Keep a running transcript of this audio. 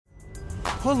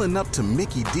Pulling up to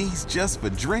Mickey D's just for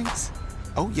drinks?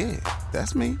 Oh yeah,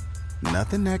 that's me.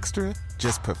 Nothing extra,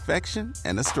 just perfection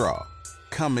and a straw.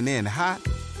 Coming in hot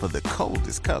for the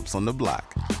coldest cups on the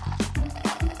block.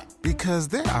 Because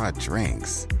there are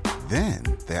drinks. Then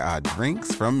there are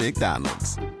drinks from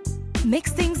McDonald's.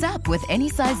 Mix things up with any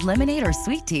size lemonade or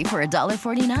sweet tea for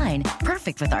 $1.49.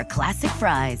 Perfect with our classic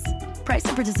fries. Price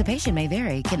and participation may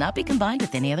vary. Cannot be combined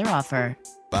with any other offer.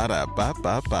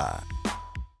 Ba-da-ba-ba-ba.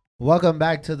 Welcome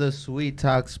back to the Sweet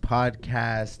Talks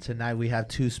podcast. Tonight we have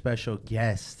two special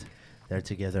guests. They're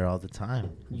together all the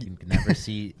time. You can never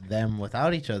see them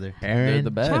without each other. They're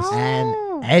the best.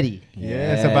 And Eddie.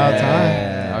 Yeah, it's about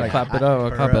time. I'll clap it up.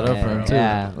 I'll clap it up for him too.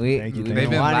 Yeah, Thank you. we've They've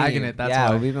been lagging it.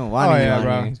 That's why. we've been wanting. Oh yeah,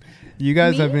 bro. you. You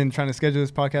guys have been trying to schedule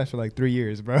this podcast for like 3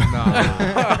 years, bro.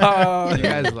 No. You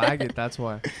guys lag it. That's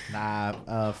why.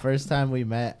 Nah, first time we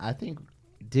met, I think,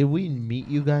 did we meet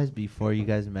you guys before you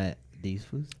guys met these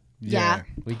fools? Yeah.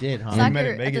 We did, huh? We met in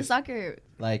Soccer, at the Vegas. soccer.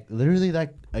 Like, literally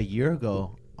like a year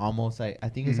ago, almost like, I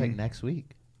think it's like next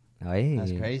week. Hey.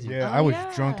 That's crazy. Yeah, Oh, I was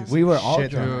yeah. drunk as We were all shit.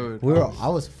 drunk. Dude. I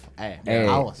was Hey,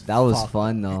 that that was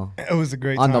fun though. It was a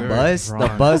great On time. the bus, the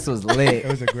drunk. bus was lit. It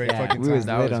was a great fucking we time. was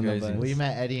That lit was on the crazy. bus. We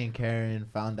met Eddie and Karen,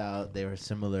 found out they were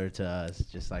similar to us,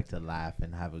 just like to laugh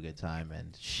and have a good time.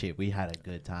 And shit, we had a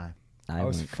good time. I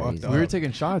was went fucked crazy. up. We were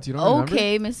taking shots. You don't remember?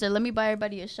 Okay, mister, let me buy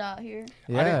everybody a shot here.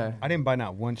 Yeah. I didn't buy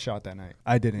not one shot that night.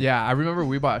 I didn't. Yeah, I remember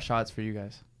we bought shots for you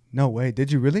guys. No way.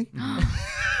 Did you really?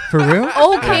 For real?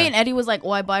 Okay, and Eddie was like,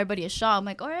 oh, I buy everybody a shot. I'm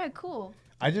like, all right, cool.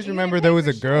 I just You remember didn't there pay was for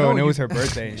a shit. girl No, and it you- was her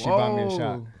birthday and she bought me a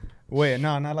shot. Whoa. Wait,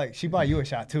 no, not like she bought you a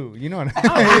shot too. You know what? Oh. You know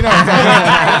what I'm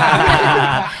saying?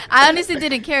 I honestly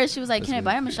didn't care. She was like, can I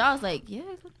buy him a shot? I was like, yeah,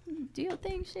 do your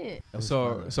thing, shit.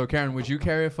 So Karen, would you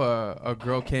care if a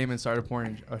girl came and started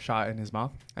pouring a shot in his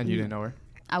mouth and you didn't know her?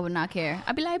 I would not care.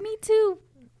 I'd be like, me too.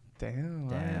 Damn.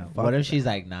 Damn. What if she's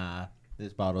like, nah,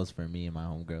 this bottle's for me and my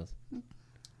homegirls?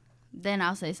 Then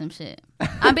I'll say some shit.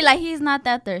 I'll be like, he's not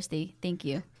that thirsty. Thank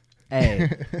you. Hey,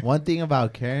 one thing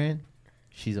about Karen,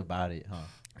 she's about it, huh?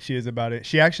 She is about it.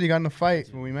 She actually got in a fight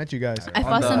when we met you guys. I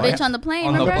fought some bitch on the plane.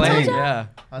 On the Remember I plane, told you? yeah.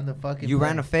 On the fucking You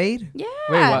ran a fade? Yeah.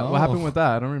 Wait, what happened with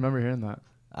that? I don't remember hearing that.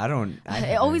 I don't.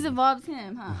 It always involves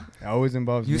him, huh? It always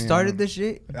involves You me, started this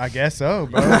shit? I guess so,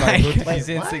 bro. Like, He's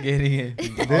instigating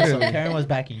it. Also, Karen was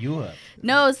backing you up.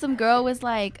 No, some girl was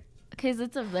like, because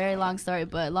it's a very long story,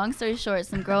 but long story short,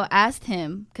 some girl asked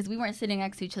him, because we weren't sitting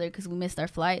next to each other because we missed our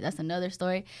flight. That's another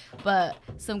story. But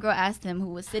some girl asked him, who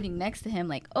was sitting next to him,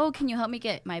 like, oh, can you help me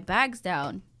get my bags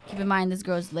down? Keep in mind, this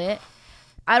girl's lit.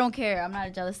 I don't care. I'm not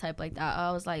a jealous type like that.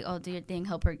 I was like, oh, do your thing.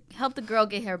 Help the girl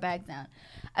get her bags down.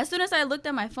 As soon as I looked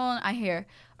at my phone, I hear,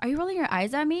 are you rolling your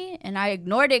eyes at me? And I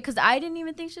ignored it because I didn't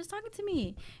even think she was talking to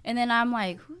me. And then I'm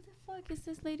like, who the fuck is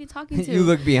this lady talking to? You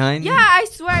look behind you? Yeah, I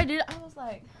swear I did. I was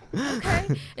like,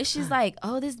 okay. And she's like,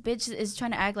 oh, this bitch is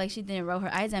trying to act like she didn't roll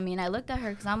her eyes at me. And I looked at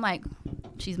her because I'm like,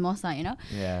 she's Mosa, you know?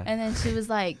 Yeah. And then she was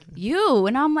like, you.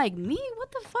 And I'm like, me?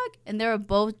 What the fuck? And they were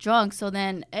both drunk. So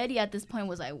then Eddie at this point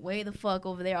was like, way the fuck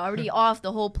over there. Already off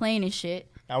the whole plane and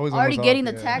shit. I was Already almost getting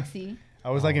off, the yeah. taxi. I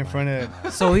was like in front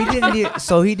of. So he didn't.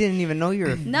 So he didn't even know you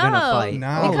were gonna fight.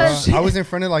 No, Because- bro. I was in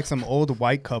front of like some old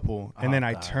white couple, and then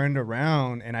I God. turned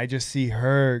around and I just see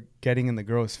her getting in the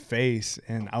girl's face,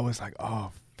 and I was like, oh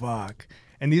fuck.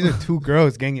 And these are two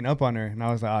girls ganging up on her, and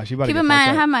I was like, oh, she about Keep to in get mind, I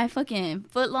fucked have up. my fucking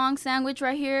foot-long sandwich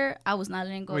right here. I was not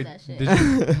letting go of that shit. Did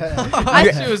you?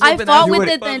 I fought You with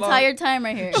would've- it the entire time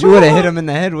right here. She would have hit him in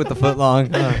the head with the foot long.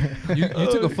 you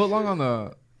took a foot long on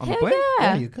the Hell plane?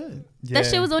 yeah. Yeah, you could. That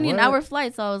shit was only an What? hour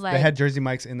flight, so I was like, They had Jersey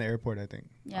Mike's in the airport, I think.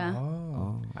 yeah.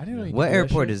 Oh, I didn't know. You What could do that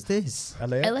airport shit. is this?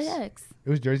 LAX? LAX. It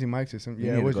was Jersey Mike's or something. You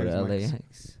Yeah, need it was to go Jersey to Mike's.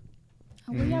 LAX.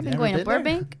 Oh, where y'all been Never going? To been there?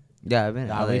 Burbank? Yeah, I've been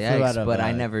Nah, to we flew LAX, out of, but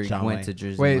I never John went Wayne. to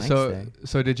Jersey Wait, Mike's there.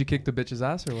 so did you kick the bitch's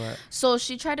ass or what? So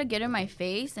she tried to get in my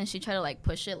face, and she tried to like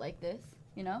push it like this,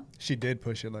 you know? She did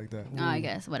push it like that. Oh, I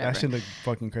guess whatever. That shit looked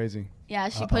fucking crazy. Yeah,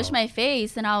 she pushed my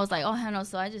face, and I was like, oh hell no!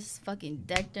 So I just fucking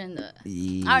decked her in the.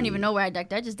 I don't even know where I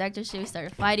decked her. I just decked her. Shit, we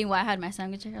started fighting. While I had my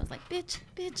sandwich here, I was like, bitch,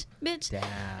 bitch, bitch, Damn.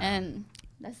 and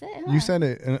that's it. Huh? You said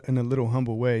it in a little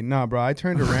humble way. Nah, bro, I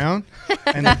turned around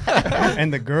and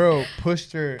and the girl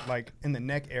pushed her like in the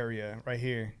neck area right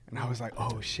here. And I was like,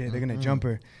 oh shit, they're going to jump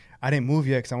her. I didn't move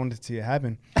yet because I wanted to see it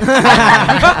happen. I'm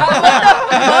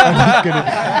just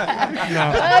kidding.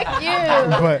 No. Fuck you.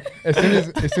 But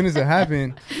as soon as it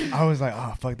happened, I was like,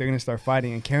 oh fuck, they're gonna start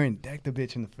fighting. And Karen decked the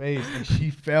bitch in the face, and she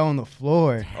fell on the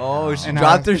floor. Oh, she And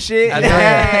dropped her shit.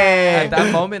 At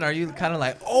that moment, are you kind of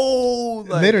like, oh?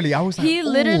 Like, Literally, I was like, He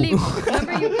literally. "Ooh."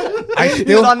 Remember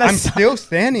you? I'm still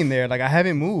standing there, like I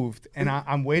haven't moved, and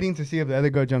I'm waiting to see if the other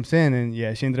girl jumps in. And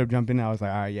yeah, she ended up jumping in. I was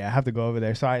like, all right, yeah, I have to go over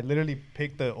there. So I literally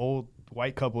picked the old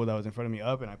white couple that was in front of me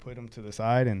up, and I put them to the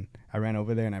side, and I ran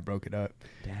over there and I broke it up.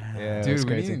 Damn. Yeah, it dude, was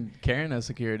we crazy. need Karen as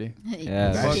security.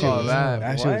 Yeah. That Fuck shit all was, that.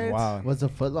 that shit was What? wild. Was the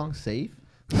footlong safe?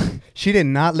 She did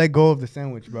not let go of the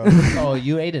sandwich, bro. Oh,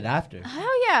 you ate it after.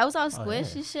 Hell yeah, I was all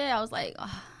squished yeah. and shit. I was like,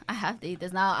 oh, I have to eat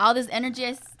this now. All this energy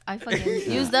I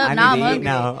fucking used up. I Now I'm need to eat hungry.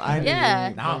 now. I need to Yeah.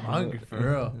 eat. Now I'm hungry for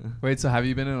real. Wait, so have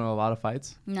you been in a lot of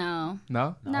fights? No,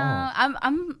 No. no.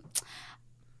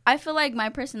 I feel like my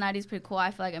personality is pretty cool. I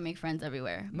feel like I make friends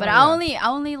everywhere. But No, I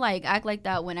only like act like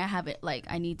that when I have it, like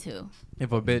I need to.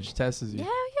 If a bitch tests you. Yeah,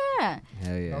 yeah.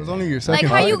 Hell yeah. That was only your Like second.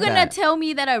 how you like gonna that. tell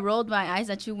me that I rolled my eyes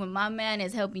at you when my man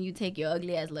is helping you take your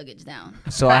ugly ass luggage down?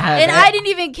 So I have, And I didn't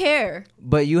even care.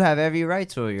 but you have every right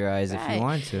to roll your eyes if Right. you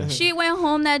want to. She went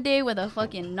home that day with a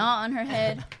fucking knot on her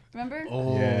head. Remember?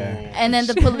 Oh. Yeah. And then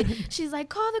the police, she's like,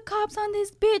 call the cops on this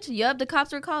bitch. Yup, the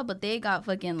cops were called, but they got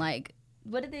fucking like,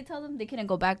 what did they tell them? They couldn't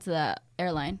go back to the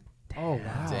airline. Oh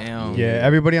wow. Damn. Yeah,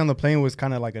 everybody on the plane was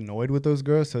kind of like annoyed with those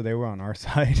girls, so they were on our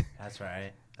side. That's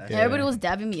right. Yeah. Everybody was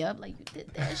dabbing me up like, you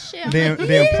did that shit. I'm The like,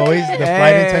 employees, the "Yeah."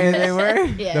 flight attendants, they were.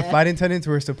 Yeah. the flight attendants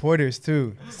were supporters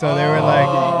too. So they were like,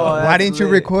 Oh, "Why that's didn't you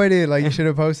lit. record it? Like you should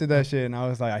have posted that shit." And I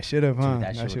was like, "I should have, huh?" Dude,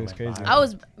 that That, shit shit was would've crazy.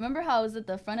 went remember how I was at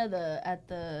the front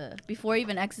of before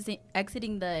even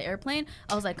exiting the airplane,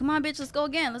 I was like, come on, bitch, let's go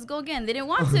again. They didn't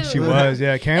want to. She was,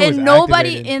 yeah. Karen was And nobody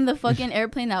activated. in the fucking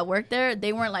airplane that worked there,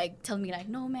 they weren't like telling me like,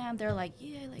 no, ma'am. They're like,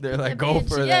 yeah, like, They're get like, that go bitch.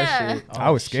 for Yeah. that shit. I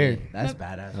was scared. Shit, that's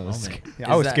badass moment.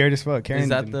 Yeah, I was that- scared as fuck. Karen Is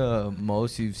that didn't- the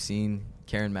most you've seen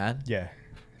Karen mad? Yeah,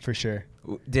 for sure.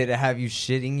 Did it have you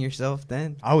shitting yourself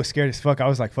then? I was scared as fuck. I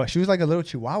was like, fuck. She was like a little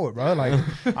chihuahua, bro. Like,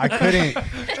 I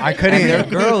And they're couldn't.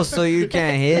 girls, so you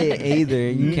can't hit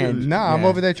either. You can't. Nah, I'm yeah.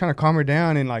 over there trying to calm her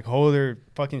down and like hold her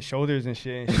fucking shoulders and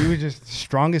shit. And she was just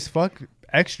strong as fuck,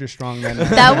 extra strong. Man.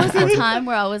 That was the time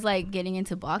where I was like getting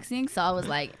into boxing, so I was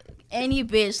like, any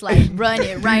bitch, like, run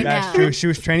it right That's now. true. She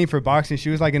was training for boxing. She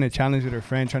was like in a challenge with her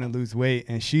friend trying to lose weight,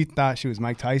 and she thought she was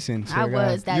Mike Tyson. I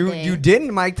was that You day. you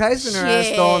didn't Mike Tyson her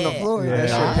ass though on the Shit. floor. Yeah, That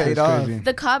yeah. shit paid That's off. crazy.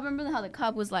 The cop, remember how the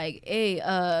cop was like, hey,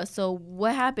 so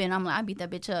what happened? I'm like, I beat that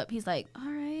bitch up. He's like, all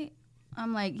right.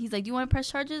 I'm like, he's like, do you want to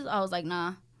press charges? I was like,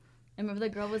 nah. And remember the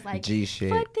girl was like, G shit.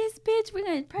 fuck this bitch. We're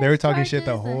going to press They were talking shit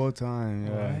the charges." And- whole time.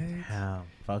 Yeah. Damn,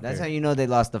 fuck That's her. how you know they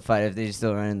lost the fight if they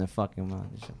still running their fucking mouth.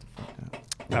 Shut the fuck up.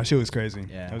 That shit was crazy.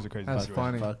 Yeah. That was a crazy. That's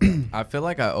situation. funny. Fuck her. I feel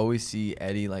like I always see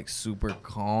Eddie like super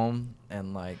calm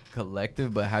and like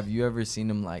collective, but have you ever seen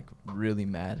him like really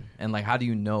mad? And like, how do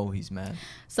you know he's mad?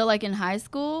 So, like, in high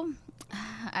school,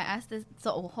 I asked this.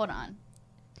 So, hold on.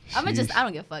 I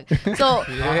don't give a fuck. So,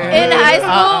 in high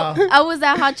school, I was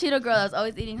that hot Cheeto girl. I was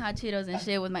always eating hot Cheetos and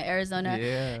shit with my Arizona.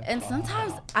 Yeah. And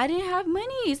sometimes I didn't have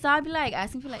money. So, I'd be like,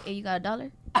 asking for like, hey, you got $1?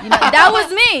 You know, that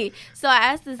was me. So, I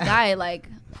asked this guy, like,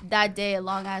 that day, a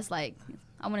long ass, like,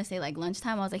 I want to say like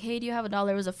lunchtime. I was like, hey, do you have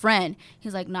 $1? It was a friend.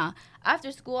 He's like, nah.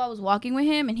 After school, I was walking with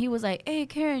him and he was like, hey,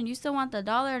 Karen, you still want the $1?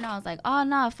 And I was like, oh,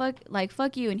 nah,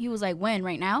 fuck you. And he was like, when?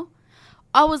 Right now?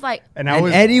 I was like, And And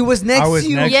Eddie was next I was to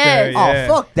you. next Yes. there, yeah.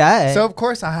 Oh fuck that. So of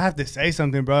course I have to say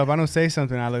something, bro. If I don't say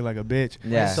something, I look like a bitch.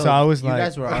 Yeah. So I was you like,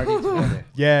 guys were already together.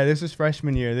 yeah, this was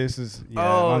freshman year. This is a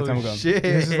long time ago. shit.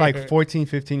 This is like 14,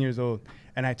 15 years old.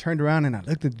 And I turned around and I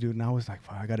looked at the dude and I was like,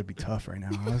 fuck, I gotta be tough right now.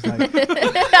 I was like,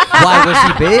 Why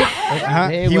was he big?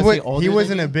 Hey, he, was he older he than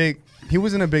wasn't you? he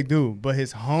wasn't a big dude, but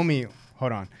his homie,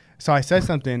 hold on. So I said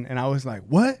something and I was like,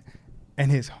 what? And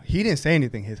he didn't say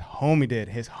anything. His homie did.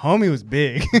 His homie was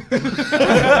big. No,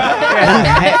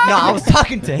 I was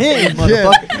talking to him,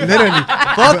 motherfucker. Yeah, literally.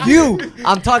 Fuck you.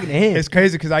 I'm talking to him. It's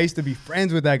crazy because I used to be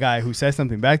friends with that guy who said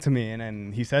something back to me, and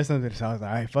then he said something, so I was like,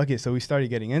 all right, fuck it. So we started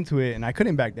getting into it, and I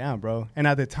couldn't back down, bro. And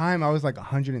at the time, I was like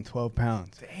 112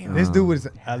 pounds. Damn. This dude was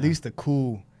at least a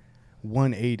cool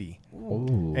 180,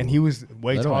 Ooh. and he was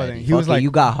way Little taller than Eddie. he was Fuck it, like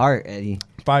you got heart, Eddie.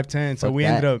 5'10". So Fuck we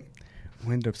that.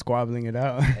 ended up squabbling it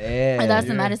out. Yeah. and that's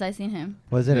the maddest I seen him.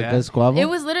 Was it Yeah. a good squabble? It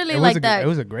was literally It was like a, that. It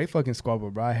was a great fucking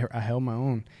squabble, bro. I held my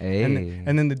own. Hey.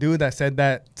 And then the dude that said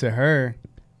that to her,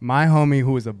 my homie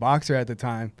who was a boxer at the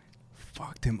time,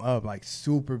 fucked him up like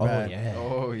super Oh bad. yeah.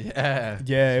 Oh yeah.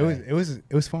 Yeah, it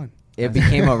was fun. It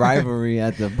became a rivalry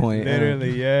at the point.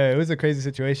 Literally, yeah, it was a crazy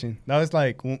situation. That was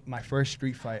like my first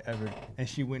street fight ever, and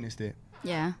she witnessed it.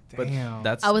 Yeah. But Damn.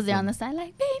 that's I was there on the side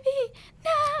like, baby,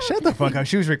 no. Shut the fuck up.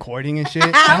 She was recording and shit.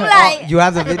 I'm like, You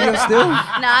have the video still? no,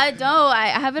 I don't. I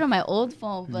have it on my old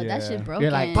phone, but that Yeah. shit broken.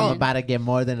 You're like, I'm about to get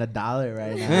more than $1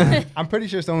 right now. I'm pretty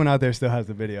sure someone out there still has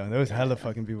the video. There was hella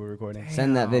fucking people recording.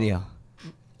 Send that video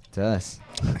to us.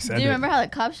 Do you remember how the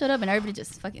cops showed up and everybody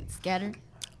just fucking scattered?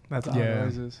 That's all Yeah.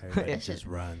 noises. Everybody That just shit-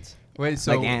 runs. Wait,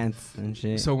 so Like ants and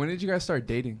shit. so when did you guys start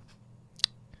dating?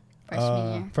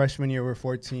 Freshman year. Freshman year, we're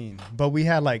 14. But we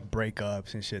had like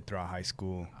breakups and shit throughout high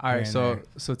school. All right, here and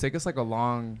so take us like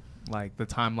along like the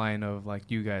timeline of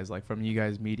like you guys, like from you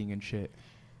guys meeting and shit.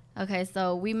 Okay,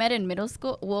 so we met in middle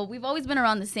school. Well, we've always been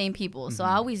around the same people, so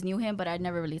Mm-hmm. I always knew him, but I'd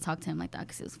never really talked to him like that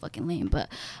because he was fucking lame. But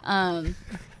how do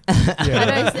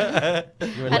Yeah. I say?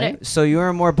 You were How do- late? So you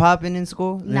were more popping in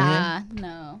school? than him? Nah,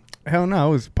 no. Hell no, I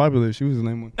was popular. She was the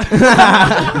lame one.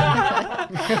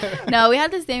 No, we had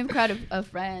the same crowd of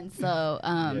friends, so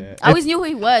Yeah. I always knew who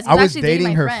he was. He I was actually dating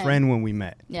dating my her friend when we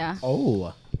met. Yeah.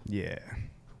 Oh. Yeah.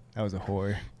 That was a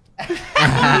whore.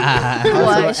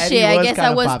 Well, so shit, Eddie I was guess I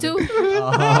kinda was popping. too.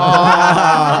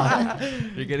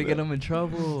 You're gonna get him in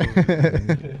trouble.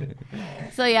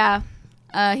 So yeah,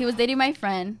 he was dating my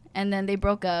friend, and then they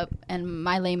broke up. And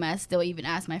my lame ass still even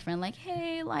asked my friend, like,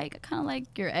 "Hey, like, I kind of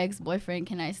like your ex-boyfriend.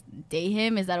 Can I date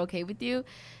him? Is that okay with you?"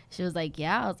 She was like,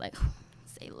 "Yeah." I was like,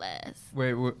 "Say less."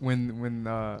 Wait, when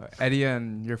Eddie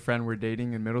and your friend were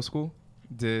dating in middle school,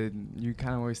 did you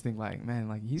kind of always think like, man,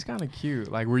 like he's kind of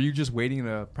cute? Like, were you just waiting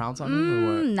to pounce on him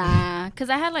or what? Nah, cause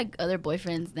I had like other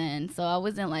boyfriends then, so I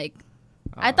wasn't like.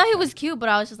 I Oh, thought he okay. was cute, but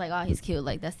I was just like, "Oh, he's cute."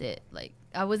 Like that's it. Like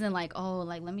I wasn't like, "Oh,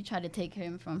 like let me try to take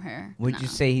him from her." Would Nah. you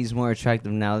say he's more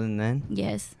attractive now than then?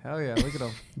 Yes. Hell yeah, look at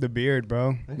him. The beard,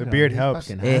 bro. The Yeah, beard he's helps.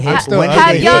 fucking It hot. hit. still When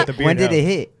ugly, did it but hit? the beard When did it helps.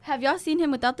 hit? Have y'all seen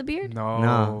him without the beard? No.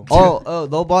 No. Oh,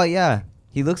 low ball. Yeah,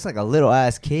 he looks like a little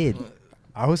ass kid.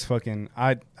 I was fucking.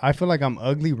 I feel like I'm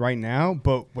ugly right now,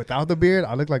 but without the beard,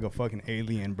 I look like a fucking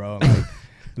alien, bro. Like,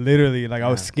 literally, like I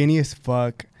was skinny as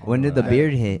fuck. When did the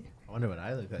beard hit? I wonder what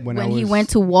I look like. When When I he was- went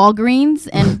to Walgreens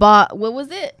and bought what was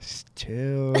it?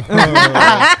 Chill.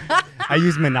 I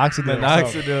use minoxidil.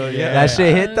 Minoxidil, yeah. That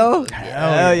shit hit though.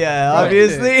 Hell yeah, Bro,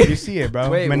 obviously. You see it, bro.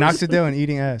 Wait, Minoxidil and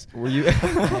eating ass. Were you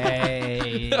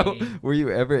Hey. were you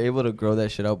ever able to grow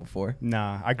that shit out before?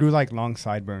 Nah, I grew like long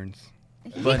sideburns.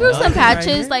 He But grew nothing some right patches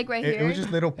here? like right It here. was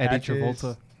just little Eddie patches.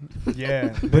 Travolta. Yeah,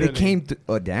 But it literally. came.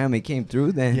 Oh damn! It came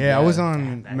through then. Yeah, I was Yeah.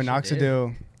 on That shit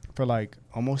minoxidil for like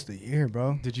almost a year,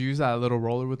 bro. Did you use that little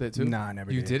roller with it too? Nah, I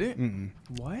never You did. didn't?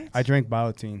 Mm-mm. What? I drank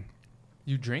Biotin.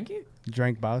 You drink it?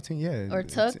 Drank Biotin? Yeah. Or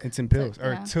it's- took? It's in pills. Took,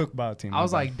 Or yeah. took Biotin. I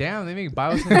was my like, bad. damn, they make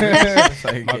bios.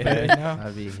 Like, My yeah, bad. no.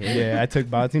 That'd be hit. Yeah, I took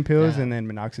Biotin pills Yeah. and then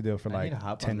minoxidil for I need like to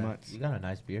hop 10 on that. months. You got a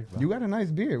nice beard, bro. You got a nice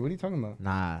beard. What are you talking about?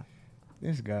 Nah,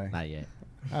 This guy. not yet.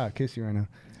 I'll kiss you right now.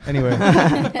 Anyway.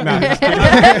 Nah, just kidding.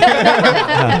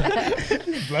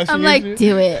 Blushing I'm and like, shit?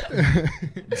 do it.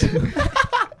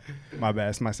 My bad.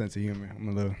 It's my sense of humor. I'm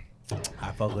a little.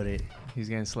 I fuck with it. He's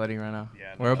getting slutty right now.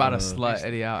 Yeah, We're about to these- slut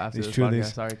Eddie out after these this trulies.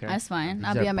 podcast. Sorry, Karen. That's fine.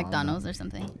 I'll These be are at bomb, McDonald's or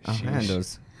something. I'll handle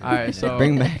those. All right, so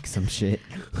Bring back some shit.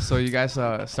 so you guys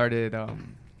started.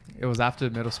 It was after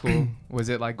middle school. Was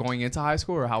it like going into high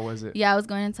school or how was it? Yeah, I was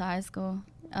going into high school.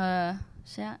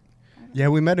 Shit. Yeah,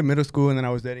 we met in middle school and then I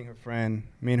was dating her friend.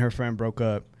 Me and her friend broke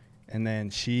up. And then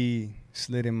she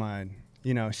slid in my.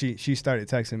 You know, she started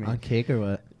texting me. On cake or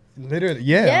what? Literally,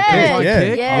 yeah. Yes, okay, on yeah,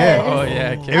 Kik? yes. Oh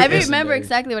yeah. Kik I is remember legendary.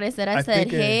 exactly what I said. I I said,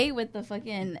 think, hey, with the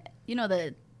fucking, you know,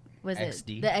 was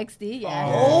XD? it the XD? Yeah.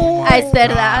 Oh I my said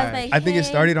that. I God. was like, I think it hey.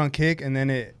 started on Kik and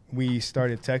then we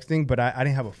started texting, but I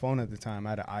didn't have a phone at the time.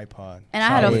 I had an iPod. And I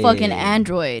had a Hey. fucking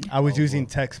Android. I was using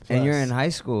Text Plus. And you're in high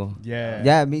school. Yeah.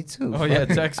 Yeah, me too. Oh yeah,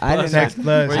 text I plus. didn't Text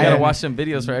Plus. Where you yeah. gotta watch some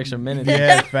videos for extra minutes.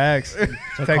 Yeah, facts.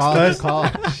 So Text call, Plus. call.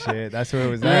 Shit, that's where it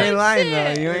was You ain't at. lying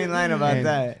though. You ain't lying about And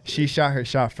that. She shot her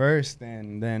shot first,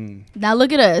 and then Now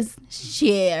look at us.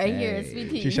 Shit, right here. Hey. Sweet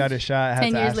tea. she shot her shot. Had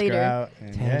 10 to years ask later. her out.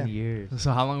 And 10 yeah. years.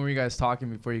 So how long were you guys talking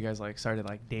before you guys like started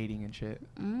like dating and shit?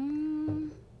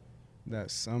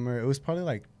 That summer, it was probably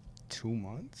like 2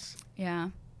 months. Yeah.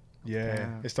 Yeah,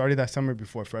 Damn. it started that summer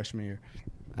before freshman year.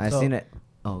 I So- seen it.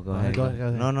 Oh, go ahead. Go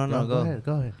ahead. No, go. Go ahead.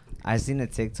 Go ahead. I seen a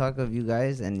TikTok of you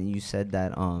guys, and you said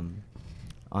that on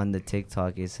the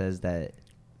TikTok it says that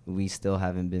we still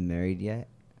haven't been married yet.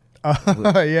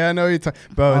 Yeah, I know you're talking.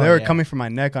 Bro, Oh, they were yeah. coming for my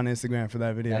neck on Instagram for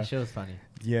that video. That shit was funny.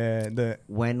 Yeah,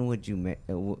 When would you?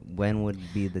 When would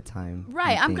be the time?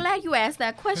 Right. you I'm think? glad you asked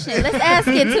that question. Let's ask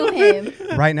it to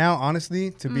him. right now, honestly,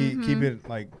 to be Mm-hmm. keep it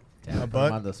like Damn, a put him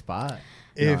buck. on the spot.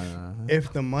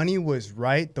 if the money was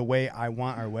right the way I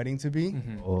want our wedding to be,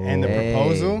 Oh. and the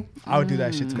proposal, I would do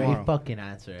that shit Great tomorrow. fucking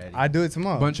answer, Eddie. I'd do it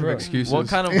tomorrow. Bunch of bro. excuses. What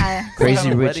kind of Crazy what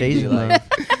kind of Rich wedding do you Asian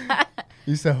like? love.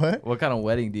 You said what? What kind of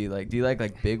wedding do you like? Do you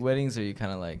like big weddings, or you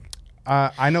kind of like?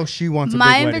 I know she wants a My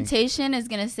big wedding. invitation is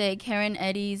gonna say Karen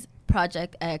Eddie's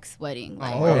Project X wedding.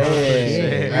 Like, Oh,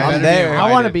 shit. I'm there. I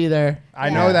want to be there. I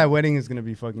Yeah. know that wedding is gonna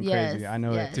be fucking Yes, crazy. I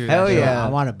know yes. it. Dude, Hell that's- yeah. I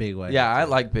want a big wedding. Yeah, I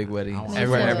like big weddings. Me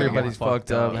too. Everybody's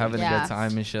fucked up, having a Yeah. good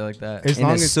time and shit like that. As In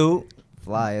long a as suit,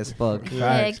 fly as fuck. heck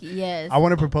Facts. yes. I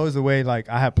want to propose the way like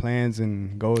I have plans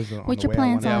and goals. On What's the your way I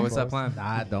plans wanna Yeah, on? what's that propose.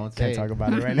 plan? Nah, don't say. Can't talk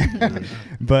about it right now.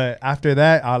 But after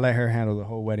that, I'll let her handle the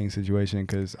whole wedding situation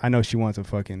because I know she wants a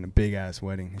fucking big ass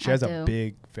wedding. She I has do. a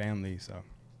big family, so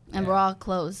And we're all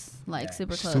close, like yeah,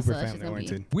 super close. super so that's just family gonna be.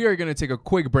 oriented. We are going to take a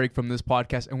quick break from this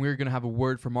podcast, and we're going to have a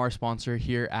word from our sponsor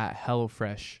here at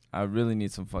HelloFresh. I really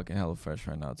need some fucking HelloFresh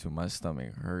right now too. My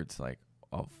stomach hurts like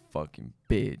a fucking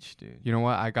bitch, dude. You know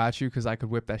what? I got you because I could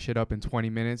whip that shit up in 20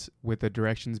 minutes with the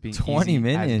directions being 20 easy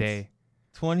minutes? as day.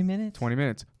 20 minutes? 20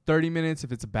 minutes. 30 minutes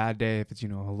if it's a bad day, if it's, a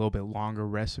little bit longer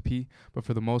recipe. But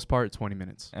for the most part, 20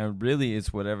 minutes. And really,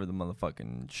 it's whatever the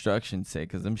motherfucking instructions say,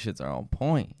 because them shits are on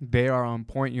point. They are on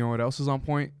point. You know what else is on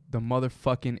point? The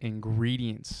motherfucking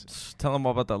ingredients. Tell them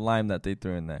about the lime that they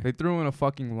threw in there. They threw in a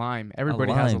fucking lime.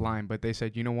 Everybody has a lime. lime, but they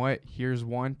said, you know what? Here's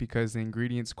one because the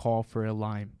ingredients call for a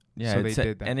lime. Yeah, so it they said,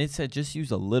 did that. and it said just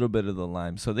use a little bit of the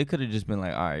lime. So they could have just been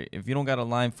like, all right, if you don't got a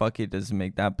lime, fuck it. Doesn't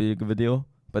make that big of a deal.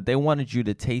 But they wanted you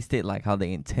to taste it like how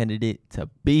they intended it to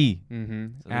be. Mm-hmm.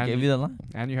 So they gave you the lime.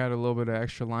 And you had a little bit of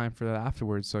extra lime for that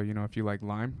afterwards. So, if you like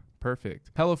lime,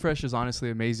 perfect. HelloFresh is honestly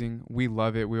amazing. We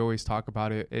love it. We always talk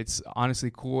about it. It's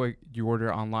honestly cool. You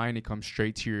order online. It comes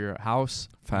straight to your house.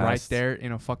 Fast. Right there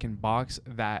in a fucking box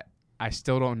that I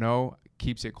still don't know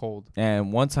keeps it cold.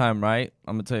 And one time, right,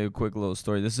 I'm going to tell you a quick little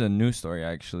story. This is a new story,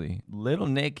 actually. Little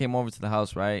Nick came over to the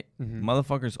house, right? Mhm.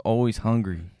 Motherfucker's always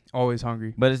hungry. Always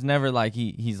hungry. But it's never like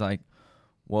he's like,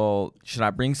 well, should I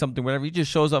bring something, whatever? He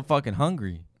just shows up fucking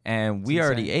hungry. And we It's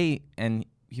already insane. ate, and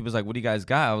he was like, what do you guys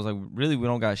got? I was like, really, we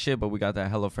don't got shit, but we got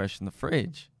that HelloFresh in the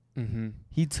fridge. Mm-hmm.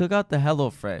 He took out the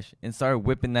HelloFresh and started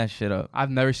whipping that shit up. I've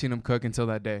never seen him cook until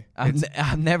that day.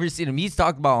 I've never seen him. He's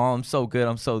talked about, oh, I'm so good,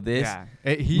 I'm so this. Yeah.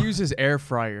 He uses air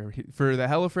fryer. For the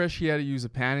HelloFresh, he had to use a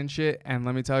pan and shit. And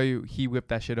let me tell you, he whipped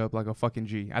that shit up like a fucking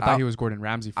G. I thought he was Gordon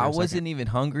Ramsay for a I second. wasn't even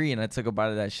hungry, and I took a bite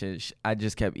of that shit. I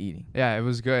just kept eating. Yeah, it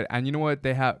was good. And you know what?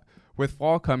 They have, with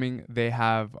fall coming, they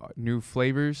have new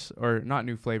flavors, or not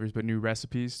new flavors, but new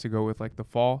recipes to go with like the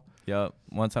fall. Yup.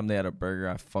 One time they had a burger.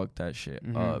 I fucked that shit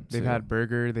up. They've too. had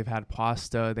burger, they've had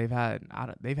pasta, they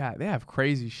have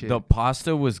crazy shit. The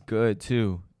pasta was good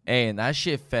too. Hey, and that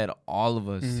shit fed all of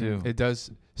us too. It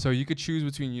does. So you could choose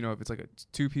between, if it's like a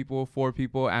 2 people, 4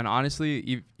 people, and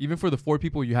honestly, even for the 4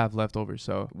 people, you have leftovers.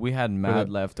 So We had mad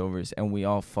leftovers, and we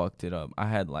all fucked it up. I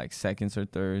had like seconds or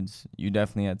thirds. You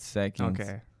definitely had seconds.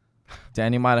 okay,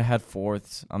 Danny might have had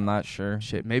fourths. I'm not sure.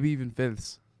 shit, maybe even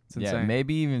fifths. It's Yeah, insane.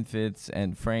 maybe even fifths.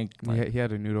 And Frank, He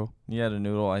had a noodle. he had a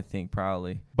noodle, I think,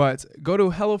 probably. But go to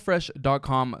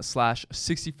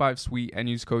HelloFresh.com/65sweet and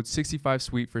use code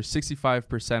 65sweet for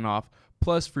 65% off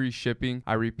plus free shipping.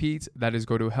 I repeat, that is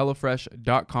go to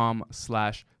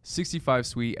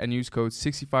HelloFresh.com/65sweet and use code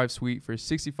 65sweet for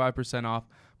 65% off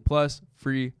plus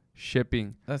free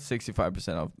shipping. That's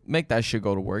 65% off. Make that shit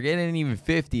go to work. It ain't even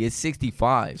 50. It's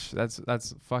 65.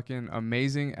 That's fucking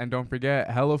amazing. And don't forget,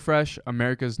 HelloFresh,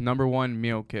 America's #1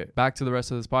 meal kit. Back to the rest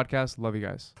of this podcast. Love you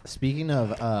guys. Speaking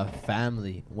of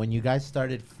family, when you guys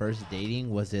started first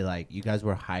dating, was it like you guys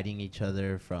were hiding each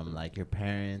other from like your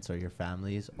parents or your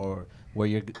families, or were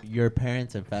your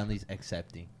parents and families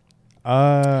accepting?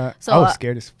 I was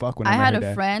scared as fuck when I I met had her a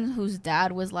dad. friend whose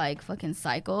dad was like fucking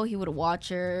psycho. He would watch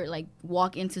her like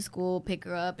walk into school, pick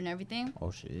her up and everything.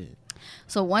 Oh shit.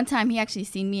 So one time he actually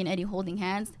seen me and Eddie holding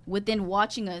hands. Within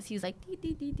watching us, he was like, "Ti,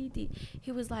 ti, ti, ti, ti."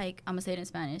 He was like, I'm gonna say it in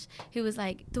Spanish. He was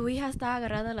like, "Tu hija está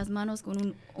agarrada las manos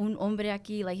con un hombre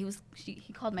aquí." Like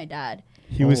he called my dad.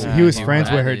 He was Wow.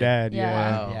 friends with her Wow. dad. Yeah.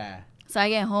 Yeah. Wow. Yeah. So I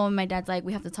get home, my dad's like,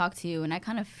 "We have to talk to you," and I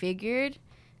kind of figured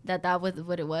that was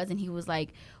what it was. And he was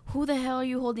like, "Who the hell are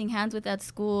you holding hands with at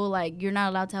school? Like, you're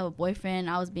not allowed to have a boyfriend."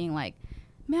 I was being like,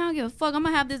 "Man, I don't give a fuck. I'm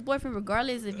gonna have this boyfriend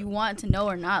regardless if you want to know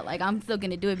or not. Like, I'm still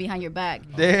gonna do it behind your back."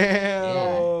 Damn.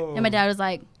 Yeah. And my dad was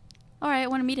like, "All right, I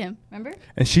want to meet him." Remember?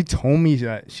 And she told me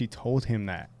that she told him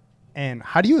that. And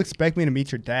how do you expect me to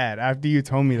meet your dad after you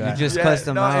told me that? You just cussed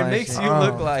him out. It and makes shit. you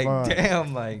look Oh, like, fuck.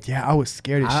 damn, like. Yeah, I was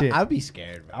scared as shit. I'd be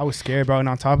scared, bro. I was scared, bro. And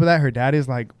on top of that, her dad is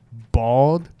like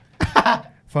bald,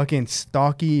 fucking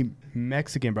stocky,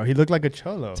 Mexican, bro. He looked like a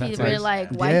cholo. He Tattoos. wear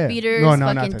like wife Yeah. beaters, No,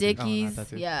 not fucking tattoos. dickies.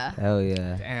 tattoos. Yeah. Hell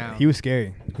yeah. Damn. He was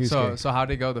scary. He was scary. So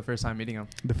how'd it go the first time meeting him?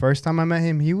 The first time I met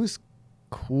him, he was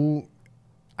cool.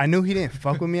 I knew he didn't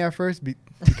fuck with me at first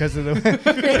because of the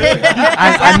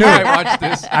I knew it. Watch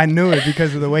this. I knew it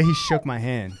because of the way he shook my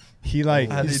hand. He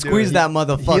like He squeezed that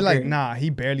motherfucker. He like he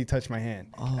barely touched my hand.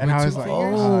 And I was like,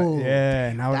 yeah.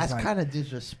 And I was That's like, kind of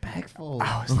disrespectful.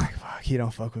 I was like, fuck, he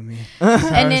don't fuck with me.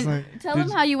 And then like, tell him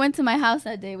how you went to my house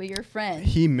that day with your friend.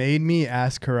 he made me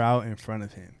ask her out in front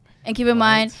of him. And keep in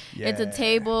mind, Yeah. it's a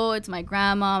table. It's my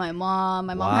grandma, my mom.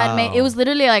 My mom had made. It was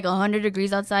literally like 100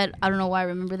 degrees outside. I don't know why I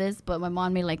remember this, but my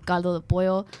mom made like caldo de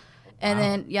pollo. And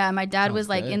then my dad Sounds was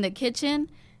like good. in the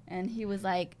kitchen, and he was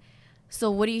like,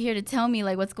 "So what are you here to tell me?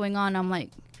 Like what's going on?" I'm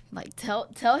like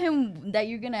tell him that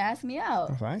you're gonna ask me out.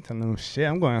 I was like, I ain't telling him shit.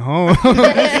 I'm going home.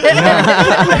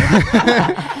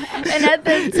 And at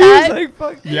the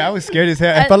time, Yeah, I was scared as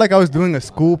hell. I felt like I was doing a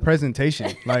school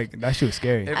presentation. Like that shit was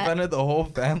scary. In front of the whole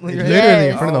family. Literally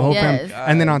in front of the whole Yes. family.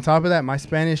 And then on top of that, my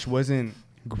Spanish wasn't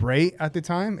great at the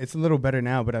time. It's a little better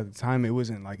now, but at the time it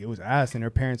wasn't. Like it was ass, and her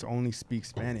parents only speak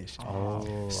Spanish.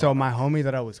 So my homie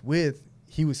that I was with,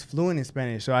 he was fluent in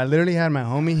Spanish. So I literally had my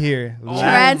homie here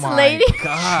Translating.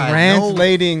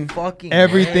 translating fucking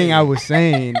everything way. I was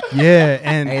saying. Yeah,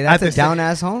 and Hey, that's at a the sa- down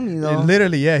ass homie though.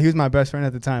 Literally, yeah, he was my best friend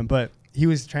at the time, but he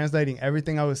was translating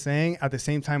everything I was saying at the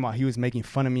same time while he was making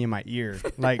fun of me in my ear.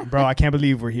 Like, bro, I can't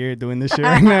believe we're here doing this shit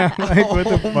right now. Like, what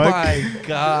the fuck? Oh my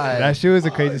god. That shit was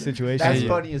a crazy situation. That's Hey,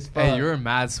 funny as fuck. Hey, you were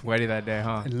mad sweaty that day,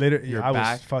 huh? Literally, Your I was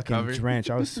back fucking covered? drenched.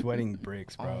 I was sweating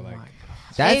bricks, bro. Oh like, my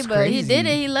That's hey, but crazy. he did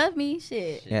it. He loved me.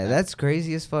 Shit. Yeah, that's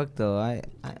crazy as fuck though.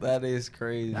 That is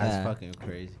crazy. That's Yeah. fucking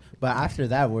crazy. But after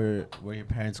that, were your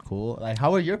parents cool? Like,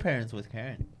 how were your parents with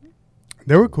Karen?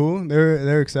 they were cool.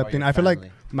 They're accepting. your I feel like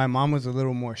family? my mom was a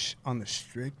little more on the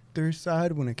stricter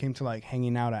side when it came to like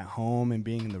hanging out at home and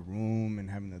being in the room and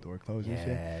having the door closed and shit.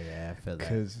 Yeah, I feel that.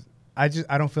 Because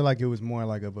I don't feel like it was more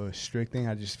like of a strict thing.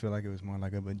 I just feel like it was more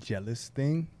like of a jealous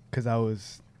thing because I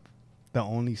was the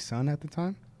only son at the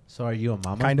time. So are you a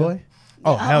mama's Kinda. boy?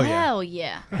 Oh, hell yeah. Hell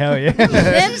yeah. Hell yeah.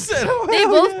 Then they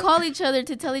both call each other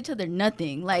to tell each other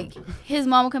nothing. Like his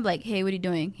mom will come be like, "Hey, what are you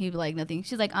doing?" He'd be like, "Nothing."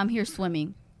 She's like, "I'm here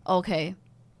swimming." Okay.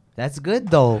 That's good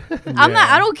though. I'm not.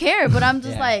 I don't care, but I'm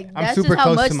just Yeah. like I'm that's super just how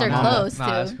close much to my they're mom. close Nah,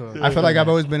 to. that's cool. I feel like I've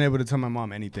always been able to tell my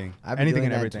mom anything. I've been Anything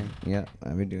doing and that everything. too. Yeah,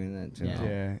 I've been doing that too.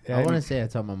 Yeah. Yeah. I want to say I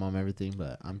tell my mom everything,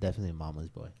 but I'm definitely a mama's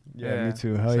boy. Yeah, Yeah. me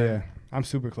too. Hell Same. yeah. I'm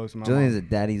super close to my Julian's mom. a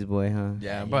daddy's boy, huh?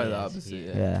 Yeah, Yeah, probably he the is. opposite. He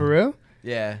is. Yeah. For real?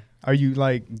 Yeah. Are you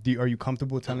like, are you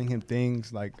comfortable telling him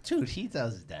things like, Dude, he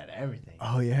tells his dad everything.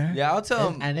 oh yeah? Yeah, I'll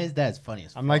tell him. And his dad's funny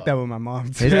as I'm like fuck. that with my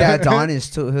mom too. His dad's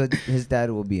honest too. His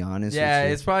dad will be honest. Yeah, with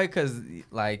you. it's probably because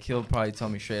like he'll probably tell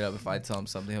me straight up. If I tell him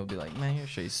something, he'll be like, "Man, you're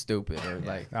straight stupid," or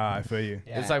like, Ah, I feel you.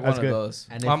 Yeah. it's like That's one good. of those.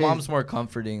 And My if it- mom's more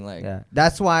comforting. Like, Yeah,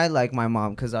 that's why I like my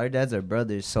mom, because our dads are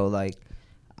brothers. So like,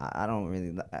 I don't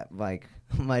really like.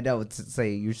 My dad would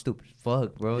say, "You're stupid as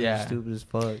fuck, bro. Yeah. You're stupid as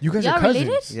fuck." You guys Y'all are cousins.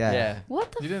 related? Yeah. yeah. What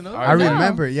the? You didn't know? I No.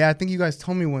 remember. Yeah, I think you guys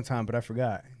told me one time, but I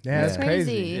forgot. Yeah, that's That's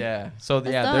crazy. Yeah. So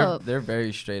That's yeah, dope. they're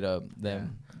very straight up.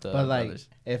 Them. The But like, brothers.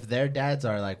 if their dads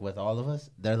are like with all of us,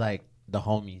 they're like the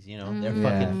homies, you know? They're Mm.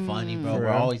 fucking Yeah. funny, bro. For We're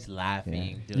real? always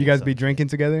laughing. doing You guys be something. drinking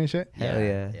together and shit? Hell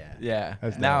yeah. Yeah.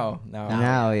 That's Now.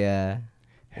 Now, yeah.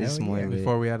 It's Hell more yeah. lit.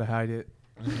 Before we had to hide it.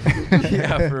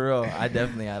 Yeah, for real. I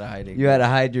definitely had to hide it. You had to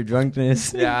hide your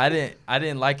drunkenness. Yeah, I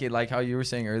didn't like it. Like how you were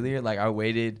saying earlier. Like I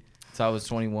waited till I was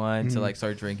 21 to Mhm. like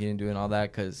start drinking and doing all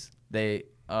that because they.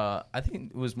 I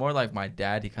think it was more like my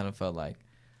dad. He kind of felt like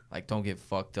don't get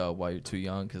fucked up while you're too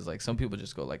young because like some people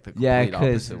just go like the Yeah, complete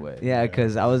opposite way. yeah,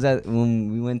 cause I was at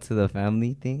when we went to the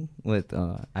family thing with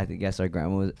I guess our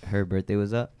grandma her birthday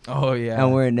was up, Oh yeah.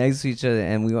 and we're next to each other,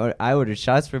 and I ordered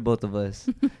shots for both of us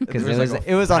because There was, like,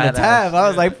 a it was on the fat tab. ass- I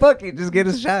was like, fuck it, just get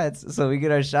us shots. So we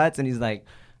get our shots, and he's like,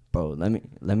 bro, let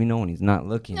me know when he's not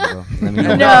looking, bro. Let me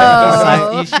know. No.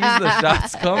 Like, he sees the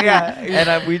shots coming, Yeah.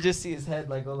 and we just see his head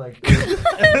like go like,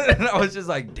 and I was just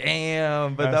like,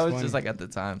 damn. But That's that was funny. just like at the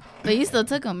time. But you still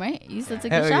took him, right? You still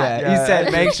took Hell your shot. yeah. Yeah. He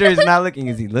said, make sure he's not looking.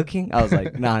 Is he looking? I was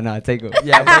like, nah, take him.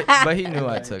 Yeah, but he knew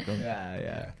I took him.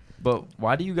 Yeah. But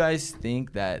why do you guys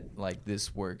think that like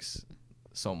this works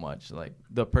so much? Like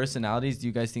the personalities, do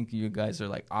you guys think you guys are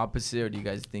like opposite, or do you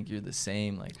guys think you're the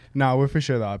same? Like, No, we're for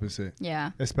sure the opposite.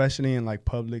 Yeah. Especially in like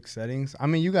public settings. I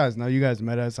mean, you guys know, you guys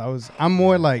met us. I'm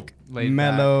more like Laid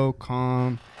mellow,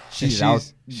 calm. She's And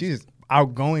she's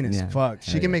outgoing as Yeah. fuck.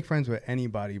 She Hell can yeah. make friends with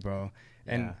anybody, bro.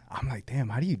 And Yeah. I'm like, damn,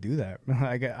 how do you do that?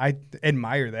 Like, I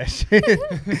admire that shit.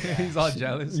 He's all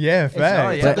jealous. Yeah, It's- facts. oh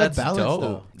yeah, But- that's balance, dope.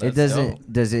 though. That's It doesn't.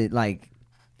 dope. Does it like?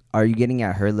 Are you getting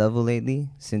at her level lately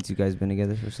since you guys been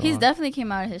together for so long? He's definitely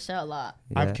came out of his shell a lot.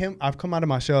 Yeah. I've come out of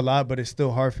my shell a lot, but it's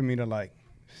still hard for me to like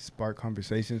spark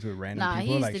conversations with random Nah, people.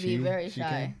 he used like to be very she shy.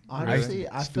 can. Honestly,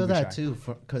 I feel stupid that shy. too.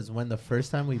 Because when the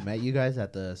first time we met you guys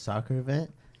at the soccer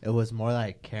event, it was more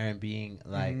like Karen being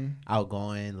like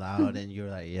outgoing, loud, and you were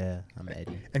like, "Yeah, I'm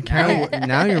Eddie." And Karen,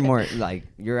 Now you're more like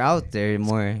you're out there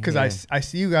more. because I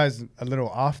see you guys a little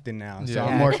often now, so Yeah.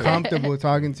 I'm more comfortable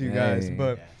talking to you guys. Hey.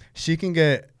 But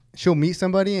she'll meet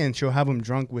somebody and she'll have them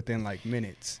drunk within like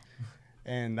minutes,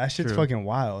 and that shit's True. fucking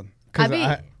wild. I Because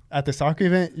be- at the soccer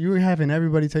event, you were having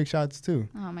everybody take shots too.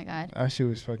 Oh my god. That shit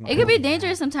was fucking. It could be crazy.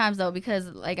 dangerous sometimes though, because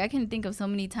like I can think of so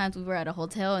many times we were at a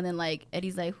hotel and then like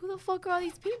Eddie's like, "Who the fuck are all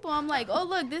these people?" I'm like, "Oh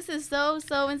look, this is so and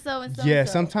so and so." Yeah, and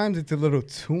so." sometimes it's a little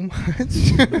too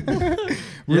much.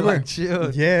 You're like,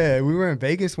 chill. Yeah, we were in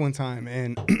Vegas one time,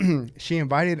 and she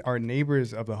invited our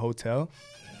neighbors of the hotel.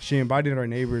 She invited our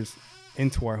neighbors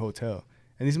into our hotel,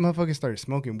 and these motherfuckers started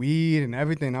smoking weed and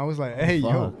everything. I was like, "Hey,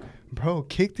 yo, bro,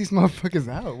 kick these motherfuckers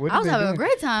out." What I are was they having a doing?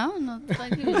 great time. I don't know, it's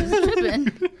like he was just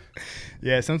tripping.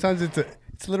 Yeah, sometimes it's a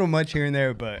little much here and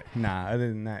there, but nah. Other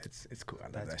than that, it's cool. I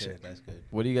love that That's shit. good. That's good.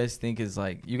 What do you guys think is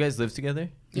like? You guys live together,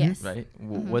 Yes. right?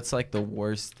 What's like the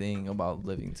worst thing about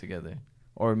living together?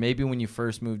 Or maybe when you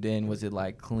first moved in, was it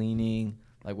like cleaning?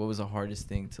 Like, what was the hardest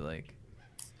thing to like?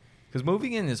 Because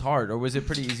moving in is hard, or was it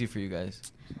pretty easy for you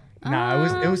guys?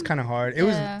 Nah, it was kind of hard. It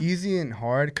yeah. was easy and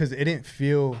hard because it didn't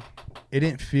feel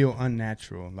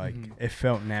unnatural. Like it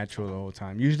felt natural the whole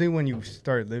time. Usually when you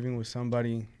start living with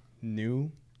somebody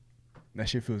new, that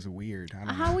shit feels weird. I don't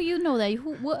know. How will you know that?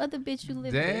 What other bitch you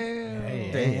live with?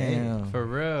 Damn. Damn. For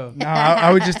real. No,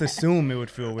 I would just assume it would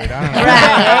feel weird. I don't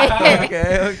know.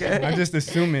 Right. okay. I'm just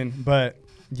assuming, but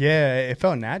yeah, it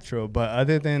felt natural. But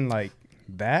other than like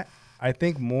that, I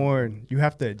think more you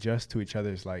have to adjust to each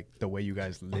other's like the way you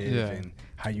guys live Yeah. and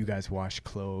how you guys wash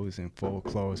clothes and fold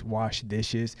clothes, wash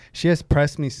dishes. She has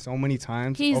pressed me so many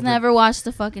times. He's over- never washed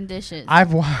the fucking dishes.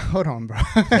 Hold on, bro.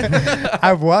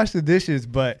 I've washed the dishes,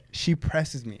 but she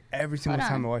presses me every single Hold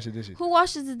time on. I wash the dishes. Who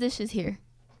washes the dishes here?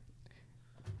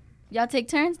 Y'all take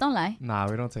turns? Don't lie. Nah,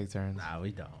 we don't take turns. Nah,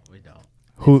 we don't. We don't.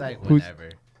 Who- It's like who's- whenever.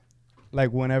 Like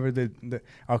whenever the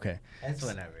okay. It's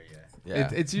whenever. Yeah. Yeah.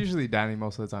 It's usually Danny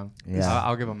most of the time. Yeah.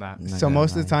 I'll give him that. I'm not So gonna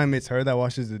most of lie. the time it's her that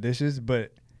washes the dishes,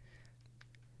 but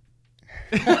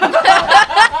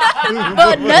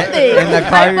But nothing. In the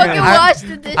car, I you're fucking gonna- wash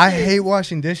the dishes. I hate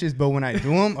washing dishes. But when I do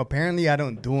them, apparently I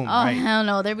don't do them Oh right. hell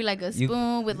no! There'd be like a You-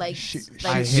 spoon with like Shit. I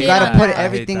like hate shit You gotta on put top.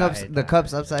 everything that. up, I hate the that.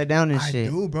 cups upside down and I shit.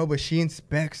 do, bro. But she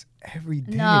inspects every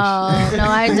dish. No, no,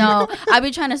 I don't. I be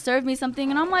trying to serve me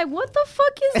something, and I'm like, "What the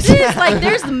fuck is this? Like,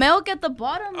 there's milk at the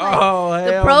bottom. Like, Oh,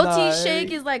 the hell protein nah, shake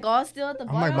hey. is like all still at the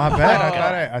I'm bottom." like, my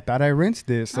bad. I thought I rinsed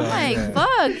this. So I'm like,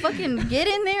 yeah. fucking get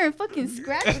in there and fucking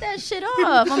scratch that shit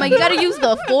off. I'm like, you gotta use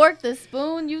the fork, the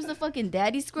spoon, use the fucking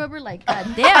daddy scrubber. Like,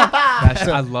 goddamn.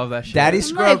 I love that shit. Daddy I'm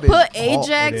scrub like, put is all-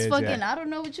 Ajax, It is, fucking, yeah. I don't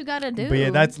know what you gotta do. But yeah,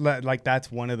 that's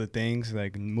that's one of the things.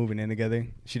 Like moving in together,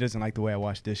 she doesn't like the way I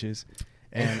wash dishes,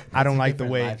 and I don't like the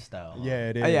way. Lifestyle. Yeah,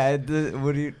 it is.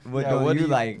 What do you? What Yeah, don't what do you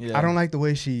you- like? yeah. I don't like the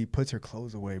way she puts her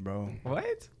clothes away, bro.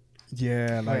 What?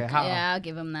 Yeah, like how- yeah, I'll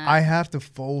give him that. I have to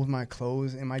fold my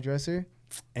clothes in my dresser,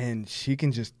 and she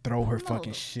can just throw her No,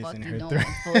 fucking the shit fuck in you her don't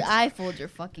throat. I fold your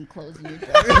fucking clothes in your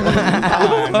dresser.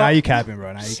 Now you capping,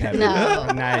 bro. Now you capping. No,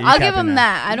 Nah, you I'll give capping him now.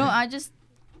 that. I just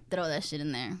throw that shit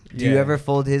in there. Do you Yeah. ever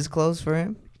fold his clothes for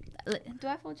him? Do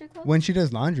I fold your clothes? When she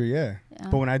does laundry, yeah. Yeah.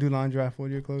 But when I do laundry, I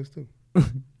fold your clothes too.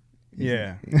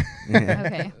 Yeah.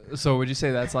 Okay. So would you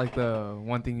say that's like the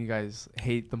one thing you guys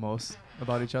hate the most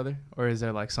about each other? Or is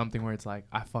there like something where it's like,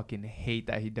 I fucking hate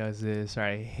that he does this, or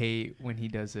I hate when he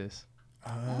does this?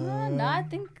 No, I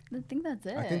think that's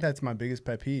it. I think that's my biggest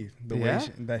pet peeve. The Yeah? way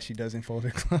that she doesn't fold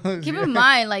her clothes. Keep Yeah. in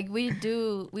mind, like we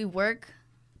work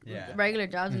Yeah. regular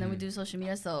jobs and then we do social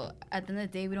media. So at the end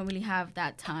of the day, we don't really have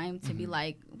that time to be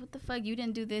like, what the fuck? You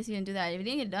didn't do this, you didn't do that. If it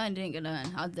didn't get done, it didn't get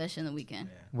done. I'll do that shit on the weekend.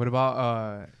 What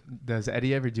about, does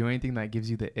Eddie ever do anything that gives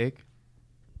you the ick?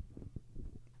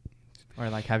 Or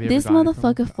like, have you This ever gotten it from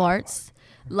him? motherfucker farts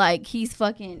like he's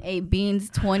fucking a beans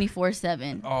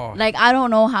 24/7. Oh. Like I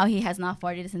don't know how he has not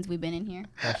farted since we've been in here.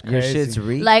 That's Your crazy. shit's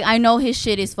reek. Like I know his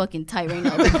shit is fucking tight right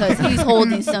now because he's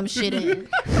holding some shit in.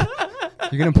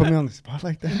 You're gonna put me on the spot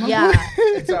like that? Yeah.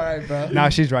 It's all right, bro. Nah,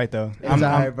 she's right though. It's I'm,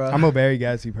 alright, I'm, bro. I'm a very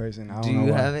gassy person. I don't Do know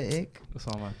you why. have an ick?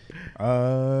 So am I.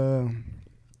 Uh,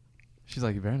 She's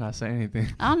like, you better not say anything.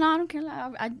 I don't know. I don't care.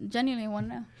 Like, I genuinely want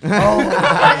to know.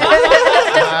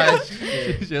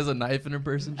 She has a knife in her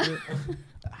purse and shit.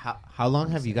 How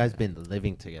long have you guys been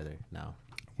living together now?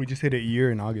 we just hit a year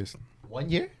in August. 1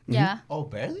 year? Yeah. Oh,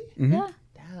 barely? Mhm. Yeah.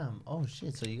 Damn, Damn. Oh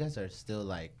shit. So you guys are still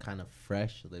like kind of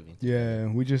fresh living together.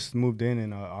 Yeah, we just moved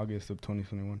in August of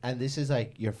 2021. And this is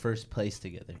like your first place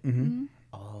together. Mm-hmm.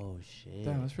 Oh shit.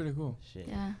 Damn, that's pretty cool. Shit.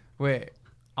 Yeah. Wait,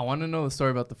 I want to know the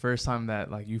story about the first time that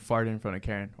like you farted in front of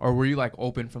Karen, or were you like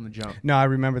open from the jump? No, I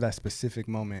remember that specific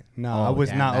moment. No, Oh, I was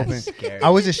damn, not open. that's scary. I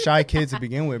was a shy kid to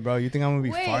begin with, bro. You think I'm gonna be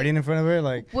Wait. farting in front of her?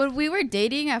 Like, When we were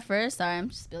dating at first, sorry, I'm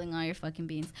just spilling all your fucking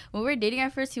beans. When we were dating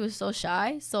at first, he was so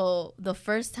shy. So the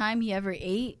first time he ever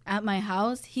ate at my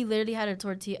house, he literally had a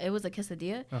tortilla. It was a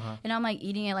quesadilla. And I'm like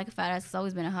eating it like a fat ass. It's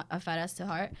always been a fat ass to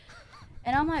heart.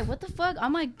 And I'm like, what the fuck?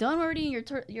 I'm like, done already.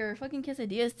 Your fucking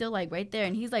quesadilla is still like right there.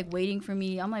 And he's like waiting for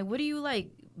me. I'm like, what do you like?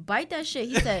 Bite that shit.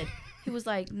 He said, he was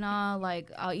like, nah,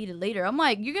 like I'll eat it later. I'm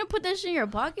like, you're gonna put that shit in your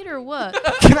pocket or what? Like,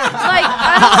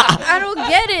 I don't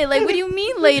get it. Like, what do you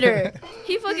mean later?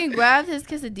 He fucking grabbed his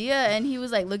quesadilla and he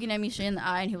was like looking at me straight in the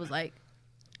eye and he was like,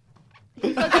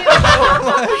 he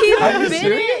fucking, he bit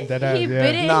it. He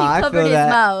bit it. No, He I covered feel his that.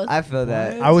 mouth. I feel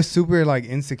that. I was super like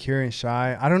insecure and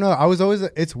shy. I don't know. I was always.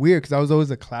 It's weird because I was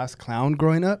always a class clown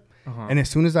growing up, and as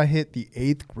soon as I hit the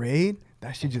 8th grade,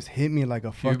 that shit just hit me like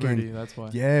a Puberty, fucking. that's why.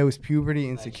 Yeah, it was puberty,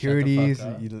 insecurities.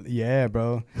 shut the fuck Yeah,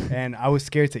 bro. And I was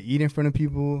scared to eat in front of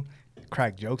people,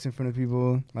 crack jokes in front of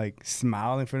people, like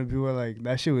smile in front of people. Like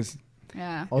that shit was.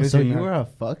 Yeah. Oh, It was so in you that- were a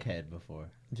fuckhead before.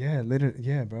 Yeah, literally.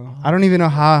 Yeah, bro. I don't even know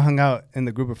how I hung out in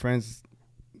the group of friends,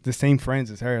 the same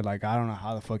friends as her. Like I don't know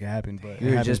how the fuck it happened, but it You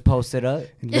were happened. just posted up.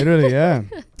 Literally, yeah.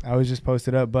 I was just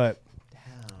posted up, but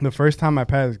the first time I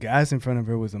passed gas in front of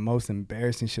her was the most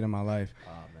embarrassing shit in my life. Oh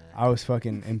man. I was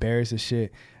fucking embarrassed as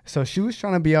shit. So she was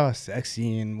trying to be all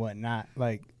sexy and whatnot.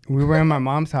 Like we were in my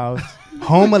mom's house,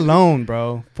 home alone,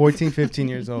 bro. 14, 15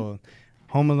 years old,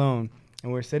 home alone,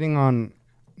 and we're sitting on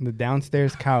the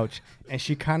downstairs couch, and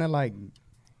she kind of like,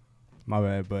 my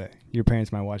bad, but your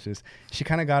parents might watch this. She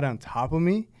kind of got on top of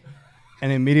me,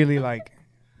 and immediately like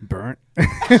burnt.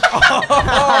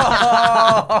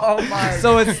 Oh my!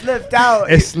 So it slipped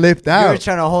out. It slipped You were out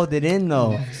trying to hold it in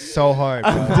though. so hard,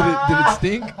 bro. Did it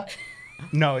stink?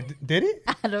 No, did it?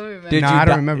 I don't remember. Did Nah, you I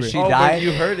don't di- remember it. She Oh, but died.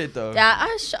 you heard it though. Yeah,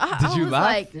 I Did you was laugh?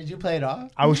 like, Did you play it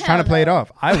off? I was Hell trying to play it no.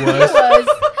 off. I I was. was,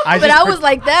 I but just I pre- was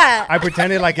like that. I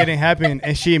pretended like it didn't happen,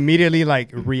 and she immediately like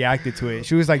reacted to it.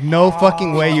 She was like, "No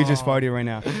fucking way, you just farted right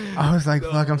now." I was like,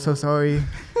 "Fuck, I'm so sorry."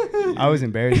 I was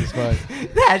embarrassed as fuck.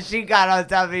 That she got on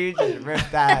top of you, just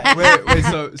ripped that.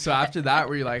 wait. So after that,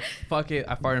 were you like, fuck it?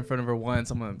 I farted in front of her once.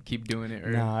 I'm gonna keep doing it.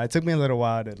 Or Nah, it took me a little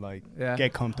while to like Yeah.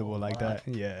 get comfortable like that.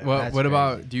 Yeah. What That's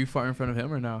about? crazy. Do you fart in front of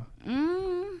him or no?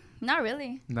 Not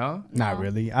really. No. Not No.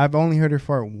 really. I've only heard her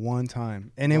fart one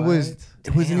time, and it wasn't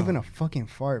Damn. even a fucking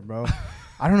fart, bro.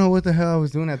 I don't know what the hell I was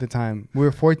doing at the time. We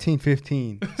were 14,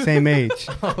 15, same age.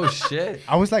 Oh shit.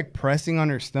 I was like pressing on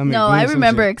her stomach. No, doing I some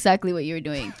remember shit. exactly what you were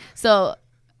doing. So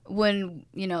when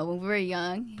we were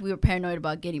young, we were paranoid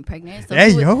about getting pregnant. So Hey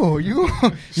he would- yo, you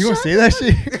gonna say that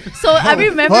shit? So I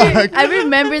remember, fuck. I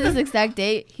remember this exact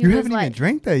date. He You was haven't even like,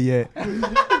 drank that yet.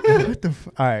 What the?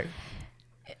 All right.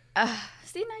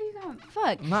 "See now you got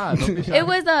fuck." Nah. Don't be shy. It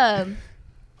was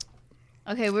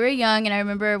okay. We were young, and I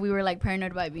remember we were like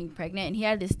paranoid about being pregnant. And he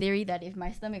had this theory that if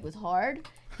my stomach was hard,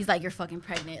 he's like, "You're fucking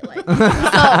pregnant." Like,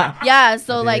 so yeah.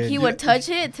 So like he Dude. would touch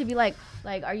it to be like,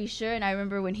 "Are you sure?" And I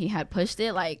remember when he had pushed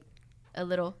it, like a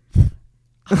little,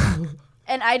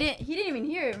 and he didn't even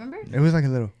hear it. Remember? It was like a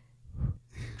little.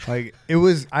 Like it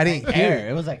was. I didn't hear Air.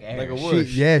 It was like air. Like a She,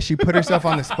 whoosh. yeah, she put herself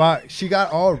on the spot. She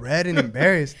got all red and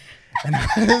embarrassed, and I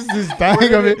was just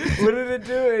dying of it. What did it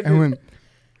do? And when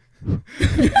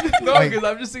No, Like- because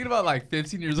I'm just thinking about like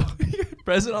 15 years old,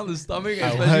 pressing on the stomach, I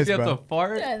especially was, if you have bro. to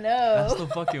fart. I That's know.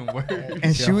 the fucking worst. and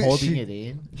You're she was holding she, it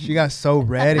in. she got so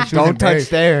red and she was Don't touch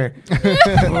embarrassed.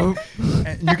 there.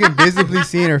 And you can visibly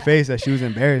see in her face that she was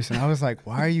embarrassed, and I was like,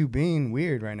 "Why are you being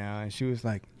weird right now?" And she was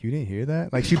like, "You didn't hear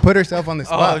that?" Like she put herself on the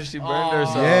spot. Oh, she burned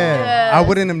herself. Yeah, Yes. I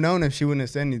wouldn't have known if she wouldn't have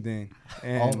said anything.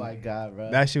 And Oh my god,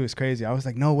 bro. that shit was crazy. I was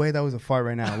like, "No way, that was a fart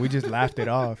right now." We just laughed it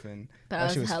off, and But that I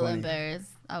shit was was hella funny.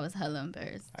 embarrassed. I was hella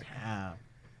embarrassed. Damn.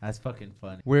 That's fucking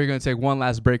funny. We're going to take one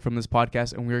last break from this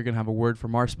podcast, and we're going to have a word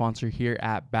from our sponsor here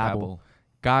at Babbel.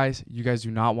 Guys, you guys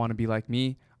do not want to be like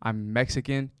me. I'm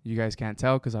Mexican. You guys can't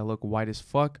tell because I look white as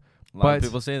fuck. A lot of But-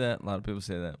 people say that.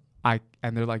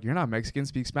 And they're like, you're not Mexican,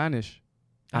 speak Spanish.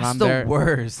 And That's I'm the there.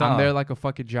 worst. I'm huh? there like a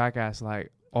fucking jackass,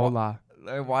 like, hola.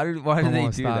 Like, why do Como they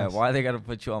do that? estás? Why they gotta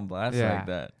put you on blast Yeah. like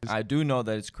that? I do know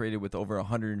that it's created with over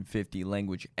 150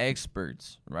 language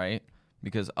experts, right?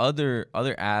 Because other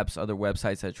apps, other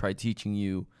websites that try teaching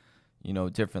you,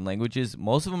 different languages,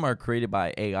 most of them are created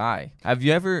by AI. Have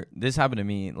you ever? This happened to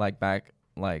me, like back,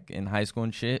 like in high school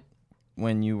and shit,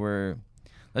 when you were,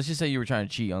 let's just say you were trying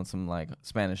to cheat on some like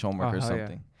Spanish homework or hell yeah.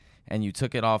 something, and you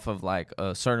took it off of like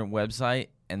a certain website,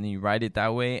 and then you write it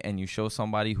that way, and you show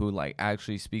somebody who like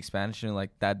actually speaks Spanish, and you're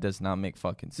like, that does not make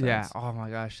fucking sense. Yeah. Oh my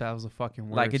gosh, that was the fucking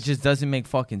worst. Like, it just doesn't make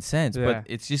fucking sense. Yeah. But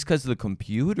it's just because the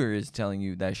computer is telling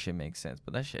you that shit makes sense,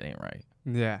 but that shit ain't right.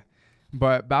 Yeah.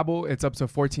 But Babbel, it's up to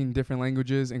 14 different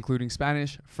languages, including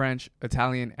Spanish, French,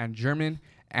 Italian, and German.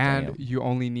 And Damn. you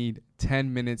only need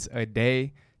 10 minutes a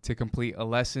day to complete a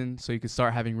lesson, so you can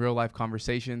start having real life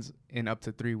conversations in up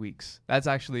to 3 weeks. That's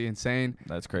actually insane.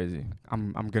 That's crazy.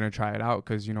 I'm gonna try it out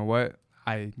because you know what?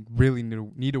 I really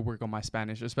need to work on my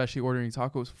Spanish, especially ordering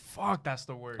tacos. Fuck, that's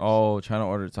the worst. Oh, trying to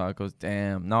order tacos.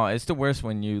 Damn. No, it's the worst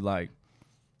when you like,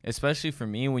 especially for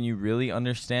me, when you really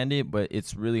understand it, but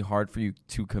it's really hard for you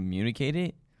to communicate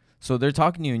it. So they're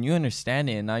talking to you and you understand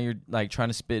it, and now you're like trying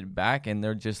to spit it back, and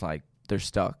they're just like, they're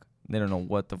stuck. They don't know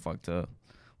what the fuck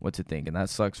what to think, and that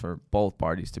sucks for both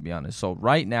parties, to be honest. So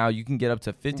right now you can get up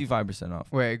to 55%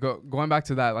 off. Wait, going back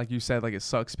to that, like you said, like it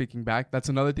sucks speaking back. That's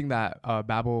another thing that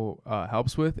Babbel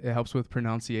helps with. It helps with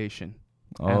pronunciation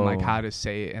and like how to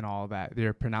say it and all that.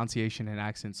 Their pronunciation and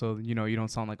accent, so you know you don't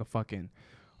sound like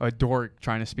a dork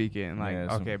trying to speak it. And like,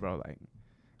 okay, bro, like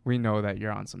we know that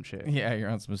you're on some shit. Yeah, you're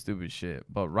on some stupid shit.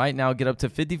 But right now, get up to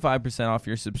 55% off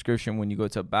your subscription when you go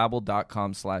to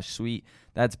babbel.com/sweet.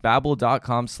 That's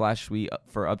babbel.com/sweet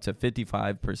for up to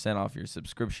 55% off your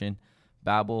subscription.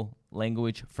 Babbel,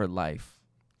 language for life.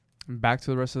 Back to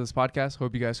the rest of this podcast.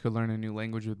 Hope you guys could learn a new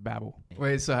language with Babbel.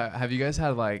 Wait, so have you guys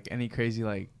had like any crazy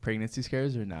like pregnancy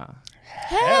scares or nah?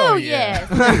 Hell yes.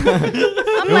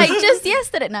 I'm like, just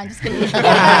yesterday. No, I'm just kidding.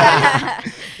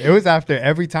 It was after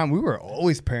every time. We were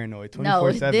always paranoid 24/7.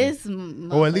 No, this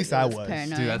Or at least I was.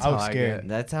 paranoid. Dude, that's I how was I scared. get.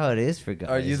 That's how it is for guys.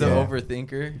 Are you the Yeah.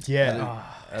 overthinker? Yeah.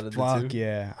 Out of the Fuck two?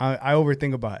 yeah. I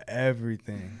overthink about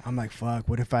everything. I'm like, fuck,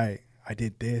 what if I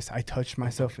did this? I touched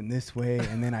myself in this way,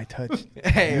 and then I touched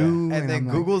Hey, you. and then I'm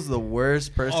like, Google's the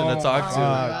worst person to talk to.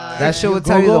 fuck. That shit will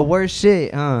tell you the Google? worst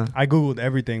shit, huh? I Googled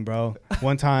everything, bro.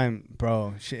 One time,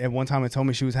 bro, at one time it told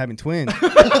me she was having twins.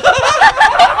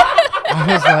 I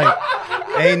was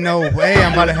like, ain't no way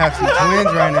I'm about to have some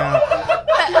twins right now.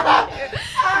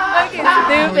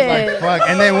 Stupid. Fuck.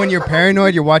 And then when you're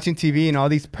paranoid, you're watching TV and all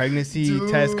these pregnancy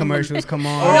test commercials come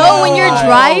on. No, when you're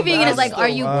driving and that's it's like, the are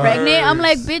you worst. pregnant? I'm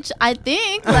like, bitch, I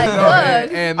think. Like,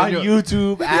 look. And On then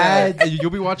YouTube ads. and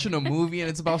you'll be watching a movie and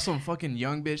it's about some fucking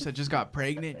young bitch that just got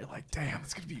pregnant. You're like, damn,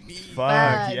 it's gonna be me. Fuck.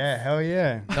 Facts. Yeah. Hell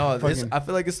yeah. No, Fucking- I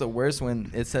feel like it's the worst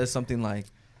when it says something like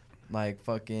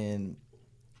fucking,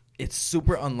 it's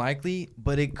super unlikely,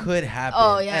 but it could happen.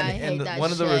 Oh, yeah, and, I hate and that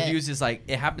one of the shit. reviews is like,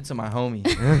 it happened to my homie,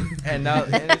 and now,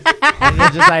 And you're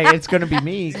just like, it's gonna be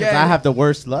me because Yeah. I have the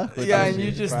worst luck. With yeah, this and you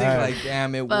shit. just Right. think like,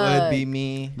 damn, it would Fuck. be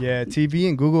me. Yeah, TV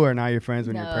and Google are not your friends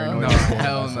when you're No. paranoid. No, or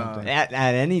hell no. something. At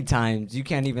any times, you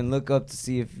can't even look up to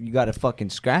see if you got a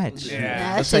fucking scratch. Yeah.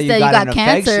 Yeah, That's that how shit said you got an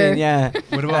cancer. infection. Yeah.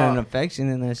 What Got about an infection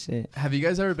in that shit? have you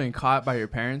guys ever been caught by your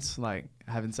parents like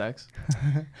having sex?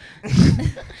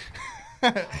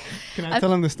 Can I tell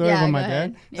them the story Yeah, about go my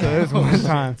ahead. dad? So there was one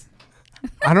time.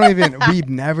 We've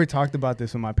never talked about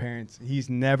this with my parents. He's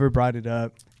never brought it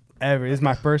up ever. It's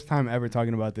my first time ever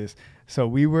talking about this. So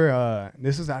we were,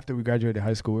 this was after we graduated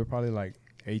high school. We were probably like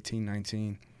 18,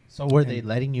 19. So were they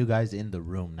letting you guys in the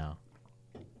room now?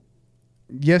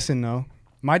 Yes and no.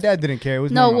 My dad didn't care. It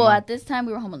was No, more my well, mom. at this time,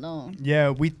 we were home alone. Yeah,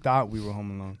 we thought we were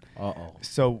home alone. Uh-oh.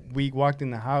 So we walked in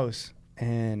the house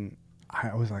and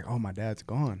I was like, oh, my dad's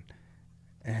gone.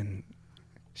 And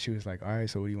she was like, all right,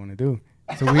 so what do you want to do?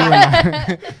 So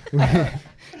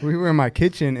we were in my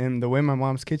kitchen, and the way my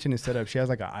mom's kitchen is set up, she has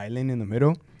like an island in the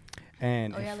middle.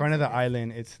 And in front of the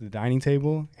island, it's the dining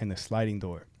table and the sliding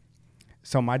door.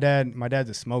 So my dad's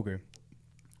a smoker.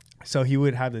 So he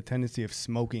would have the tendency of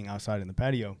smoking outside in the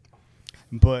patio.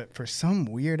 But for some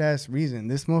weird ass reason,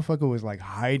 this motherfucker was like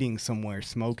hiding somewhere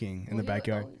smoking in the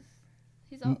backyard.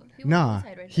 Nah,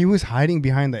 he was hiding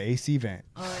behind the AC vent.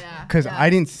 Oh, yeah. Because yeah. I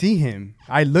didn't see him.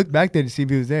 I looked back there to see if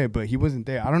he was there, but he wasn't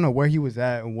there. I don't know where he was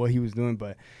at and what he was doing,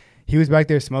 but he was back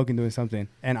there smoking, doing something.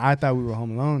 And I thought we were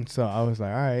home alone. So I was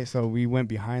like, all right. So we went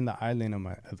behind the island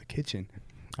of the kitchen.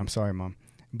 I'm sorry, Mom.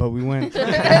 But we went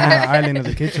behind the island of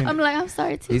the kitchen. I'm like, I'm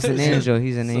sorry, too. He's an angel.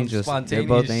 He's an Some angel. They're spontaneous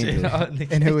both shit angels. out in the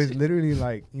And it was kitchen. literally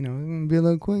like, you know, it's going to be a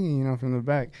little quickie, you know, from the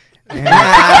back. And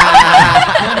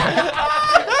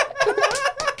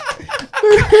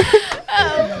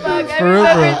Oh, fuck. I For real,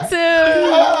 remember,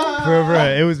 too. bro,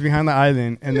 it was behind the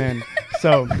island. And then,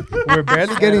 so we're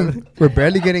barely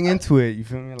getting into it. You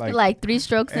feel me? Like 3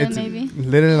 strokes in, It's maybe.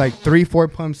 literally like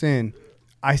 3-4 pumps in.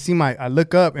 I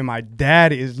look up and my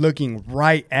dad is looking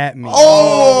right at me.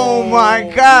 Oh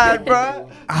my God,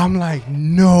 bro! I'm like,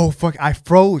 no, fuck. I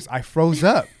froze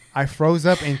up.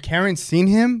 And Karen seen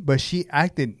him, but she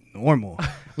acted normal.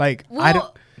 Like, I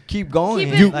don't. Keep going.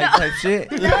 Type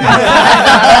shit. No,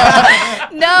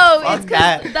 it's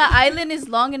because the island is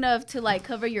long enough to like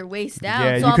cover your waist down.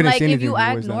 Yeah, so you I'm couldn't like, see if anything you from your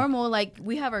act waist down. normal, like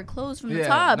we have our clothes from the Yeah,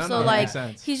 top. no, So that like makes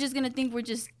sense. he's just gonna think we're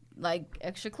just like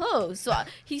extra clothes. So I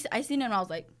seen him and I was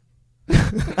like,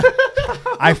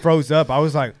 I froze up. I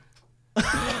was like,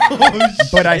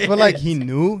 but I feel like he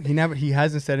knew. He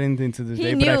hasn't said anything to this He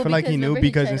day. But I knew feel like he because knew remember he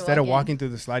because tried to instead of walk in. walking through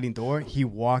the sliding door, he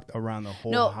walked around the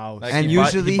whole No. house. Like And he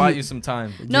bought- usually he bought he- you some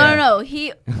time. no.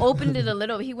 He opened it a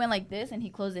little. He went like this and he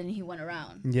closed it and he went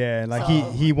around. Yeah, like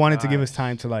So- he wanted to give us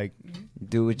time to like,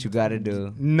 Do what you gotta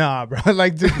do. nah, bro,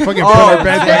 like just fucking put our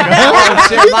beds back up. Oh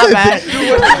shit, my bad.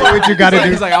 Do what you gotta do.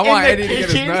 He's like, I want Eddie to get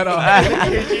his nut off.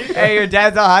 Hey, your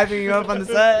dad's all hyping you up on the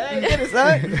side. Hey, get it,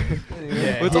 son.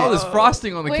 Yeah. With all this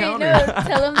frosting on the Wait, counter. no,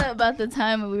 tell him about the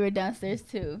time when we were downstairs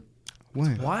too.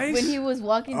 When? Why? When he was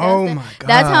walking Oh downstairs. my God.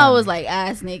 That's how I was like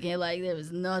ass naked. Like there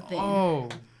was nothing. Oh.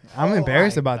 I'm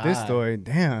embarrassed my about this God. story.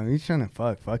 Damn, you trying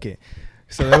to fuck it.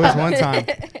 So there was one time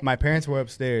my parents were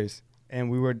upstairs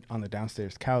and we were on the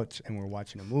downstairs couch and we're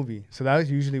watching a movie. So that was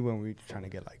usually when we were trying to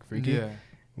get like freaky. Yeah.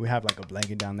 We have like a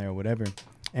blanket down there or whatever.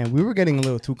 And we were getting a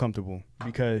little too comfortable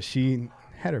because she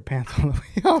had her pants all the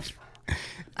way off.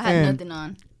 I had And nothing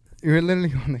on. we were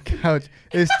literally on the couch.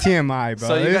 It's TMI, bro.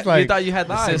 So you, It's you thought you had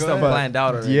the Nah, go system ahead. planned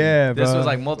out already. Yeah, This bro. was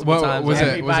like multiple What times. was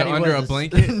it? Was it Everybody under a was-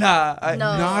 blanket? Nah, No.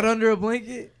 Not under a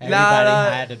blanket.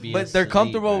 Everybody had to be but they're asleep,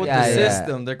 comfortable with right? the Yeah, yeah.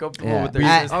 system. They're comfortable Yeah, with their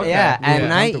at, system. yeah, at Yeah.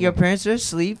 night your parents are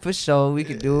asleep for sure. We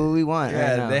could do what we want. Yeah,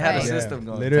 right now. they had a Right. system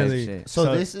going. Literally. Type shit.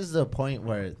 So this is the point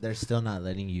where they're still not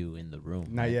letting you in the room.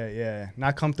 Not right? yet, yeah.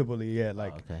 Not comfortably yet.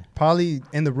 Like Oh, okay. probably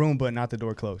in the room, but not the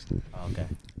door closed. Oh, okay.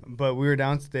 But we were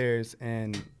downstairs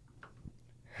and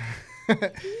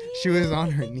she was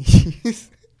on her knees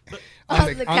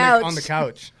On the couch. on the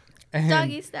couch. And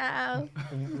Doggy style.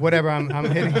 whatever, I'm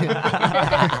hitting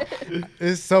it.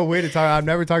 It's so weird to talk. I've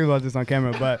never talked about this on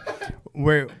camera, but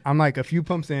I'm like a few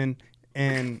pumps in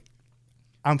and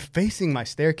I'm facing my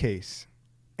staircase.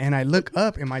 And I look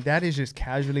up and my dad is just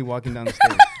casually walking down the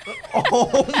stairs.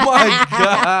 Oh my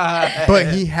god! But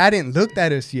he hadn't looked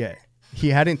at us yet. He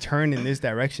hadn't turned in this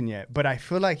direction yet. But I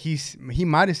feel like he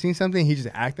might have seen something. He just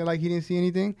acted like he didn't see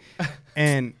anything.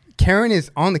 And Karen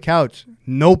is on the couch,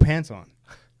 no pants on.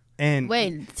 And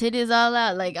Wait, titties all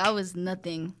out. Like I was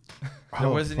nothing. There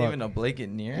Oh, wasn't fuck. even a blanket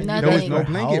near. Nothing. There was no How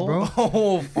blanket, old? bro.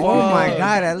 Oh fuck! Oh my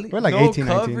god! At least We're like No 18,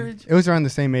 19. coverage? It was around the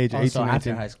same age, Oh, 18, so 19.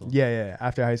 after high school. Yeah,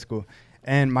 after high school.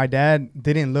 And my dad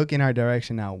didn't look in our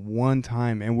direction now one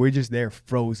time, and we're just there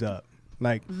froze up.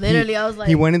 Like Literally, I was like,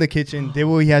 he went in the kitchen, did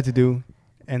what he had to do,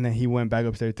 and then he went back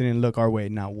upstairs, didn't look our way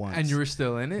not once. And you were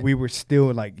still in it? We were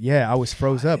still like, yeah, I was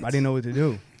froze up. I didn't know what to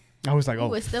do. I was like, You oh,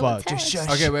 were still fuck. attached.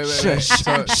 Okay, wait.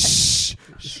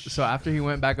 So after he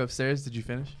went back upstairs, did you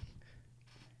finish?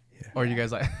 Yeah. Or you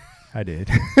guys like I did.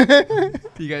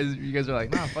 you guys are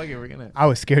like, nah, fuck it, we're gonna I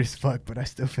was scared as fuck, but I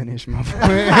still finished my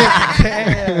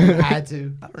Had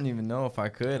to. I don't even know if I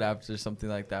could after something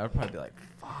like that. I'd probably be like,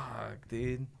 "Fuck,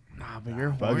 dude." Nah, but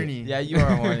you're Fuck it. horny. Yeah, you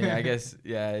are horny. I guess.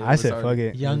 Yeah. it I was said, hard. fuck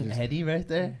it. Young Eddie right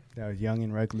there. That was young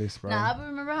and reckless, bro. Nah, but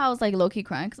remember how I was like low key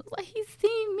crying? Cause I was like, he's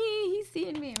seeing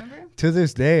me. Remember? To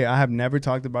this day, I have never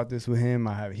talked about this with him.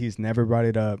 He's never brought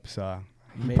it up. So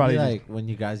he Maybe probably like when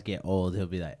you guys get old, he'll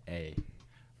be like, "Hey,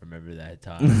 remember that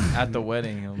time?" At the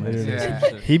wedding. I'm like, Literally.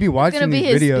 Yeah. he be watching be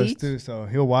these his videos speech. too. So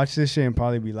he'll watch this shit and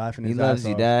probably be laughing. he his loves ass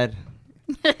you, off. Dad.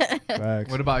 Facts.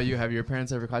 What about you? Have your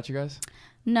parents ever caught you guys?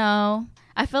 No.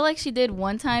 I feel like she did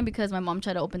one time because my mom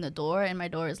tried to open the door and my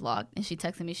door is locked, and she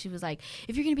texted me. She was like,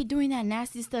 if you're gonna be doing that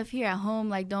nasty stuff here at home,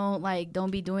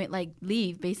 don't be doing,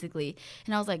 leave basically.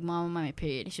 And I was like, Mom, I'm on my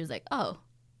period. And she was like, oh,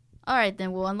 all right,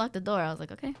 then we'll unlock the door. I was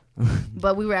like, okay.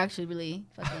 But we were actually really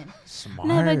fucking Smart.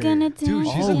 never gonna do Dude,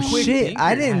 she's a it. quick Shit,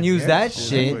 I didn't Yeah, use yeah. that She's a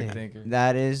shit. quick thinker.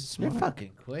 That is You're smart.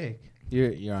 fucking quick.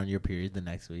 You're on your period the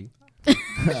next week. Shit,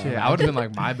 I would have been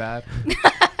like, my bad.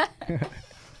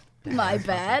 My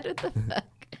bad. What the fuck?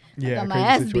 Yeah, Got my crazy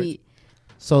ass situation. beat.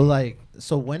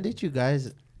 So when did you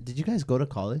guys go to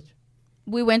college?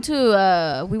 We went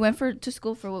to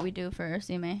school for what we do for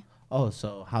CMA. Oh,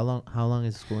 so how long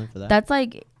is schooling for that? That's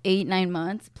like 8-9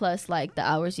 months plus like the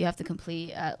hours you have to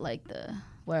complete at like the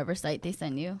wherever site they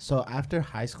send you. So after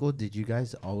high school, did you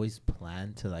guys always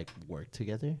plan to like work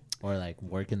together or like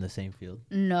work in the same field?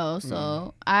 No,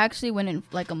 so I actually went in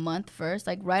like a month first.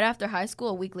 Like right after high school,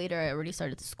 a week later, I already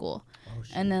started the school. Oh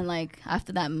shit. And then like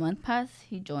after that month passed,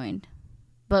 he joined.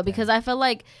 But because I felt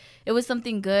like it was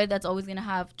something good that's always gonna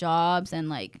have jobs and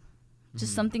like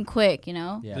just something quick, you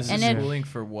know? Yeah. This And is then schooling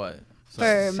for what?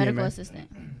 For medical CMA. assistant.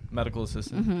 Medical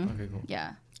assistant. Mhm. Okay, cool.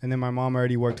 Yeah. And then my mom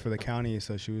already worked for the county,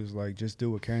 so she was like, "Just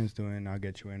do what Karen's doing, and I'll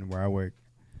get you in where I work."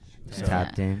 So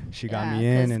Tapped in. she got Yeah, me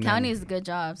in, 'cause and county then, is a good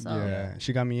job. So yeah,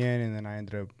 she got me in, and then I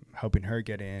ended up helping her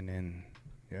get in, and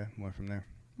yeah, went from there.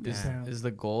 Is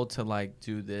the goal to like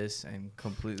do this and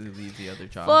completely leave the other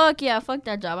job? fuck yeah, fuck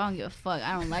that job. I don't give a fuck.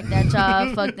 I don't like that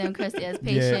job. Fuck them crusty ass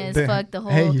patients. Fuck the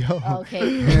whole. Hey, yo.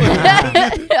 Okay.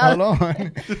 Hold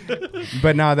on.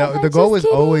 But no, the just goal was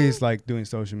kidding. always like doing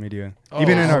social media.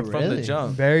 Even in our from the really?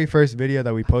 jump. very first video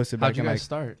that we posted How'd back you in guys like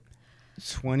start?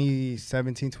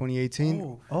 2017,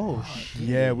 2018. Oh shit.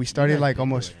 Yeah, we started like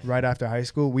almost right after high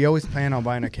school. We always planned on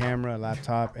buying a camera, a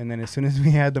laptop, and then as soon as we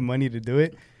had the money to do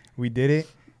it, we did it.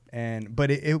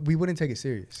 But we wouldn't take it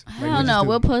serious. I we don't just know. do-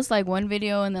 We'll post like one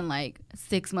video and then like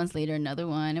 6 months later another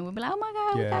one, and we'll be like, oh my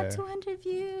god, we Yeah. got 200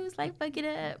 views. Like, fuck it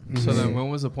up. So Mhm. then, when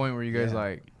was the point where you guys Yeah.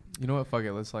 like, you know what, fuck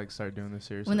it, let's like start doing this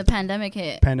seriously? When the pandemic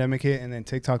hit. pandemic hit, and then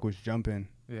TikTok was jumping.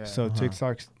 yeah. So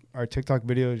Uh-huh. our TikTok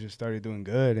videos just started doing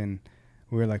good, and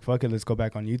we were like, fuck it, let's go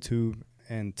back on YouTube.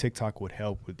 And TikTok would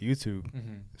help with YouTube,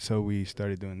 so we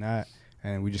started doing that,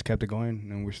 and we just kept it going,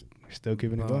 and we're still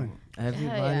keeping it going.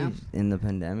 Everybody yeah. in the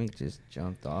pandemic just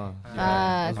jumped off.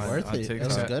 Uh, It's On- worth on it. It was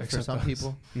TikTok. good for Except some us.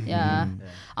 people. Yeah. Mhm.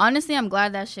 Honestly, I'm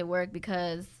glad that shit worked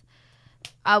because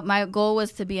my goal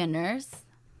was to be a nurse.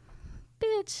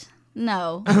 Bitch.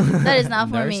 No. That is not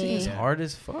for Nursing me. is hard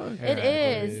as fuck. It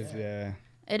is. Yeah.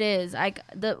 It is.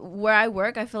 Where I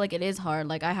work, I feel like it is hard.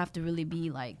 Like, I have to really be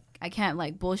like, I can't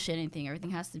like bullshit anything.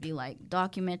 Everything has to be like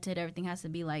documented. Everything has to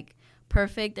be like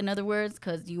perfect, in other words,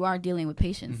 because you are dealing with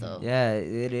patients. So Yeah,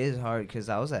 it is hard because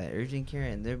I was at urgent care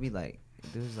and there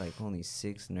was like only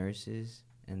 6 nurses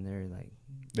and they're like,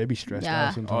 They be stressed Yeah.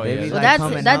 out sometimes. Oh, they yeah. be, Well, like,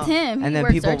 coming that's out, him. He and then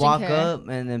works people urgent walk care. up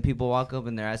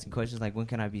and they're asking questions like, when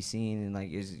can I be seen, and like,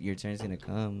 is your turn's gonna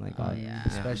come? Like, Oh, yeah.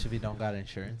 Especially if you don't got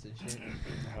insurance and shit.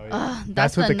 Oh, yeah.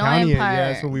 that's what the the county annoying is. part.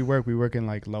 Yeah, that's what we work. We work in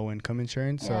like low income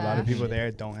insurance, so a lot of Yeah. people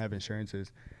there don't have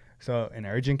insurances. So in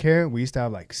urgent care, we used to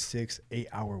have like 6-8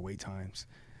 hour wait times.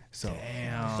 So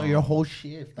So your whole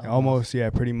shift. almost, yeah,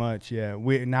 pretty much, yeah.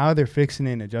 Now they're fixing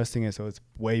it and adjusting it, so it's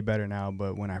way better now.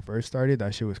 But when I first started,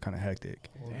 that shit was kind of hectic.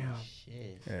 Damn.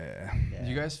 Shit. Yeah. Do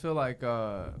you guys feel like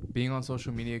being on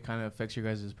social media kind of affects your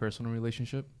guys' personal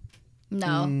relationship? No.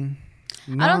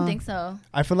 I Nah. don't think so.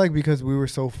 I feel like because we were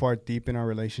so far deep in our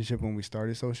relationship when we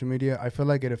started social media, I feel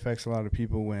like it affects a lot of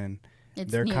people when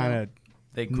It's they're new. kind of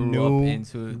They grew New- up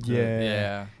into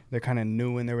yeah. they're kind of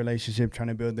new in their relationship, trying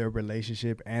to build their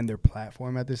relationship and their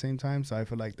platform at the same time. So I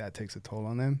feel like that takes a toll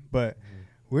on them. But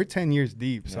we're 10 years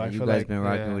deep, so yeah, I you feel guys like been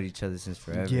rocking Yeah. with each other since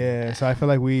forever. yeah. So I feel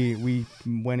like we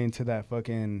went into that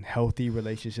fucking healthy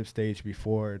relationship stage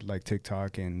before like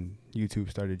TikTok and YouTube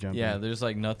started jumping. Yeah, there's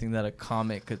like nothing that a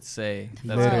comic could say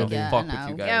that's Literally. gonna Yeah, fuck no. with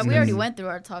you guys. Yeah, we already Mhm. went through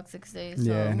our toxic stage. So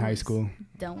Yeah, in high we're school.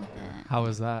 Done with that. How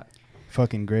was that?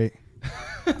 Fucking great.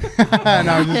 No,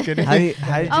 I'm just kidding. How did you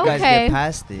guys Okay. get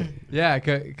past it? Yeah,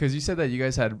 because you said that you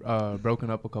guys had broken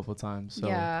up a couple times. So.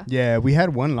 Yeah. Yeah, we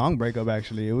had one long breakup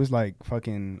actually. It was like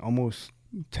fucking almost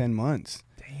 10 months.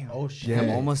 Oh shit. Yeah. Damn,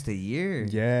 almost a year.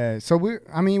 Yeah. So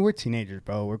we're teenagers,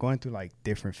 bro. We're going through like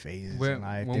different phases in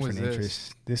life, when was different this?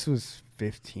 interests. This was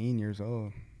 15 years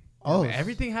old. Oh, Man,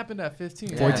 everything happened at 15.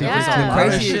 14, Yeah. 15. A lot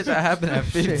of Crazy. shit that happened at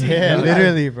 15. Yeah, yo.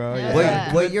 literally, bro. Yeah. Yeah.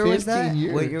 Wait, What year was 15 that?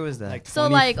 years. What year was that? Like So,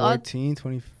 like, all- 2014,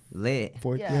 2014, Lit.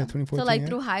 yeah, 2014. So like yeah.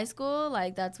 through high school,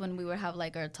 like that's when we would have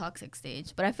like our toxic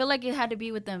stage. But I feel like it had to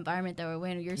be with the environment that we're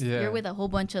in. Yeah. You're with a whole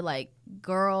bunch of like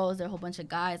girls or a whole bunch of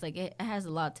guys. Like it has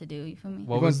a lot to do. You feel me?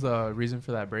 What was the reason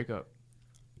for that breakup?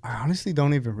 I honestly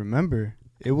don't even remember.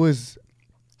 It was,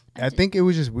 I think it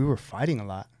was just we were fighting a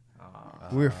lot.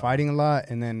 We were fighting a lot,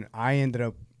 and then I ended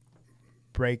up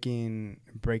breaking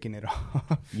it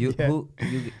off. You Yeah.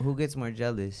 who gets more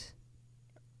jealous?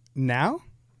 Now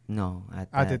No,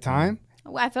 at that the time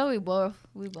Well, I felt we both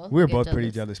we were get both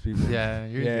pretty jealous people. Yeah,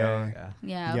 you're Yeah. young.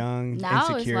 Yeah. Young, Now it's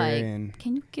insecure, like, and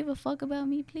can you give a fuck about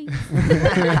me, please?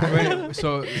 Wait,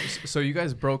 so you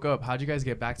guys broke up. How'd you guys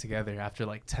get back together after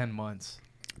like 10 months?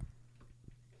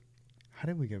 how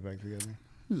did we get back together?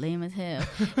 Lame as hell.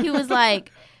 He was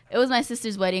like, it was my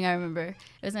sister's wedding. I remember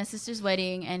it was my sister's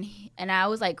wedding, and I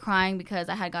was like crying because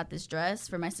I had got this dress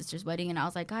for my sister's wedding, and I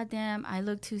was like, God damn, I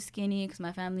look too skinny because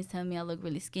my family's telling me I look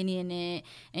really skinny in it,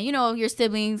 and you know your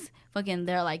siblings fucking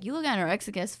they're like, you look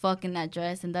anorexic as fuck in that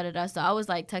dress and da da da. So I was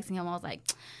like texting him, I was like,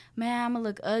 man, I'm gonna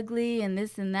look ugly and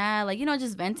this and that, like, you know,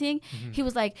 just venting. He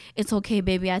was like, it's okay,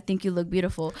 baby, I think you look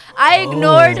beautiful. I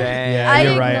ignored. Yeah, I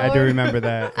you're right. I do ignored- remember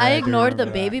that. I do ignored the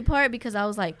remember that. baby part because I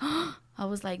was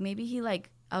like, maybe he like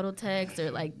auto text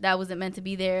or like that wasn't meant to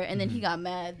be there, and then he got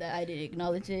mad that I didn't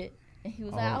acknowledge it. And he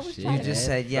was Oh, like, I was shit. trying You to. just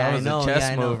said, That yeah, I was know. a chess yeah,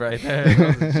 I know. move right there.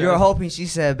 That was a You were chess- hoping she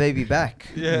said baby back.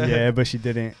 Yeah, but she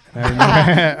didn't.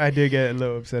 I did get a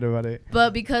little upset about it.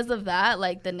 But because of that,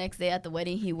 like the next day at the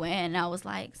wedding, he went, and I was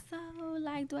like, so,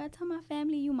 like, do I tell my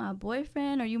family you my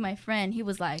boyfriend or you my friend? He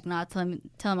was like, nah, tell him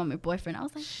I'm your boyfriend. I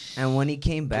was like, And when he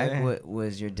came back, Damn. what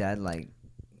was your dad like?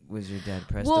 Was your dad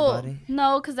pressed well, about it?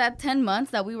 no, because at 10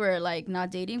 months that we were like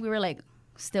not dating, we were like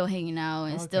still hanging out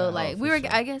and still Okay. like Oh, we for were, sure.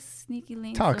 I guess, sneaky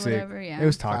links Toxic. or whatever. Yeah, It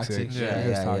was toxic. Toxic, yeah. It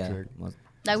was toxic.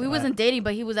 like we wasn't dating,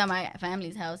 but he was at my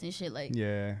family's house and shit. Like,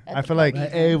 Yeah, At I the feel like party.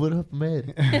 Hey, what up,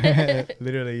 man?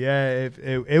 literally, yeah.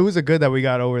 It was a good that we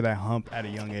got over that hump at a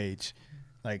young age,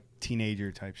 like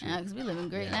teenager type shit. yeah, because we living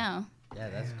great Yeah. now. Yeah,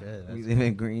 that's good. We That's live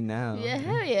in green now. Yeah,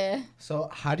 hell yeah. So,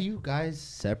 how do you guys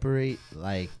separate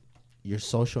like your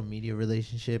social media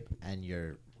relationship and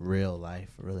your real life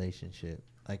relationship?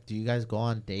 Like, do you guys go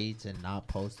on dates and not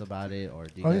post about it, or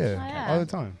do you Oh guys yeah, Yeah. all the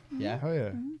time. Yeah. Oh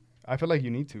yeah. I feel like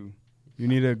you need to. You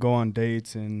need to go on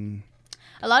dates and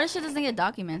A lot of shit doesn't get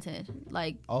documented.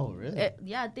 Like, Oh, really?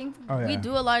 yeah, I think Oh, we yeah.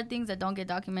 do a lot of things that don't get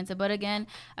documented. But again,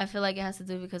 I feel like it has to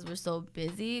do because we're so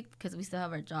busy, because we still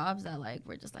have our jobs, that like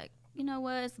we're just like, you know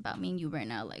what, it's about me and you right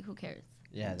now. Like, who cares?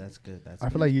 Yeah, that's good. That's I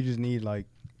good. feel like you just need like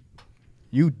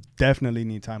you definitely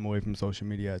need time away from social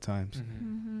media at times.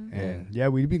 Mm-hmm. And yeah,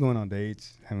 we'd be going on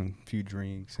dates, having a few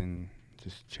drinks and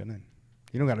just chilling.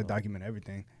 You don't got to document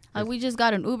everything. Like, we just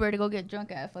got an Uber to go get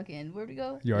drunk at fucking, where'd we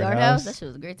go? Yard House. House. That shit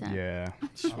was a great time. Yeah.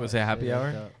 Was it happy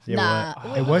hour? Yeah, Nah.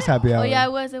 well, it was happy hour. Oh, yeah,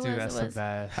 it was. It Dude, was. that's It the was.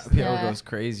 best. Happy hour Yeah. goes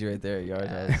crazy right there at Yard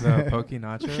Yeah. House. The poke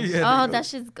nachos. Yeah, Oh, they that go-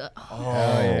 shit's good. Oh,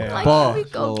 yeah. Like, Fuck. can we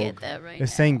go Oh. get that right The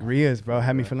now? sangrias, bro,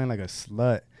 had me feeling like a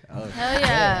slut. Oh, Hell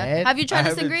yeah. Have you tried the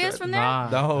haven't sangrias tried- from there? Nah.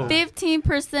 No.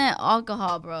 15%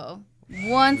 alcohol, bro.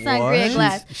 One sangria What?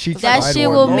 glass. She That tried shit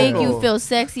one will local. make you feel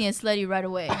sexy and slutty right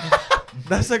away.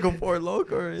 That's like a Four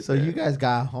Loco right So there. you guys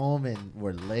got home and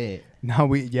were lit. No,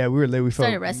 we were late. We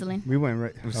Started felt wrestling. We went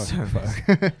right. Oh, started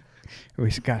fuck. We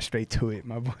just got straight to it,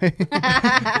 my boy.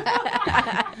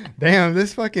 Damn,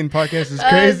 this fucking podcast is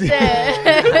crazy.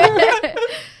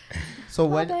 So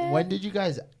My when bad. did you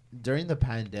guys, during the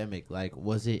pandemic, like,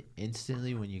 was it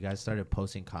instantly when you guys started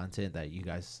posting content that you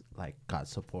guys like got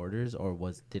supporters, or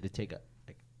did it take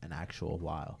an actual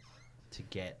while to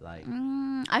get like?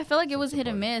 I feel like it Some was hit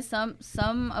or support. miss.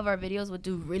 Some of our videos would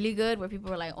do really good, where people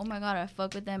were like, "Oh my god, I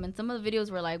fuck with them," and some of the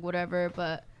videos were like, "Whatever."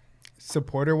 But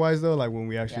Supporter wise though, like when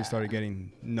we actually Yeah. started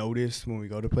getting noticed when we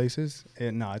go to places,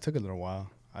 it took a little while.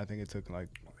 I think it took like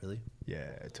Really?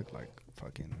 it took like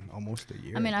fucking almost a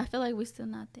year. I mean, I feel like we're still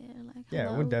not there. Like, Yeah,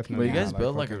 hello? we're But definitely. you not, guys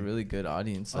built like a fucking- really good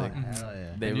audience. Like Hell yeah.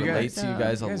 they And you relate guys- to you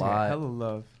guys a get lot. hella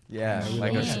love. Yeah, Yeah, we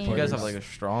like love the you guys have supporters. like a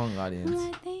strong I'm audience.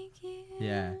 like, thank you.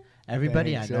 Yeah.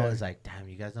 Everybody Thanks, I know yeah. is like, damn,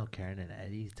 you guys know Karen and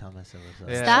Eddie? Tell myself what's up.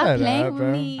 Yeah. Stop Shut playing up, with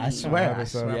bro. me. I swear. I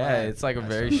That's swear. Yeah, it's like a I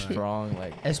very swear. strong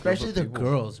like. Especially the group of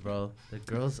people. girls, bro. The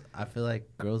girls, I feel like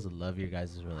girls love your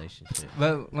guys' relationship.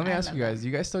 Let me I ask love you guys. Do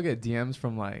you guys still get DMs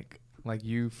from like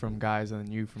you from guys and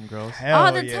you from girls? Hell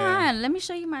All the yeah. time. Let me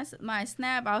show you my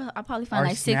snap. I'll probably find Our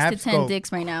like 6 to snaps 10 go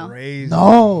dicks right now. Crazy.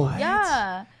 No.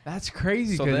 Yeah. That's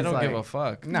crazy. So 'cause they it's don't give a like-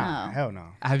 fuck. Nah, No. hell no.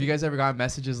 Have you guys ever gotten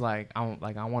messages like I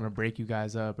want to break you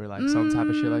guys up or like some type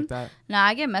of shit like that? Now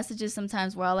I get messages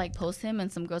sometimes where I'll like post him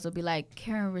and some girls will be like,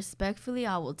 Karen, respectfully,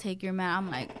 I will take your man. I'm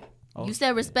like, you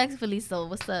said respectfully, so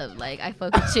what's up? Like, I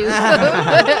fuck with you.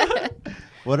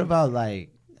 What about like,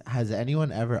 has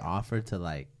anyone ever offered to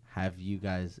like have you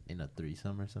guys in a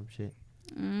threesome or some shit?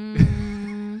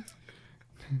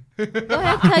 Go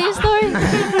ahead, tell your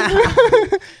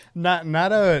story.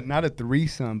 Not a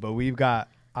threesome, but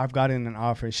I've gotten an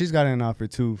offer. She's gotten an offer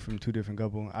too from two different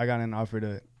couple. I got an offer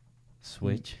to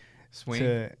Switch.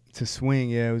 Swing. to swing.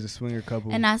 Yeah, it was a swinger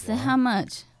couple. And I said, how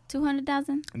much?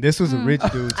 200,000? This was a rich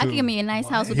dude too. I could give me a nice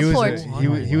house with he a was porch.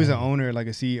 he was an owner, like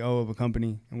a CEO of a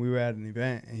company, and we were at an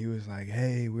event, and he was like,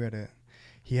 "Hey,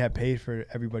 he had paid for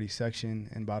everybody's section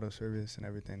and bottle service and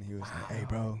everything." He was like, "Hey,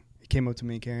 bro," he came up to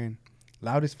me and Karen,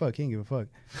 loud as fuck. He didn't give a fuck.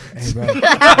 Hey, bro.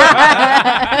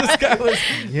 This guy was.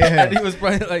 Yeah. And he was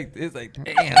probably like, it's like,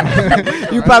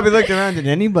 damn. You probably looked around. Did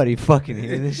anybody fucking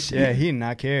hear this shit? Yeah, he did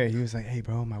not care. He was like, "Hey,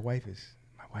 bro, my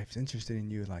wife's interested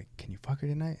in you. Like, can you fuck her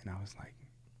tonight?" And I was like,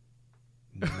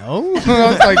 "No." I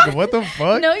was like, "What the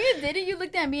fuck?" No, you didn't. You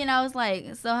looked at me and I was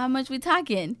like, so how much we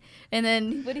talking? And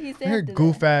then what did he say? Her after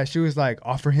goof that? ass. She was like,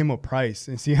 "Offer him a price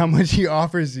and see how much he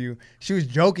offers you." She was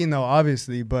joking though,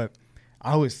 obviously, but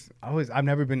I've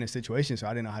never been in a situation, so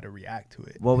I didn't know how to react to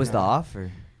it. What was the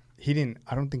offer? He didn't.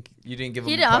 I don't think. You didn't give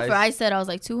He him didn't a offer. price. I said I was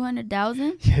like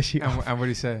 200,000. Yeah, she. And what did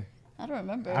he say? I don't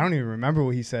remember. I don't even remember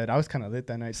what he said. I was kind of lit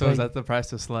that night. So is that the price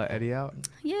to slut Eddie out?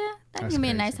 Yeah, that That's give me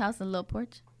a nice crazy. house and a little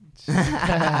porch.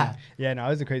 Yeah, no, it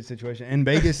was a crazy situation. In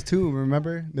Vegas, too,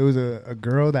 remember? There was a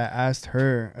girl that asked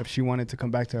her if she wanted to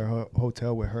come back to her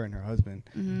hotel with her and her husband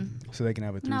so they can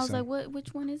have a threesome. And I was like, "What?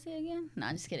 Which one is it again?" No,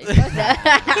 I'm just kidding. Fuck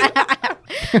that.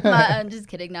 I'm just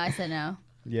kidding. No, I said no.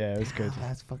 Yeah, it was crazy.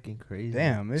 That's fucking crazy.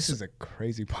 Damn, this is a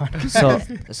crazy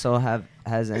podcast. So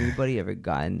has anybody ever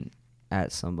gotten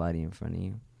at somebody in front of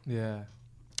you? Yeah.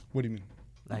 What do you mean?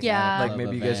 Yeah. Like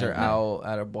maybe you guys are out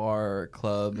at a bar or a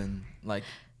club and like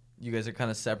you guys are kind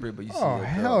of separate, but you see. Oh, a girl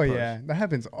hell approach. yeah. That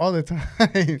happens all the time.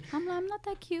 I'm not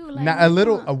that cute. Like, Not a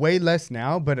little, way less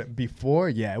now, but before,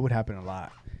 yeah, it would happen a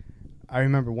lot. I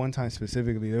remember one time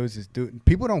specifically, there was this dude.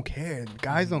 People don't care.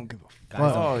 Guys don't give a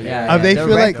fuck. Oh Yeah, If they they're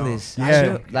feel like- reckless. Yeah.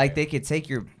 Chill. Like they could take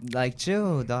your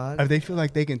chill, dog. If they feel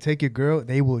like they can take your girl,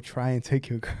 they will try and take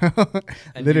your girl.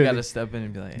 And Literally. you gotta step in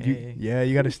and be like, hey.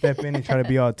 You got to step in and try to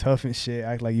be all tough and shit.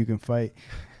 Act like you can fight.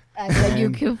 Act like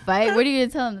you can fight. What are you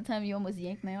gonna tell him? The time you almost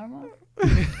yanked my arm off?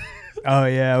 Oh,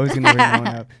 yeah. I was going to bring that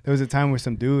one up. There was a time where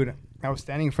some dude, I was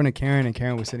standing in front of Karen and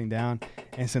Karen was sitting down.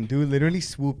 And some dude literally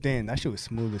swooped in. That shit was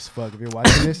smooth as fuck. If you're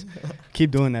watching this, keep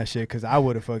doing that shit because I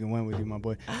would have fucking went with you, my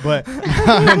boy. But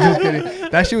I'm just kidding.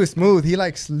 That shit was smooth. He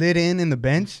like slid in the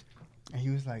bench. And he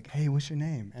was like, hey, what's your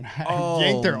name? And I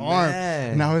yanked her arm.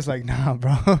 And I was like, nah,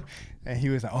 bro. And he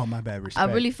was like, oh, my bad, respect.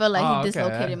 I really felt like Oh, he okay,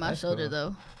 dislocated my that's shoulder cool.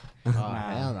 though. Oh,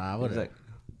 hell no. I would have.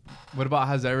 What about,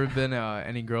 has there ever been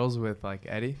any girls with like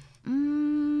Eddie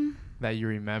Mm, that you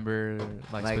remember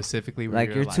like specifically? Where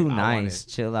Like you're too I want nice.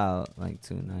 Chill out. Like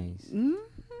too nice.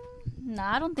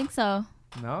 nah, I don't think so.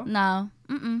 it? No. No.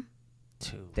 Mm-mm.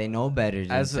 They know better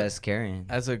than As a- just Karen.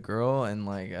 As a girl and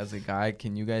like as a guy,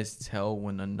 can you guys tell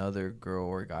when another girl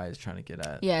or guy is trying to get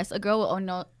at? Yes, a girl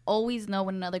will always know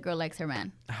when another girl likes her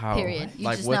man. How? Period. You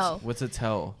like just what's know. what's a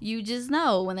tell? You just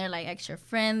know when they're like extra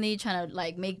friendly, trying to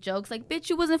like make jokes. Like, bitch,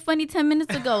 you wasn't funny 10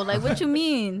 minutes ago. Like, what you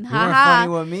mean? Ha weren't ha.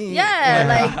 funny with me. Yeah,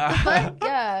 like the fuck.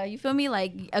 Yeah, you feel me?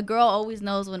 Like a girl always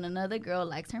knows when another girl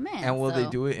likes her man. And will they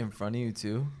so. do it in front of you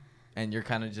too? And you're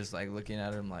kind of just like looking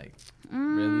at him like,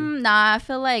 really? Nah, I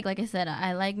feel like I said,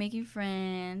 I like making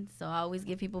friends, so I always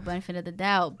give people benefit of the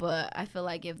doubt. But I feel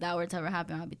like if that were to ever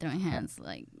happen, I'd be throwing hands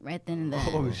like right then and there.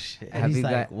 Oh, shit. And Have he's you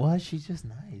like, got- what? She's just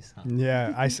nice. Huh?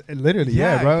 Yeah, literally,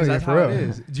 yeah, bro. 'cause Yeah, that's for how real. it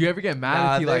is. Do you ever get mad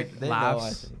Nah, if he they- like they know, I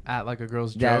laughs think. at like a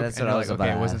girl's Yeah, joke that's and what I you're was like, about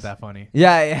okay, to it wasn't ask. that funny?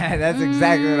 Yeah, that's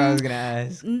exactly what I was gonna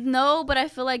ask. No, but I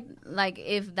feel like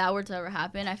if that were to ever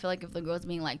happen, I feel like if the girl's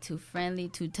being like too friendly,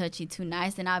 too touchy, too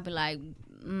nice, then I'd be like,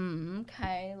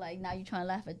 okay, like now you trying to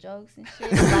laugh at jokes and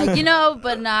shit, like, you know.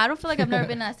 But nah, I don't feel like I've never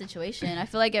been in that situation. I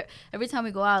feel like every time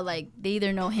we go out, like they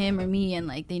either know him or me, and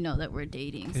like they know that we're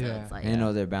dating. So Yeah. it's like, They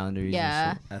know their boundaries.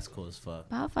 yeah. And shit. That's cool as fuck.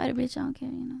 But I'll fight a bitch. I don't care,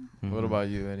 you know. Mm-hmm. What about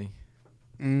you, Eddie?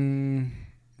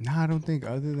 Nah, I don't think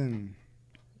I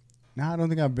don't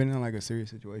think I've been in like a serious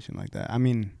situation like that. I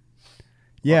mean,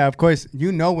 yeah, of course,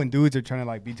 you know when dudes are trying to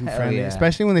like be too Hell friendly, yeah.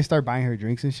 especially when they start buying her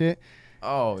drinks and shit.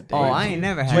 Oh, Oh, I ain't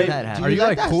never had that happen. Are you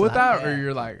like that cool with slide? that, or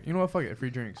you're like, you know what, fuck it, free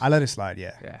drinks? I let it slide,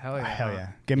 yeah. Yeah, hell yeah. Hell yeah.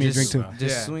 Give me a drink Just- too.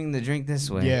 Just Yeah. swing the drink this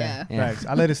way. Yeah, Yeah. facts.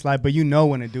 I let it slide, but you know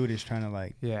when a dude is trying to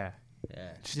like Yeah.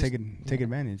 Yeah. just take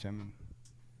advantage. I mean,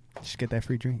 just get that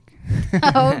free drink.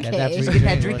 Okay. Just get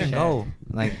that drink and go.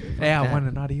 Like, Hey, I that. want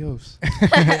an adios.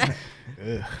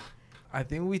 Ugh. I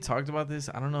think we talked about this.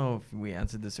 I don't know if we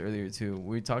answered this earlier too.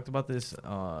 We talked about this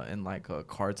in like a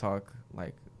car talk,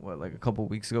 like a couple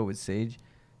weeks ago with Sage.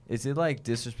 Is it like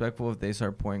disrespectful if they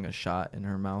start pouring a shot in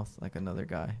her mouth, like another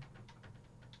guy?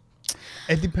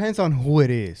 It depends on who it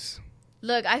is.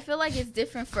 Look, I feel like it's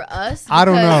different for us. I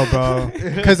don't know, because-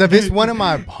 bro. Because if it's one of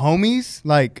my homies,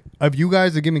 like if you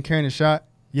guys are giving Karen a shot,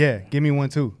 yeah, give me one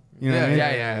too. You know what I mean?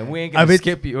 Yeah. We ain't If gonna it's-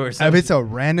 skip you or If something. it's a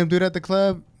random dude at the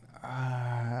club,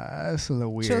 that's a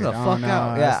little weird. Chill the I don't fuck know.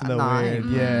 out. That's a Yeah, little nah, weird.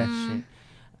 mm.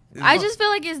 Yeah. I just feel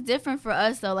like it's different for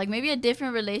us though. Like maybe a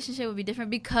different relationship would be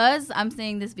different because I'm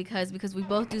saying this because we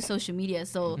both do social media.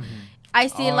 So I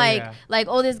see Oh, like yeah. like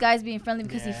oh this guy's being friendly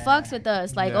because he Yeah. fucks with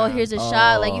us. Like Yeah. oh here's a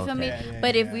shot. Like you feel me? okay. Yeah,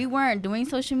 But if yeah. we weren't doing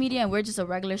social media and we're just a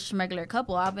regular schmegular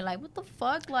couple, I'll be like what the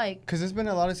fuck like. Because there's been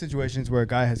a lot of situations where a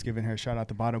guy has given her a shot at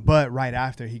the bottom, but right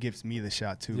after he gives me the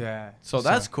shot too. Yeah. so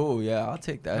that's cool. Yeah, I'll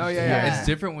take that. No, shit. yeah, Yeah. It's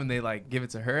different when they like give it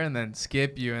to her and then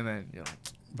skip you and then you're like,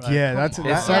 bro, Yeah, come that's on.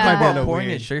 that, It's that Yeah. might be a about little pouring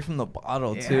weird. it straight from the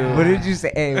bottle Yeah. too. What did you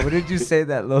say? Hey, what did you say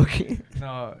that Loki?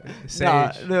 No,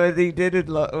 Sage. No, they did it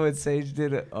when Sage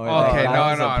did it. Oh, Okay, that no,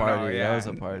 was no, a no, Party. yeah. That was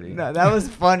a party. No, that was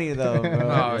funny though, bro.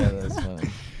 No, Yeah, that's funny.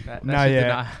 That Nah, shit did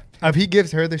yeah. If he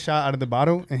gives her the shot out of the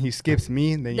bottle and he skips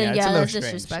me, then yeah, Then it's yeah, a little that's strange.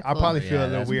 disrespectful. I'll probably feel Yeah, a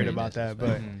little that's weird pretty about that, but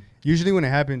disrespectful. usually when it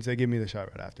happens, they give me the shot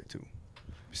right after too.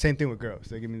 Same thing with girls.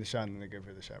 They give me the shot and then they give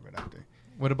her the shot right after.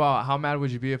 What about how mad would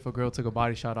you be if a girl took a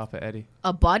body shot off of Eddie?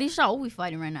 A body shot? Oh, we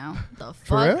fighting right now. The For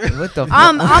fuck? real? What the fuck?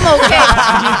 I'm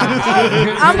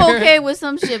okay. I'm okay with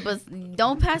some shit, but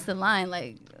don't pass the line.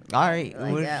 Like, All right.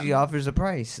 Like What that. if she offers a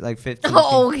price? Like 15.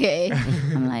 okay.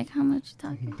 I'm like, how much you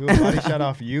talking? Do a body shot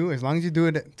off you. As long as you do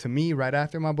it to me right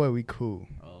after, my boy, we cool.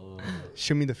 Oh.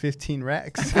 Show me the 15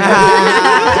 racks.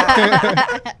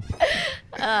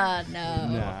 No.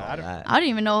 Nah, I don't, I don't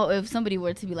even know if somebody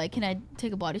were to be like, can I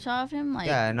take a body shot of him? Like,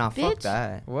 Yeah, nah, fuck bitch.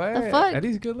 that. What? The fuck?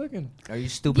 Eddie's good looking. Are you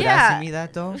stupid Yeah. asking me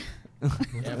that though?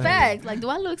 Facts. Like, do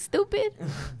I look stupid?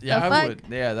 Yeah, The I fuck? would.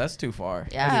 Yeah, that's too far.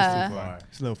 Yeah.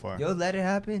 it's a little far. Yo, let it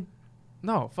happen.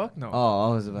 No, fuck no.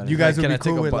 Oh, I was about to You say. guys Can would I be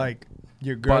take cool a with bu- like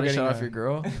your girl Body getting shot off a- your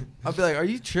girl? I'll be like, are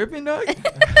you tripping, dog?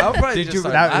 I'll probably Did just you?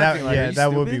 start That, laughing, like, are yeah, you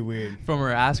that would be stupid? weird. From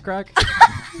her ass crack?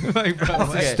 Like, bro, That's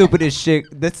the like- stupidest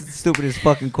shit. That's the stupidest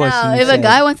fucking question. No, you if a said.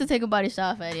 guy wants to take a body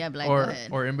shot of Eddie, I'd be like, go or ahead.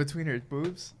 or in between her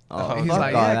boobs. Oh, He's fuck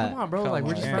like, all yeah, that. come on, bro. Come Like, we're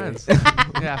on. just Yeah. friends.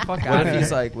 Yeah, fuck What out if of he's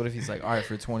here. like, what if he's like, all right,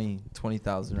 for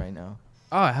 20,000 right now?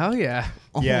 Oh, hell yeah.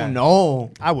 Oh, Yeah. no.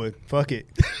 I would. Fuck it.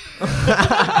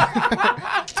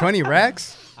 20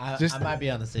 racks? I Just- might be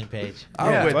on the same page. I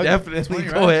Yeah, would fuck it. definitely 20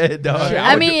 go racks. ahead, dog. Shit,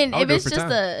 I would do- mean, I would if do it it's for just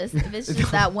 10. if it's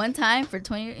just that one time for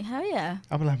 20, hell yeah.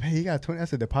 I'd be like, man, you got 20.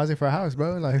 That's a deposit for a house,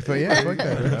 bro. Like, but yeah, fuck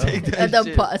that. Take A that shit.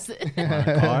 deposit. Want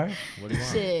a car? What do you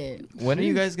want? Shit. When are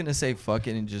you guys gonna say fuck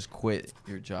it and just quit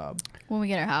your job? When we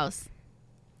get our house.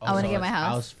 Oh, I wanna so get my it's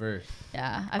house. first.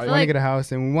 Yeah. I I feel want to like get a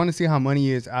house, and we want to see how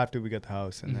money is after we get the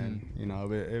house, and then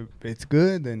if it's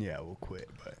good, then yeah, we'll quit.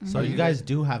 But So you guys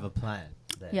do have a plan.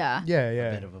 Then. yeah. yeah, A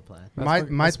yeah. bit of a plan. My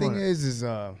that's thing smart. is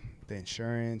the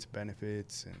insurance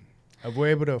benefits, and if we're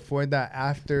able to afford that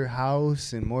after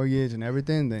house and mortgage and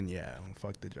everything, then yeah,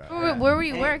 fuck the job. Where will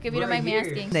you work if you don't mind me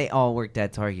asking? They all worked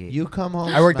at Target. You come home.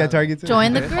 I worked at smelling- Target too.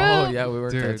 Join the group. Oh yeah, we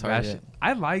worked Dude, at that Target. shit,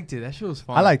 I liked it. That shit was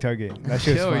fun. I like Target. That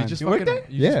shit's Chill, fun. you just You worked fucking, there?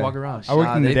 you just Yeah. walk around. I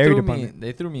worked in the they dairy threw department.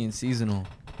 They threw me in seasonal.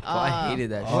 So I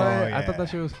hated that Oh, shit. What? I yeah. thought that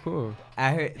shit was cool.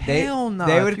 I heard they Hell no.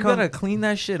 they would you come. gotta clean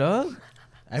that shit up.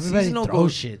 Everybody Seasonal throws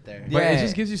goes- shit there. But it Yeah.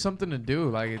 just gives you something to do.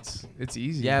 Like, it's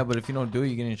easy. Yeah, but if you don't do it,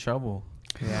 you get in trouble.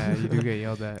 Yeah, you do get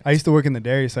yelled at. I used to work in the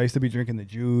dairy, so I used to be drinking the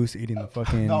juice, eating the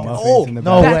fucking No. muffins Oh, in the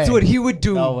no back. That's way. what he would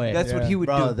do. No way. That's what Yeah. he would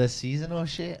Bro, do. the seasonal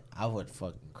shit, I would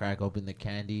fucking crack open the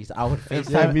candies. I would Yeah,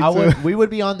 FaceTime. me I would. too. We would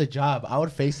be on the job. I would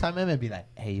FaceTime him and be like,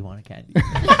 "Hey, you want a candy?"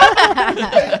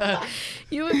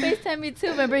 You would FaceTime me too.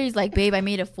 Remember, he's like, "Babe, I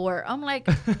made a fort." I'm like,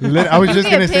 I was "You just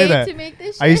get gonna say paid that. to make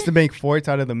this I used to shit?" make forts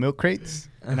out of the milk crates,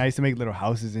 and I used to make little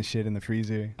houses and shit in the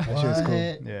freezer. That shit was cool.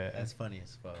 What? Yeah. That's funny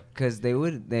as fuck. Cause they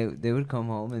would come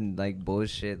home and like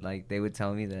bullshit. Like they would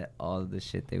tell me that all the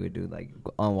shit they would do, like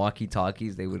on walkie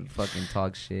talkies, they would fucking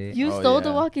talk shit. You Oh, stole the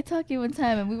yeah. walkie-talkie one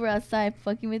time, and we were outside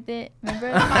fucking with it. Remember?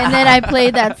 And then I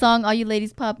played that song, "All you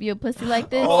ladies pop your pussy like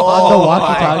this." On the my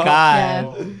walkie-talkie.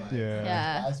 God. Yeah.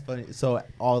 Yeah. That's funny. So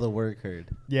all the work heard.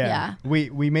 Yeah. Yeah.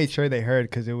 We made sure they heard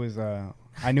because it was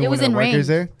I knew It one was of the in workers range.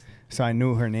 there, so I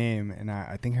knew her name, and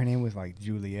I think her name was like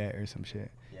Juliet or some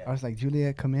shit. Yeah. I was like,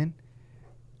 Juliet, come in.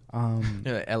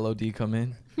 Yeah, LOD come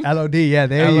in. LOD, yeah,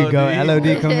 there you go. LOD.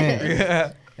 LOD, come in.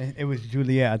 Yeah. And it was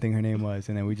Juliet, I think her name was,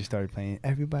 and then we just started playing.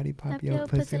 Everybody pop your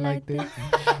pussy like this.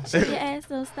 Shake your ass,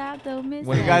 don't stop, don't miss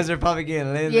When it. you guys are probably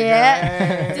getting lit.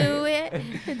 Yeah. Do it.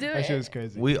 Do That shit was it.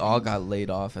 crazy. We all got laid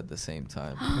off at the same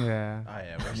time. Yeah. Oh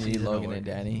yeah, we're Me, seasonal Logan, and workers.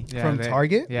 Danny. Yeah, From they-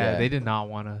 Target? Yeah, Yeah. they did not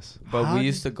want us. But How we did-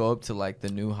 used to go up to like the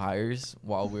new hires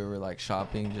while we were like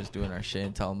shopping, just doing our shit,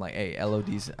 and tell them like, "Hey,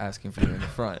 LOD's asking for you in the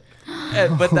front."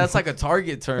 But that's like a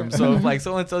Target term. So if like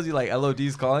someone tells you like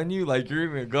LOD's calling you, like you're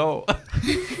gonna go.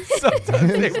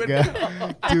 Sometimes they would.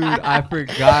 Dude, I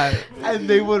forgot. And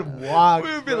they would walk.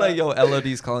 We would be like, "Yo,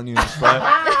 LOD's calling you in the front."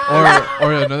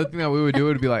 or another thing that we would do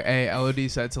would be like, hey, LOD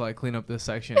said to like clean up this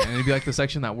section, and it'd be like the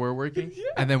section that we're working,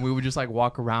 and then we would just like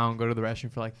walk around, go to the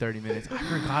restroom for like 30 minutes. I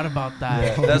forgot about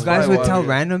that. Yeah, that's You guys probably would why tell we-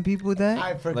 random people that?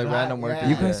 I forgot. random workers.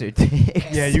 You Yeah. guys are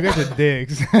dicks. Yeah, you guys are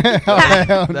dicks.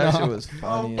 That shit was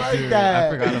funny. fuck Dude, that. I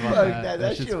forgot about Fuck that. that.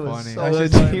 That shit's shit was funny. so That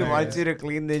shit's funny. He wants you to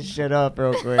clean this shit up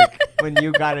real quick when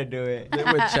you gotta do it. They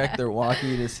would check their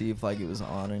walkie to see if like it was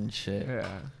on and shit. Yeah.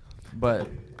 But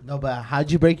No, but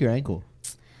how'd you break your ankle?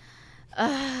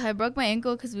 I broke my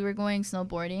ankle because we were going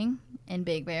snowboarding in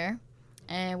Big Bear.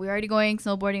 And we were already going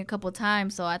snowboarding a couple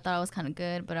times, so I thought I was kind of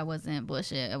good, but I wasn't.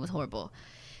 Bullshit. It was horrible.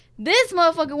 This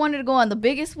motherfucker wanted to go on the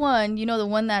biggest one. You know, the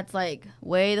one that's like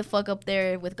way the fuck up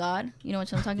there with God. You know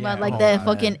what I'm talking Yeah. about? Like Oh, the yeah.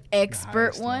 fucking The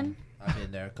expert highest one. I've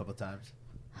been there a couple times.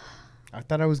 I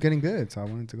thought I was getting good, so I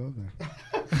wanted to go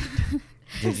there.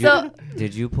 Did you So-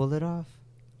 did you pull it off?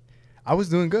 I was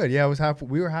doing good. Yeah,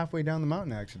 we were halfway down the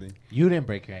mountain actually. You didn't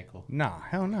break your ankle. Nah,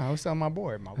 hell no. I was on my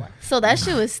board, my wife. So that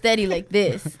shit was steady like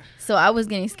this. So I was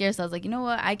getting scared. So I was like, you know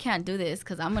what? I can't do this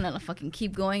because I'm going to fucking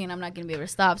keep going and I'm not going to be able to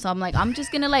stop. So I'm like, I'm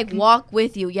just going to like walk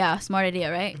with you. Yeah, smart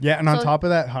idea, right? Yeah, and on top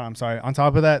of that, I'm sorry. On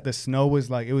top of that, the snow was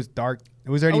like, it was dark. It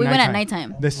was already we nighttime. went at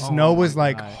nighttime. The snow was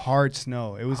like hard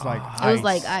snow. It was like It was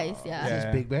like ice, yeah. Is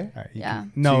this Big Bear? All right, Yeah.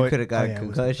 no, So you could have got a it was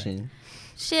Big concussion.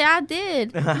 Shit, I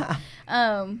did.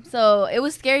 So it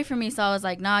was scary for me. So I was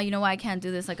like, nah, you know what? I can't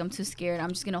do this. Like, I'm too scared. I'm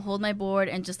just going to hold my board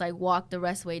and just like walk the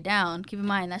rest way down. Keep in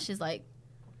mind, that's just like,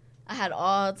 I had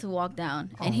all to walk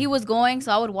down. And he was going,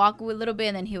 so I would walk a little bit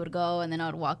and then he would go. And then I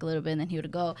would walk a little bit and then he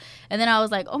would go. And then I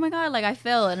was like, oh my God, like I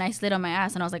fell and I slid on my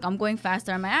ass. And I was like, I'm going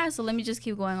faster on my ass, so let me just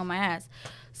keep going on my ass.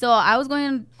 So I was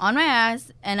going on my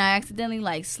ass and I accidentally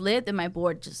like slipped and my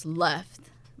board just left.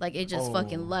 Like it just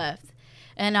fucking left.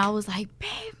 And I was like,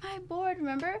 babe, my board,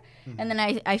 remember? And then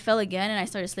I fell again and I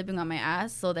started slipping on my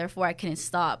ass. So therefore I couldn't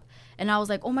stop. And I was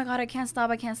like, oh my God, I can't stop.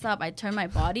 I turned my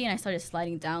body and I started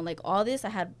sliding down. Like all this, I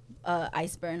had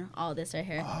ice burn, all this right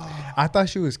here. I thought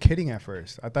she was kidding at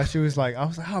first. I thought she was like, I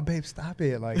was like, oh, babe, stop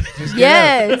it. Like, just get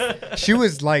Yes. up. She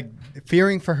was like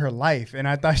fearing for her life. And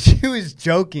I thought she was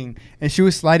joking. And she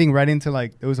was sliding right into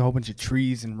like, there was a whole bunch of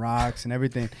trees and rocks and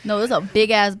everything. No, it was a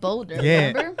big ass boulder. Yeah.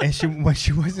 Remember? And when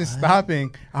she wasn't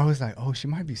stopping, I was like, oh, she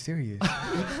might be serious.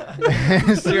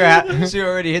 She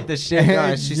already hit the shit.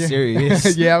 Nah, she's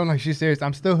serious. Yeah, I'm like, she's serious.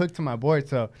 I'm still hooked to my board.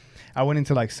 So I went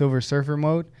into like Silver Surfer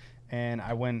mode. And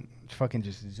I went fucking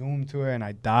just zoomed to her and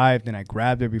I dived and I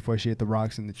grabbed her before she hit the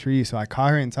rocks in the tree. So I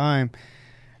caught her in time.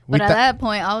 But at that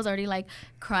point, I was already like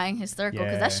crying hysterical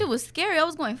because that Yeah. shit was scary. I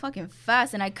was going fucking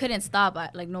fast and I couldn't stop.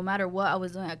 Like no matter what I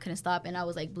was doing, I couldn't stop. And I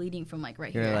was like bleeding from like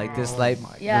right You're here. like, this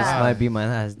Yeah. might be my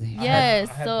last day. Yes.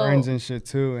 I had So burns and shit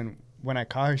too. And when I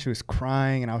caught her, she was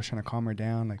crying and I was trying to calm her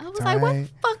down. Like, I was "It's like, what alright."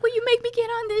 the fuck will you make me get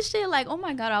on this shit? Like, oh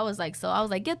my God. I was like,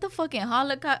 get the fucking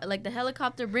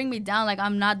helicopter, bring me down. Like,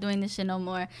 I'm not doing this shit no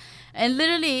more. And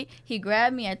literally, he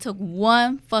grabbed me. I took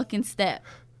one fucking step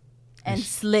and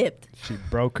slipped. She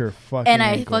broke her fucking And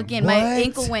I ankle. fucking, my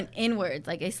ankle went inwards.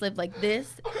 Like, I slipped like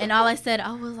this. And all I said,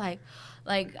 I was like,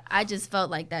 I just felt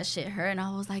like that shit hurt. And I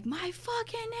was like, my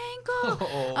fucking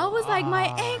ankle. I was like, my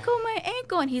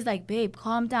ankle. And he's like, babe,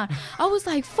 calm down. I was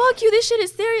like, fuck you. This shit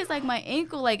is serious. Like, my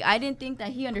ankle. Like, I didn't think that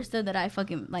he understood that I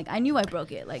fucking, like, I knew I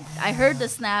broke it. Like, I heard the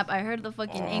snap. I heard the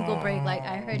fucking ankle break. Like,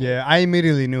 I heard it. Yeah, I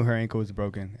immediately knew her ankle was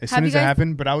broken as Have soon you as it guys-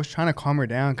 happened. But I was trying to calm her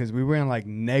down because we were in like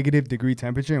 -degree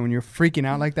temperature. And when you're freaking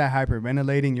out like that,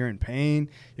 hyperventilating, you're in pain,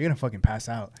 you're going to fucking pass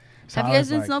out. So Have I you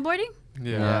guys was been like, snowboarding?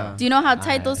 Yeah. Do you know how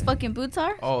tight those fucking boots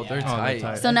are? Oh, they're tight.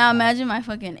 tight. So now imagine my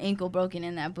fucking ankle broken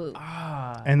in that boot.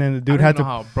 And then the I dude didn't had know to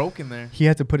how broken there. he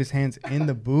had to put his hands in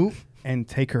the boot and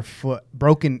take her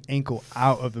broken ankle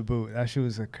out of the boot. That shit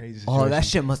was a crazy situation. Oh, that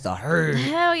shit must have hurt.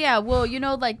 Hell yeah. Well, you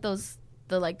know, like the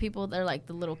like people, they're like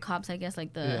the little cops, I guess,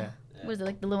 like what is it,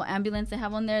 like the little ambulance they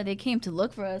have on there? They came to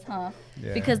look for us, huh?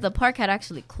 Yeah. Because the park had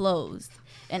actually closed.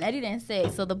 And Eddie didn't say.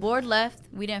 So the board left.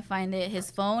 We didn't find it.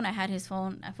 His phone, I had his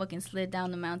phone. I fucking slid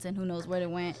down the mountain. Who knows where it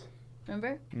went.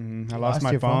 Remember? I lost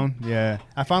my your phone. Yeah.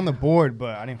 I found the board,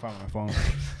 but I didn't find my phone.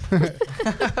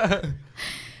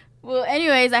 Well,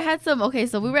 anyways, I had some. Okay,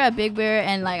 so we were at Big Bear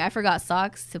and like I forgot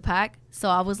socks to pack. So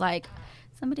I was like,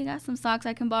 somebody got some socks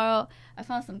I can borrow. I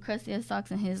found some crusty ass socks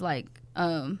in his like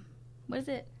what is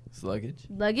it?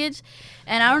 Luggage.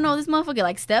 And I don't know, this motherfucker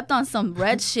like stepped on some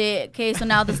red shit. Okay, so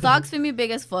now the socks fit me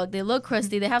big as fuck. They look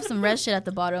crusty. They have some red shit at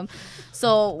the bottom.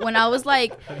 So when I was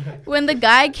like, when the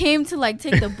guy came to like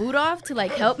take the boot off to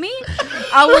like help me,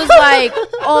 I was like,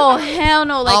 oh hell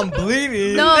no. Like, I'm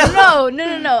bleeding. No.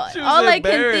 All I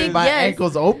can think, My yes.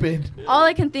 ankle's open. All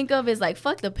I can think of is like,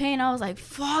 fuck the pain. I was like,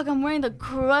 fuck, I'm wearing the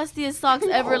crustiest socks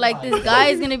ever. Like, this guy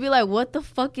is gonna be like, what the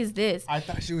fuck is this? I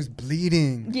thought she was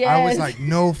bleeding. I Yes. was like,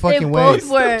 no They fucking way. both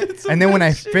were. And then when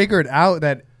I figured out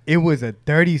that it was a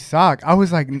dirty sock, I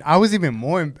was like, I was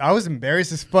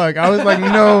embarrassed as fuck. I was like,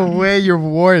 no way you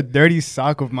wore a dirty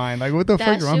sock of mine. Like, what the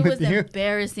That fuck wrong shit with was you?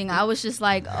 embarrassing. I was just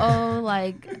like, oh,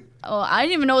 I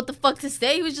didn't even know what the fuck to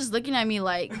say. He was just looking at me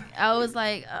like, I was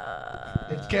like,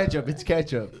 It's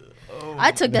ketchup.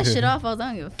 I took that shit off. I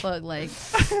don't give a fuck. Like,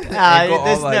 Nah,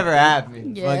 this like- never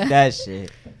happened. Yeah. Fuck that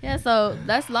shit. yeah, so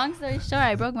that's long story short.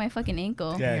 I broke my fucking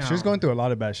ankle. Yeah, she was going through a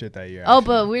lot of bad shit that year. Oh, actually.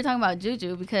 but we were talking about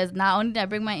Juju because not only did I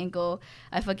break my ankle,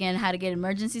 I fucking had to get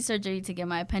emergency surgery to get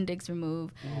my appendix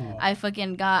removed. I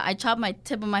chopped my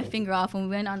tip of my finger off when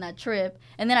we went on that trip.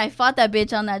 And then I fought that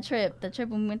bitch on that trip. The trip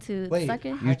when we went to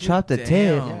Sucker. You chopped the tip.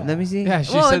 Damn. Let me see. Yeah,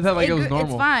 she said that like it was It's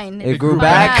normal. fine. It grew fine.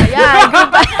 back? Yeah, it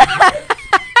grew back.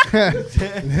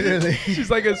 Literally. She's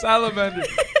like a salamander.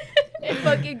 It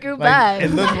fucking grew Like, back. it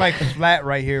looked like flat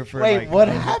right here for Wait, like what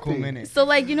a cool happened? minute. So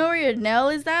like you know where your nail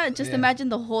is at? Just Yeah. imagine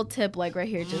the whole tip like right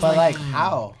here. Just But like like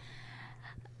how?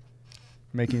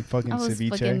 Making fucking I was ceviche.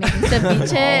 fucking making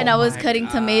ceviche and I was my cutting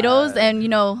God. tomatoes and you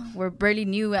know we're barely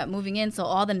new at moving in, so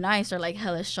all the knives are like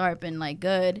hella sharp and like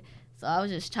good. So I was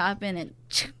just chopping and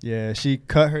Yeah, she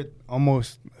cut her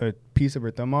almost a piece of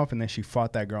her thumb off, and then she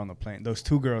fought that girl on the plane. Those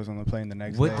 2 girls on the plane the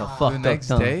next What day. the fuck? The next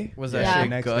day? Was Yeah. that shit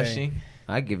Next day. gushing?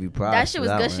 I give you props. that shit for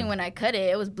was gushing one. when I cut it.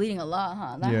 It was bleeding a lot,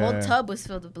 huh? That Yeah. whole tub was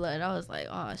filled with blood. I was like,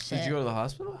 oh shit. Did you go to the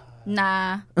hospital?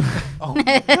 Nah. Oh, I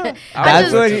That's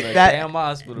just- what to he- the that- damn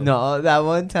hospital. No, that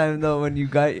one time though when you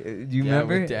got, you Yeah,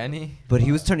 remember? with Danny? But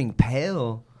he was turning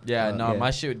pale. Yeah, no, Yeah.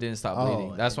 my shit didn't stop Oh,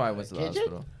 bleeding. That's why I went to the did you?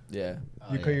 hospital. Yeah.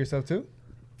 You cut yourself too?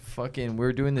 Fucking, we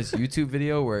were doing this YouTube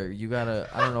video where you gotta,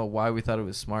 I don't know why we thought it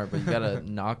was smart, but you gotta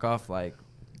knock off like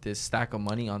this stack of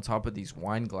money on top of these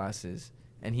wine glasses.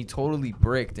 And he totally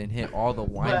bricked and hit all the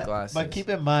wine glasses. But keep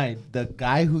in mind, the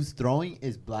guy who's throwing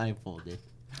is blindfolded.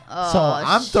 Oh, So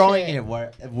I'm throwing shit. it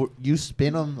where you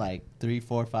spin them like 3,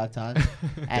 4, 5 times,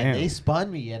 and Damn. they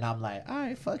spun me, and I'm like, all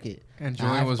right, fuck it. And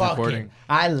Julian I was fuck it. recording.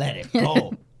 I let it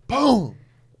go. Boom.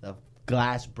 The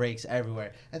glass breaks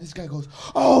everywhere, and this guy goes,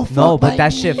 "Oh fuck No, but my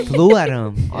that knee." shit flew at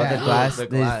him. All Yeah. the glass, The it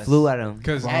glass. flew at him.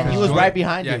 Because And he was right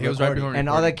behind Yeah, you he was right recording. behind. And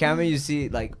all the camera you see,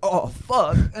 like, oh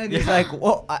fuck, and he's Yeah. like,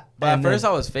 whoa. But at and first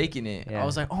then- I was faking it. Yeah. I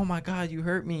was like, "Oh my god, you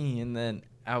hurt me!" And then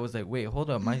I was like, "Wait, hold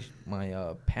up, my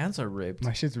pants are ripped."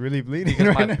 My shit's really bleeding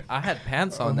Because right my, now. I had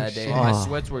pants on Oh, that day. shit. And my Oh.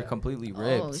 sweats were completely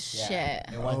ripped. Oh shit.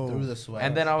 It went through the sweat.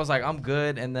 And then I was like, "I'm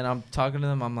good." And then I'm talking to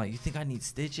them. I'm like, "You think I need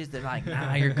stitches?" They're like,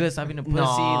 "Nah, you're good. Stop being a pussy." No,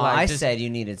 like, I just- said you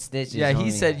needed stitches. Yeah, he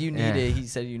homie. said you need Yeah. it. He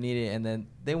said you need it. And then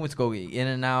they went to go get In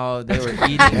and Out. They were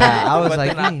eating. Yeah, I was But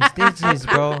like, then you need stitches,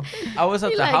 bro. I was at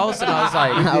He the like, house and I was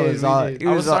like, I was all, did. it I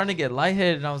was was all- starting to get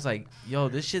lightheaded, and I was like, "Yo,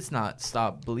 this shit's not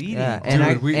stop bleeding." Yeah,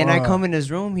 Dude, and I Wow. come in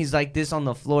his room. He's like this on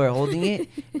the floor, holding it.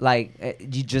 Like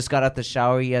he just got out the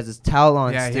shower. He has his towel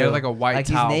on. Yeah, he still. had like a white like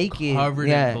towel he's naked, covered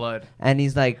yeah. in blood. And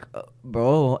he's like,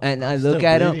 bro. And I Still look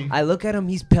at him. bleeding. I look at him.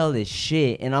 He's pale as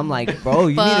shit. And I'm like, bro,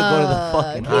 you need to go to the Fuck.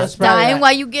 fucking He's hospital. probably dying like-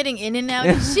 while you getting in and out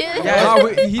and shit. Yeah. Nah,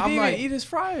 he didn't I'm even like- eat his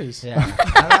fries. yeah.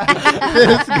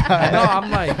 This guy. No,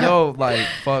 I'm like, yo, like,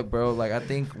 fuck, bro. Like, I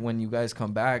think when you guys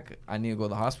come back, I need to go to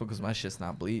the hospital because my shit's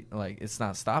not like, it's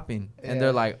not stopping. And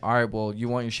they're like, all right, well, you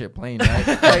want your shit plain, right?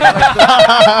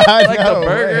 like the No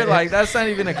burger, way. like, that's not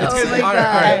even a Oh concern. my all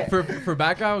God. right. For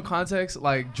background context,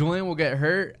 like Julian will get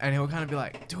hurt and he'll kind of be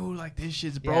like, dude, like this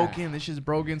shit's broken, this shit's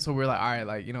broken. So we're like, all right,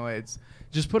 like, you know, it's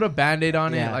just put a band-aid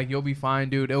on it, Yeah. like you'll be fine,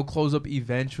 dude. It'll close up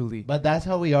eventually. But that's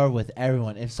how we are with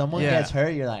everyone. If someone Yeah. gets hurt,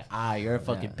 you're like, you're a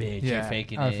fucking bitch. You're Yeah.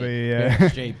 faking I it. feel you, You're yeah. a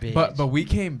straight bitch. But we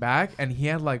came back and he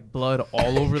had like blood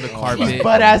all over the he's carpet.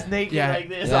 butt ass naked Yeah. like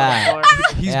this. Yeah. On the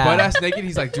floor. He's Yeah. butt ass naked.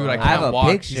 He's like, dude, I I can't have a walk.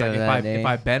 picture He's like, of if that day.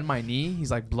 I bend my knee,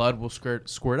 he's like, blood will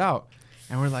squirt out.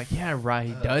 And we're like, yeah, right.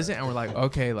 He doesn't. And we're like,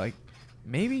 okay, like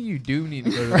maybe you do need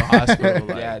to go to the hospital.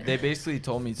 Like, Yeah, they basically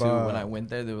told me too Fuck. when I went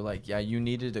there. They were like, "Yeah, you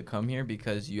needed to come here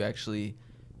because you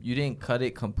didn't cut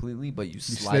it completely, but you You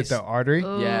slit sliced. the artery.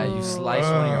 Yeah, you Ooh. sliced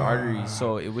one of your Ah. arteries,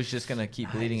 so it was just gonna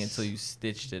keep bleeding until you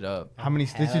stitched it up. How many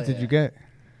Hell stitches did yeah. you get?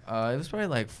 It was probably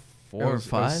like it 4 or was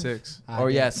 5. 6. I Or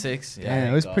did. yeah, 6. Yeah.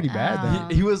 Damn, it was pretty bad then. Um,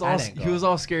 He was I all didn't he go. was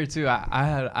all scared too.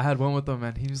 I had one with him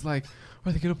and he was like,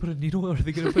 "Are they gonna put a needle? Are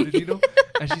they gonna put a needle?"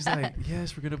 And she's like,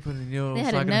 "Yes, we're gonna put a needle. They It's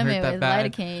had not to gonna numb hurt it that with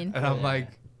bad." lidocaine. And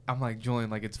I'm like, Julian,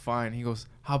 like it's fine. He goes,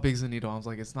 "How big's the needle?" I was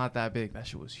like, "It's not that big. That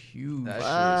shit was huge." That shit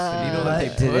Fuck. The needle that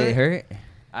they Did put. it hurt?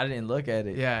 I didn't look at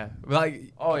it. Yeah, but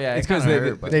like Oh yeah, it's because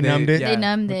because They numbed it? They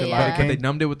numbed with it, the yeah. But they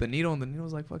numbed it with the needle, and the needle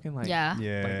was like fucking like Yeah.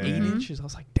 Yeah. like 8 Mhm. inches. I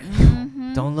was like, damn.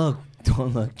 Mhm. Don't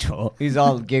look, Joel. He's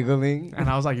all giggling. And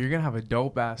I was like, you're gonna have a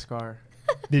dope ass scar.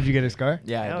 Did you get a scar?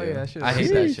 Yeah, Hell I do. yeah, that shit I is hate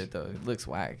sick. that shit though. It looks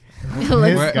whack. It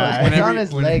looks This guy. fun. It's Whenever- on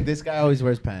his when- leg. This guy always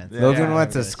wears pants. Yeah. Logan Yeah,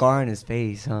 wants a that's- scar on his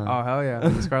face, huh? Oh hell yeah,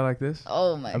 a scar like this.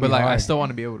 Oh my But god. like, I hard. still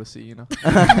want to be able to see, you know.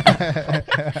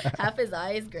 Half his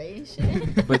eyes gray and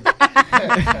shit. But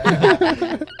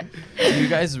do you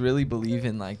guys really believe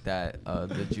in like that?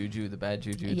 The juju, the bad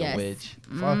juju, Yes. the witch.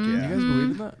 Fuck You yeah. guys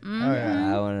believe in that? Oh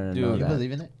yeah. I want to Dude, know You that.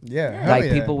 believe in it? Yeah. hell Like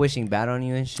yeah. people wishing bad on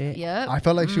you and shit. Yep. I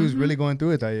felt like she was really going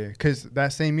through it that year. Cause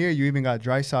that same year you even got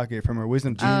dry socket from her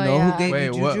wisdom Do teeth. you Oh, know yeah. who gave Wait,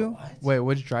 you what? juju? Wait,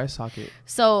 which dry socket?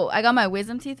 So I got my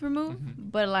wisdom teeth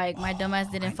removed, but like my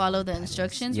dumbass didn't follow the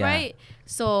instructions Yeah. right.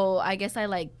 So I guess I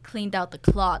like cleaned out the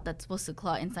clot that's supposed to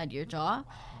clot inside your jaw.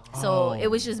 So it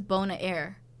was just bone of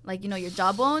air, like you know your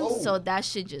jawbone. So that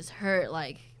shit just hurt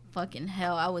like fucking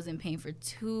hell. I was in pain for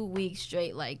 2 weeks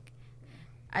straight. Like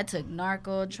I took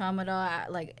narco, tramadol,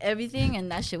 like everything,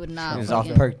 and that shit would not. It was off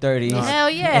fucking- perk 30. Hell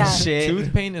yeah. Shit.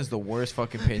 Tooth pain is the worst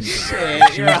fucking pain you can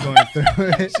Shit, She was going through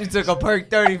it. She took a perk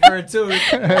 30 for a tooth.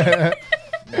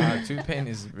 Nah, tooth pain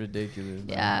is ridiculous. Man.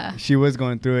 Yeah. She was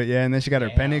going through it, yeah. And then she got her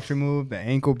appendix removed, the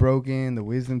ankle broken, the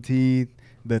wisdom teeth,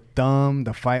 the thumb,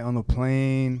 the fight on the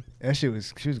plane. That shit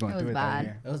was, she was going It through was it that bad.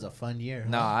 year. It was a fun year.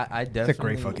 No, huh? I It's definitely. a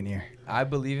great fucking year. I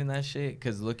believe in that shit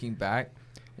because looking back,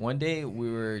 one day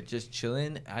we were just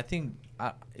chilling. I think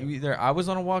either I was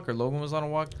on a walk or Logan was on a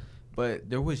walk, but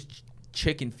there was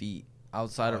chicken feet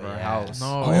outside of our house.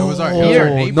 No, it was our Here.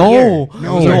 neighbor. No.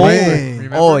 No It was our way.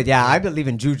 neighbor. Oh, yeah. I believe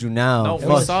in juju now. No, It we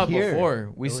was saw it here.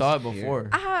 before. We It saw it was here. before.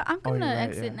 I'm Oh, gonna you're right,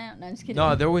 exit yeah. now. No, I'm just kidding.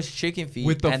 No, there was chicken feet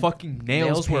With the and fucking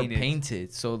nails were painted.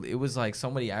 painted. So it was like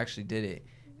somebody actually did it.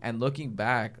 And looking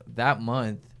back, that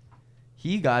month,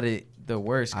 he got it the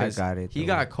worst. I 'cause got it He the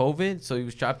got COVID, so he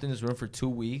was trapped in his room for 2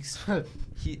 weeks.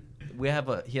 He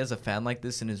has a fan like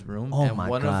this in his room, Oh and my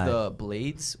one God. of the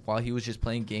blades, while he was just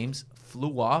playing games,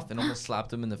 flew off and almost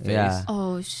slapped him in the face. Yeah.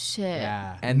 Oh shit.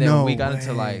 Yeah. And then No we got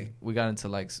into way.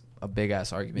 a big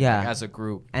ass argument Yeah. like, as a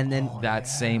group. And then that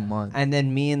same month. And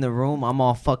then me in the room, I'm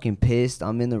all fucking pissed.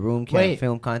 I'm in the room, can't Wait,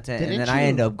 film content. And didn't then I you-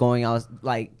 end up going out,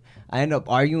 like, I end up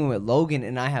arguing with Logan,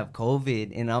 and I have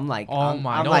COVID. And I'm like, Oh I'm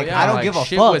my- no, like, yeah, I don't like, give a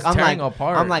shit fuck. was I'm tearing like,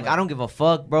 apart, I'm like, like- I don't give a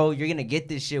fuck, bro. You're gonna get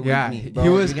this shit Yeah, with me, bro. he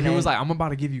was You're gonna like, I'm about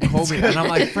to give you COVID, and I'm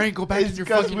like, Frank, go back in your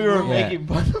fucking room. making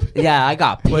fun of it. Yeah, I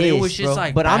got pissed, But it was just, bro.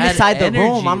 like, But I'm bad inside the room.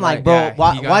 energy, I'm like, like, bro, yeah,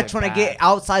 he got watch it when I bad. get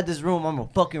outside this room, I'm gonna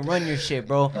fucking run your shit,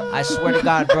 bro. I swear to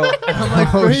God, bro. I'm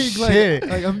like, Oh, Frank, shit.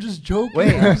 like I'm just joking.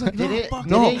 Wait. I was like,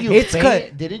 No, Didn't you it's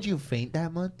faint? Didn't you faint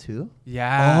that month too?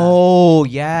 yeah. Oh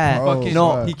yeah. Oh, Fucking,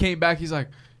 no. he came back. He's like,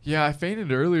 yeah, I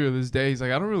fainted earlier this day. He's like,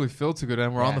 I don't really feel too good.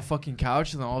 And we're on Yeah. the fucking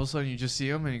couch, and then all of a sudden you just see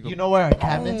him, and you go, You know where our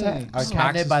cabinet's at? Our smacks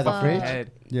cabinet his by the fucking fridge.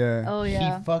 head. Yeah. Oh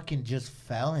yeah. He fucking just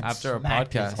fell and After a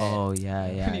smacked his podcast. head. Oh yeah,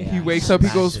 yeah. And yeah. he wakes up, he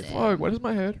Smashed goes, it. fuck, why does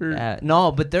my head hurt? Yeah,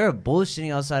 no, but they're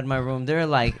bullshitting outside my room. They're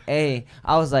like, hey,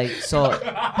 I was like, so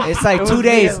it's like It 2 was me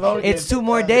days. and Logan. It's 2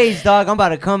 more days, dog. I'm about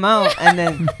to come out, and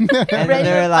then Ready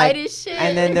they're to like, fight his shit.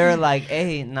 and then they're like,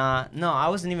 hey, nah, no, I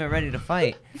wasn't even ready to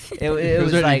fight. It He was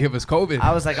was ready like, to give us COVID.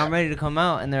 I was like, I'm ready to come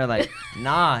out, and they're like,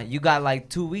 nah, you got like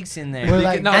 2 weeks in there. We're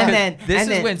like, No, and 'cause then this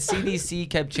and is then, when CDC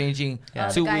kept changing Yeah.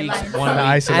 2 The weeks, guidelines. 1 The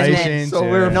week. isolations. so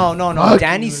yeah. we're no. Fuck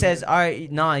Danny you. says, all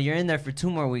right, nah, you're in there for 2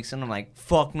 more weeks, and I'm like,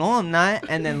 fuck, no, I'm not.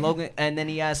 And then Logan, and then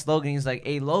he asked Logan, he's like,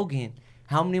 hey, Logan,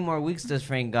 how many more weeks does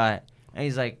Frank got? And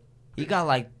he's like, he got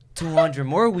like 200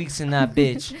 more weeks in that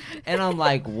bitch. And I'm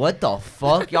like, what the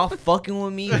fuck? Y'all fucking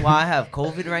with me while I have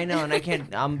COVID right now,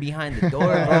 and I'm behind the door,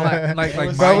 bro. like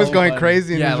Bro was so going funny.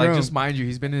 crazy in yeah, his like room. just mind you,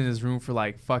 he's been in his room for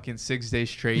like fucking 6 days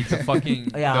straight. The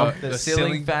fucking Yeah, the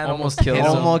ceiling fan almost hit kills him,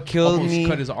 him. Almost killed almost me.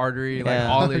 cut his artery, like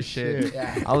Yeah. all this shit.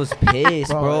 Yeah. I was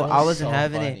pissed, Bro, bro. it was I wasn't so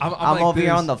having funny. it. I'm I'm like over here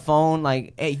this. on the phone,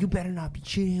 like, hey, you better not be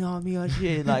cheating on me or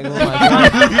shit. Like, oh my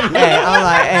God. Hey, I'm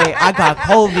like, hey, I got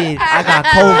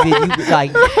COVID. You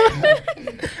like,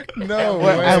 No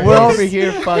And way. we're over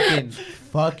here fucking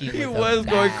He with was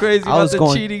them. going crazy I about was the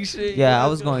going- cheating shit. yeah, I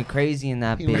was going crazy in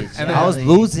that He was bitch. And I was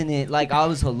yelling. losing it. Like, I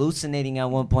was hallucinating at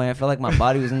one point. I felt like my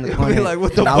body was in the corner. Be like,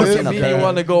 what the and I fuck was you in the mean bed. you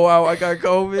want to go out? I got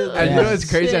COVID. And you know Yeah. what's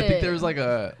crazy? I think Shit. there was like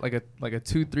a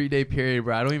 2-3 day period,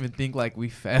 bro. I don't even think like we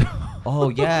fed. Oh,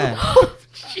 yeah.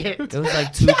 Shit. It was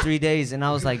like 2-3 days. And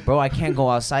I was like, bro, I can't go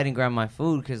outside and grab my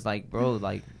food because, like, bro,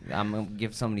 like, I'm going to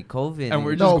give somebody COVID. And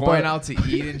we're just No, going but- out to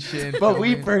eat and shit. But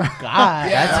we forgot.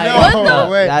 That's Like, fucked no up.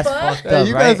 way. That's Fuck. fucked Hey, up,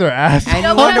 you right? guys are assholes. And you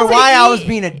don't wonder want to why I eat. was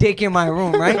being a dick in my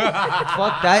room, right?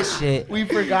 Fuck that shit. we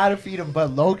forgot to feed him.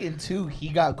 But Logan too, he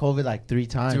got COVID like 3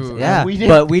 times. Dude. And Yeah, we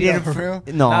but we feed him. didn't. for real?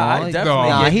 No, Nah, I definitely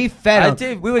nah, gave- he fed I him.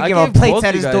 did- We would I give him gave plates both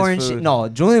at you his guys door and food. shit. No,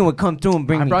 Julian would come through and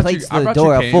bring I me brought plates you- to I the brought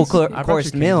door, you a full canes. I brought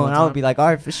course you meal, canes and one I would time. be like, all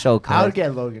right, for sure, I would cuz.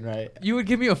 get Logan right. You would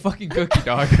give me a fucking cookie,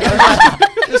 dog.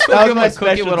 Just That was give him my a cookie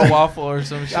special- with a waffle or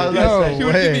some shit. That was No my special. You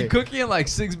would give me way. cookie and like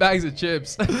 6 bags of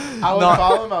chips. I would No.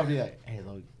 call him. I'll be like, "Hey,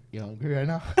 Logan, you hungry right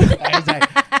now?" And he's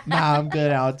like, "Nah, I'm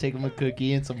good." I'll take him a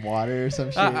cookie and some water or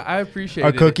some shit. I appreciate A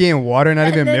it. cookie and water, not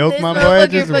even And then milk, this my boy. motherfucker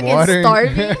Just fucking water.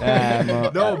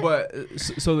 starving. No, but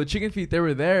so the chicken feet, they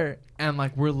were there, and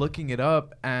like we're looking it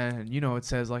up, and you know it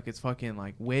says like it's fucking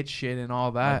like witch shit and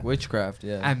all that, Like witchcraft,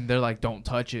 yeah. and they're like, don't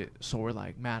touch it. So we're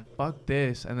like, man, fuck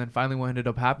this. And then finally, what ended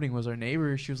up happening was our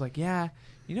neighbor. She was like, yeah,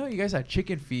 you know, you guys had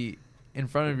chicken feet in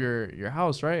front of your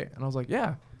house, right? And I was like,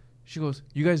 yeah. She goes,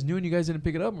 you guys knew and you guys didn't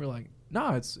pick it up. And we're like,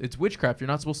 nah, it's witchcraft. You're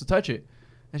not supposed to touch it.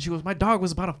 And she goes, my dog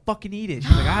was about to fucking eat it.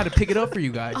 She's like, I had to pick it up for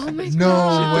you guys. Oh my No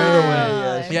god.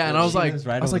 way. Yeah, and I was She like, was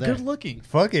right over there. good looking.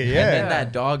 Fuck it, And yeah. then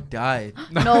that dog died.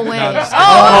 No way. I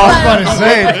was about to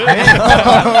say.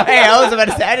 Hey, I was about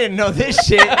to say I didn't know this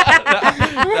shit. No,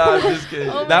 I'm just kidding.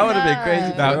 Oh my That would have been God.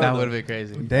 crazy. That would have been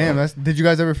crazy. Damn, did you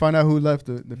guys ever find out who left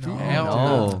the feet? Hell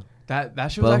No. That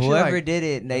shit was But actually whoever like, did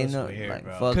it, they was know. weird, Like,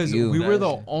 bro. fuck because you. we were the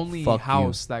That's- only fuck you.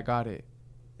 house that got it.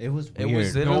 It was It weird.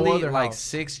 was No literally other like house.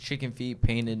 6 chicken feet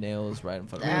painted nails right in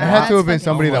front of It me. had to have been That's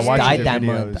somebody that fucking watched died the that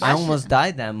videos. month. I almost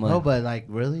died that month. No, but like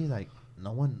really, like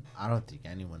no one. I don't think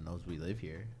anyone knows we live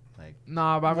here. Like,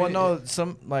 Nah, but I Well, mean, no,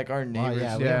 some like our neighbors.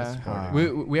 yeah, we have yeah,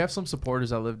 supporters. we have some supporters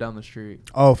that live down the street.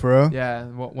 Oh, for real? Yeah,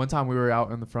 one time we were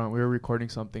out in the front, we were recording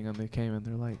something, and they came and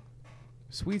they're like,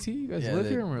 "Sweetea, you guys Yeah, live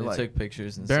they, here?" And we're they like, took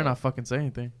pictures and "They're stuff. not fucking saying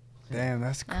anything." Damn,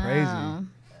 that's crazy.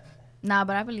 Nah,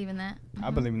 but I believe in that. I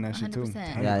believe in that shit too. 100%.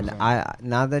 Yeah, 100%. I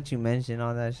now that you mention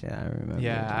all that shit, I remember.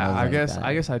 Yeah, was I like guess that.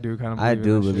 I guess I do kind of. I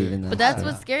do in that believe shit. in that. But that's shit.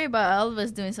 what's scary about all of us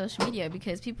doing social media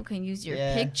because people can use your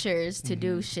Yeah. pictures to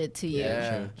do shit to you.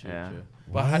 Yeah. Yeah.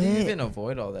 But how do you What? even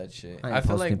avoid all that shit? I ain't I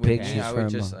feel like posting with me, pictures I for would a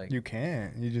just month. like. You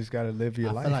can't. You just gotta live your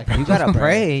I life. feel like You gotta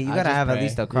pray. You I gotta just have at pray.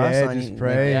 least a cross Yeah, on just you.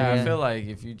 pray. Yeah, Yeah. I feel like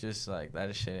if you just like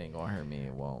that shit ain't gonna hurt me,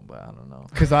 it won't. But I don't know.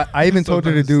 Because I even told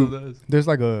her to Sometimes do. it does. There's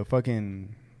like a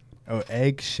fucking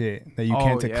egg shit that you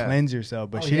can to yeah. cleanse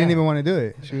yourself, but Oh, she didn't yeah. even want to do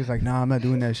it. She was like, "Nah, I'm not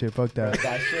doing that shit. Fuck that."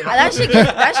 that shit.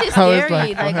 That shit's I was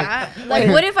scary. like, Like,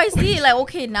 what if I see it? Like,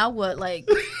 okay, now what? Like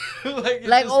okay,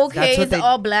 That's what it's they-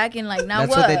 all black and like now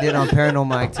That's what? what they did on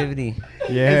Paranormal Activity.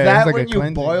 Yeah, Is it's that like when a you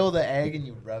cleansing. boil the egg and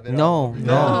you rub it? No, on?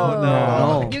 no,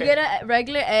 no. You get a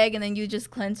regular egg and then you just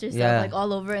cleanse yourself Yeah. like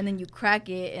all over and then you crack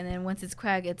it and then once it's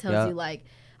cracked it tells Yeah. you like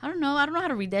I don't know how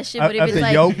to read that shit but if If it's the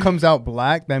like yolk comes out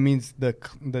black, that means the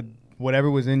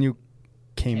whatever was in you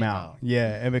came out.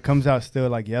 Yeah, if it comes out still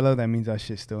like yellow, that means that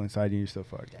shit's still inside you. You're still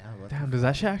fucked. Damn, what Damn, does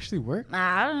that shit actually work?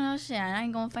 I don't know shit I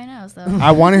ain't gonna find out so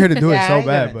I wanted her to do it Yeah, I so ain't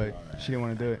bad, gonna but she didn't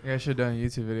want to do it. Yeah, I should have done a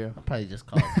YouTube video. I'll probably just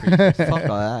call it. Fuck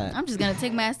all that. I'm just gonna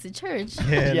take my ass to church.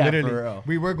 Yeah, Yeah, for literally. real.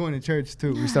 We were going to church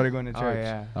too. We started going to Oh church.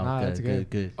 yeah, Oh, nah, good, that's good.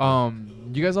 good.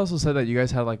 You guys also said that you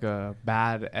guys had like a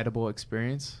bad edible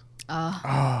experience. Oh,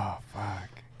 Oh fuck.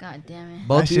 god damn it.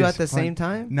 Both That of you shit's at the fun. same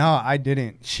time? No, I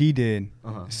didn't. She did.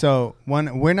 Uh-huh. So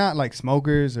we're not like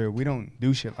smokers or we don't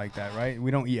do shit like that, right?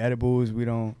 We don't eat edibles. We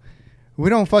don't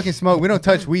fucking smoke. We don't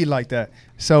touch weed like that.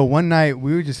 So one night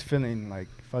we were just feeling like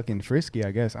fucking frisky,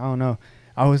 I guess. I don't know.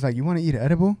 I was like, "You want to eat an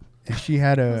edible?" And she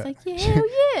had I a was like, yeah, hell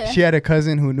yeah. she had a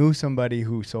cousin who knew somebody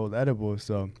who sold edibles,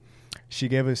 so she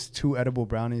gave us 2 edible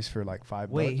brownies for like $5.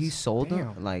 Wait, he sold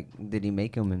them? Damn. Like, did he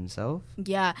make them himself?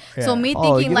 Yeah. Yeah. So me Oh,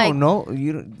 thinking you like don't know.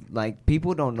 You don't, like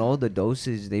people don't know the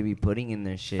dosage they be putting in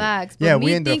their shit. facts. But Yeah, we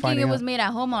me ended up thinking finding it was out. made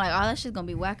at home, I'm like, oh, that shit's gonna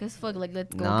be whack as fuck. Like,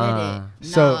 let's go Nah. get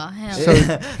it. So- Nah, hell,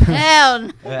 so- hell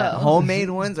no. Yeah, homemade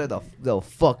ones are they'll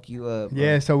fuck you up. bro.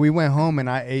 Yeah, so we went home and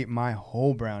I ate my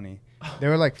whole brownie. They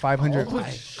were like 500. Oh,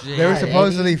 They were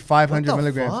supposedly 500 What the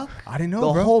milligrams. fuck? I didn't know,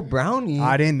 The bro. whole brownie.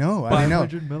 I didn't know. I didn't know.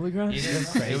 500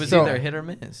 milligrams. It was So- either hit or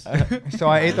miss. So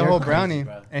I ate the You're whole crazy, brownie,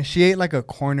 bro. and she ate like a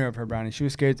corner of her brownie. She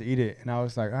was scared to eat it, and I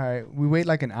was like, "All right." We wait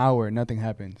like an hour, nothing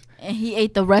happens. And he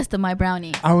ate the rest of my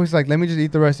brownie. I was like, "Let me just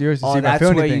eat the rest of yours to see Oh, if I that's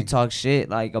feel where anything." you talk shit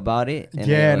like about it.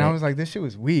 Yeah, and I was like, "This shit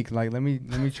was weak. Like, let me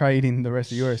try eating the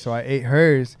rest of yours." So I ate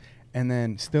hers, and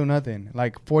then still nothing.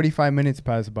 Like 45 minutes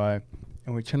passed by,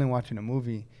 and we're chilling watching a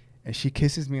movie, and she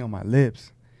kisses me on my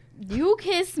lips. You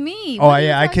kiss me. Oh What are you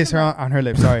yeah, I talking kissed her about? on her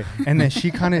lips. Sorry, and then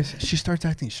she she starts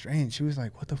acting strange. She was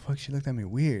like, "What the fuck?" She looked at me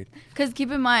weird. Cause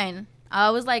keep in mind, I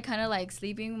was like kind of like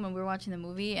sleeping when we were watching the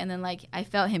movie, and then like I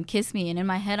felt him kiss me, and in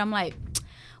my head I'm like,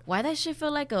 why that shit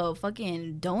feel like a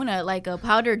fucking donut, like a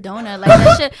powdered donut, like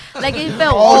that shit, like it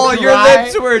felt. oh, your dry.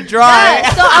 lips were dry.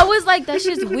 Yeah, so I was like, that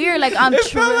shit's weird. Like I'm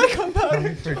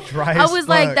Dry I as was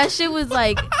like, fuck. that shit was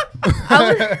like.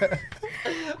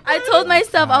 I told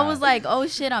myself, I was like, oh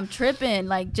shit, I'm tripping.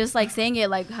 Like, just like saying it,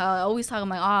 like how I always talk, I'm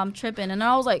like, oh, I'm tripping. And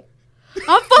I was like,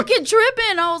 I'm fucking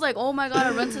tripping. I was like, oh my God,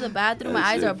 I run to the bathroom. My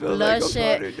eyes are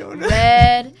bloodshot,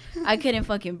 red. I couldn't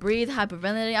fucking breathe,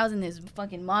 hyperventilating. I was in this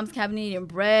fucking mom's cabinet eating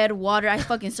bread, water. I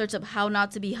fucking searched up how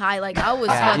not to be high. Like, I was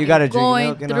Yeah, fucking you gotta drink going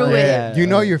milk and all through that. it. You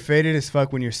know you're faded as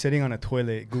fuck when you're sitting on a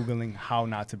toilet googling how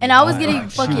not to be. And I was high. getting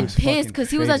She fucking was pissed because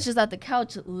he was faded. just at the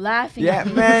couch laughing. Yeah, at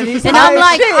me. man, he's and high I'm as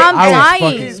like, shit. I'm I was dying.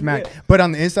 fucking smacked. But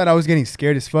on the inside, I was getting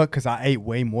scared as fuck because I ate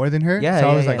way more than her. Yeah, so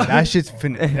I yeah, was like, yeah. that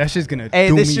shit's gonna Hey,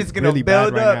 do this me shit's gonna really really bad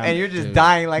build right up, now. and you're just Dude.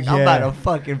 dying like I'm about Yeah. to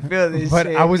fucking feel this But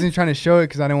shit. I wasn't trying to show it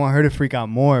because I didn't want her to freak out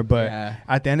more. But Yeah.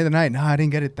 at the end of the night, I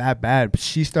didn't get it that bad. But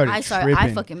she started tripping.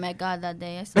 I fucking met God that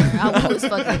day. I swear. I was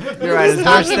fucking. You're at his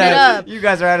stocking it doorstep. up. You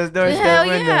guys are at his doorstep. Hell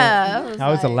window. yeah. That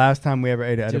was the like- last time we ever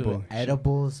ate an Dude, edible.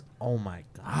 edibles. Oh my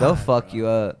god. They'll fuck you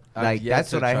up. I've Like yet that's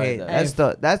to what I try hate.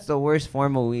 that. That's the worst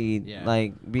form of weed. Yeah.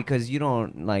 Like because you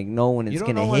don't like know when it's You don't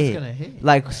gonna know when hit. it's gonna hit.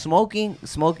 Like smoking,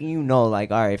 you know,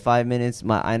 like all right, 5 minutes.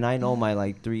 And I know my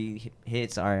like 3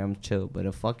 hits. All right, I'm chill. But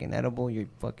a fucking edible, you're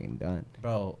fucking done.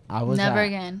 Bro, I was Never at,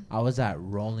 again. I was at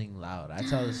Rolling Loud. I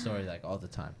tell this story like all the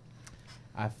time.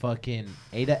 I fucking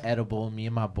ate an edible, me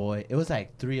and my boy. It was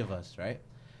like 3 of us, right?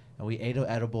 And we ate an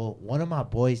edible. One of my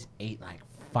boys ate like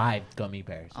 5 gummy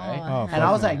bears, right? Oh, And I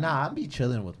was no. like, nah, I'll be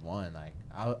chilling with one. Like,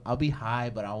 I'll be high,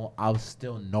 but I'll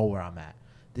still know where I'm at.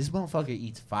 This motherfucker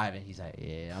eats 5, and he's like,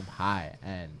 yeah, I'm high.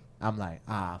 And I'm like,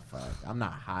 fuck, I'm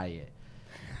not high yet.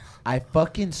 I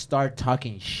fucking start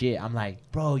talking shit. I'm like,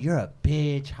 bro, you're a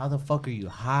bitch. How the fuck are you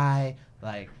high?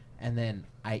 Like, and then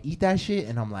I eat that shit,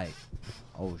 and I'm like,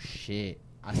 oh shit.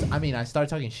 I mean, I start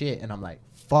talking shit, and I'm like,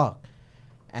 fuck.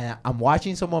 And I'm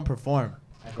watching someone perform.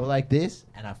 I go like this,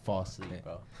 and I fall asleep,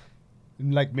 bro.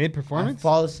 Like mid I performance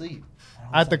fall asleep.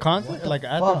 And I was at the like, concert, what the like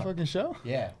at the fuck? fucking show.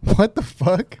 Yeah. What the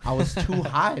fuck? I was too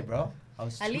high, bro. I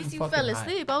was At too least you fucking fell high.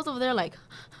 asleep. I was over there like.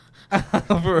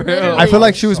 For real. Literally. I feel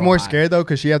like she was So more high. scared though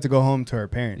because she had to go home to her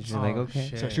parents. She's like,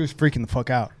 okay. So she was freaking the fuck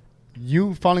out.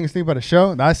 You falling asleep at a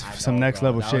show? That's I some know, next bro.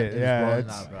 level That was- shit. it was Yeah, rolling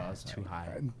it's, out, bro. I was too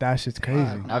high. that shit's crazy.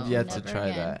 No, I've yet to never try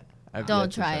again. that. I've Don't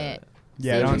yet to try it.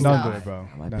 Yeah, Save don't yourself. do it, bro.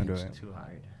 My Don't do bitch it. Too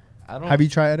high. I don't. Have you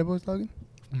tried edibles, Logan?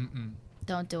 Mm-mm.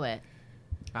 Don't do it.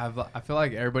 I feel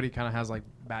like everybody kind of has like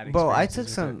bad. Bro, I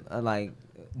experiences took with some like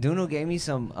Duno gave me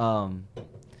some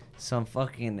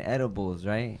fucking edibles,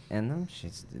 right? And them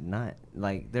shits did not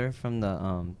like they're from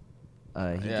the he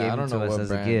Yeah, gave I them don't to know us what as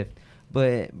brand. a gift.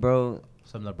 But bro,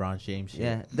 Some LeBron James shit.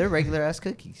 yeah, they're regular ass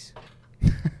cookies.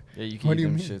 Yeah, you can What eat do you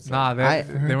them mean? shits. Nah, I-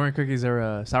 they weren't cookies. They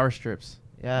were sour strips.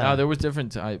 Yeah. No, there was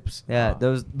different types. Yeah,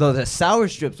 those the sour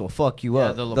strips will fuck you Yeah,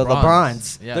 up. the The LeBrons.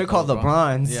 LeBrons. Yeah, They're the called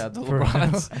LeBrons. LeBrons. Yeah, the For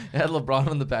LeBrons. It had LeBron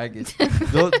on the package.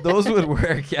 those would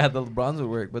work. Yeah, the LeBrons would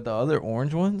work. But the other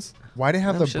orange ones, Why they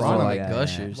have them the shits LeBron? were on like yeah, it? yeah.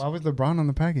 gushers. Why was LeBron on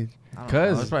the package? I don't know,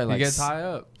 Cause it's probably you like get tie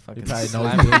up. fucking probably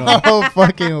slimy. knows Duno. No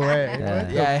fucking way. Yeah. What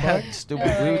the Yeah, it fuck? had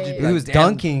stupid. We would just be He like, was "Damn."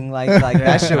 dunking like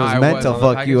that shit was Nah, it meant to The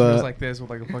fuck package you was up. like this with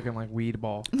like a fucking like weed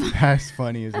ball. That's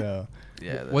funny as hell.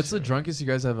 Yeah. that What's the shit. drunkest you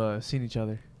guys have seen each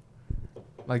other?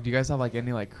 Like, do you guys have like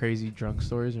any like crazy drunk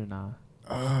stories or not?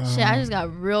 Shit, I just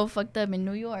got real fucked up in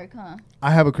New York, huh?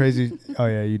 I have a crazy. Oh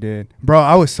yeah, you did, bro.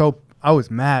 I was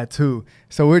mad too.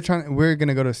 So we're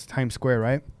gonna go to Times Square,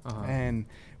 right? Uh-huh. And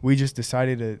we just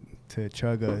decided to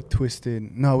chug a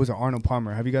twisted. No, it was an Arnold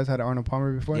Palmer. Have you guys had an Arnold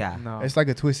Palmer before? Yeah. No. It's like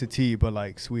a twisted tea, but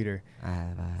like sweeter.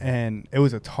 And it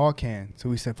was a tall can. So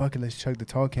we said, fuck it, let's chug the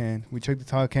tall can. We chugged the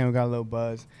tall can, we got a little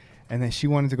buzz. And then she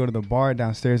wanted to go to the bar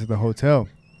downstairs at the hotel.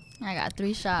 I got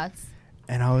 3 shots.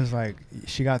 And I was like,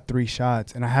 she got 3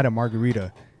 shots. And I had a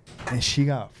margarita. And she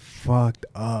got fucked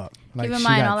up. Like, Keep in she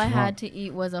mind, got all I drunk. had to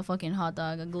eat was a fucking hot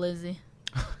dog, a glizzy.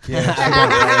 Yeah,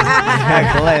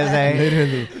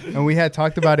 literally. And we had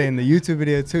talked about it in the YouTube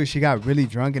video too. She got really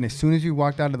drunk, and as soon as you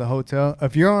walked out of the hotel,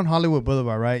 if you're on Hollywood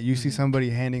Boulevard, right, you see somebody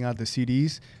handing out the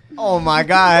CDs. Oh my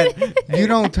god. You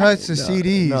don't touch the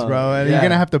CDs, no. bro. And Yeah. you're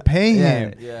gonna have to pay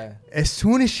him. Yeah. As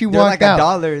soon as she They're walked like out,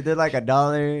 $1. They're like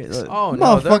 $1. Oh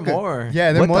no, they're motherfucker. more.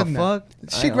 Yeah, they're What more the than fuck?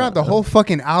 that. She I grabbed the don't- whole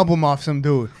fucking album off some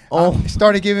dude. Oh.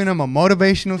 Started giving him a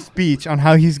motivational speech on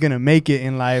how he's gonna make it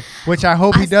in life, which I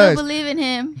hope I he still does. believe in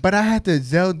him. But I had to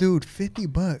Zell dude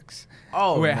 $50.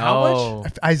 Oh Wait, no. how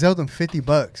much? I Zelled him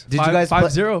 $50. Did you guys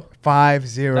 5-0?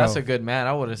 5-0. That's a good man.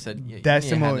 I would have said. Yeah,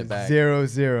 Decimal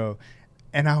 0-0.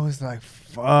 And I was like,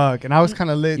 fuck. And I was kind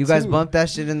of lit. You guys too. bumped that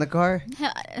shit in the car?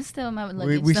 Hell, it's still my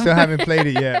luggage. We though. still haven't played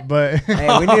it yet, but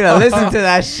Hey, we need to listen to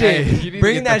that shit. Hey, you need to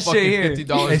Bring get that the fucking shit here.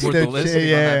 $50 it's worth still, of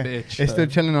listening on that bitch. it's still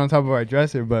chilling on top of our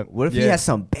dresser. But What if he yeah. has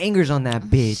some bangers on that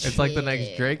bitch? It's like the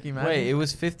next Drake. You Wait, it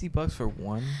was $50 for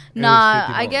one. Nah,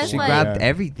 $50 I guess she like grabbed Yeah.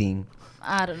 everything.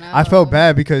 I don't know. I felt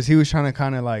bad because he was trying to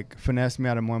kind of like finesse me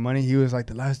out of more money. He was like,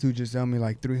 the last dude just dealt me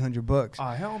like $300. Oh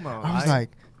hell no! I was like,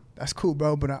 that's cool,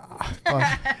 bro, but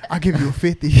I'll give you a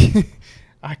 50.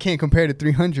 I can't compare to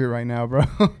 300 right now, bro.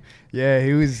 Yeah,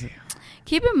 he was.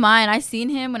 Keep in mind, I seen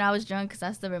him when I was drunk because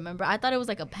I still remember. I thought it was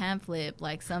like a pamphlet,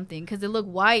 like something, because it looked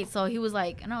white. So he was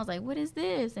like, and I was like, what is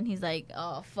this? And he's like,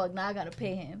 oh, fuck, now I got to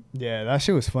pay him. Yeah, that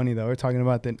shit was funny though. We're talking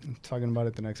about it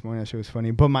the next morning. That shit was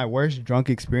funny. But my worst drunk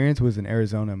experience was in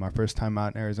Arizona. My first time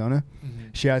out in Arizona,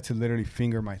 she had to literally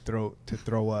finger my throat to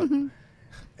throw up.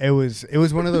 It was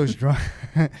one of those drunk.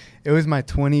 It was my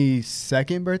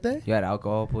 22nd birthday. You had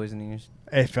alcohol poisoning or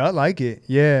It felt like it.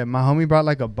 Yeah, my homie brought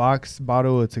like a box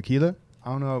bottle of tequila. I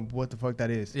don't know what the fuck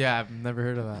that is. Yeah, I've never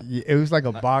heard of that. Yeah, it was like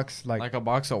a box, like a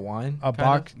box of wine. a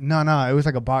box. No, it was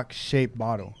like a box shaped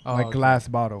bottle, Oh, like okay. glass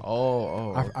bottle.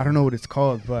 Oh. I don't know what it's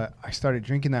called, but I started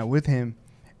drinking that with him,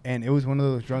 and it was one of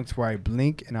those drunks where I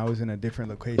blink and I was in a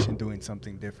different location doing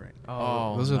something different.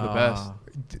 Oh, those are the best.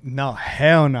 No,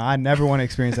 hell no. I never want to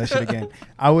experience that shit again.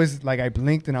 I was like, I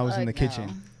blinked and I was in the Fuck no. kitchen.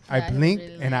 Yeah, I he's blinked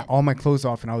really and lit. all my clothes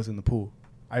off and I was in the pool.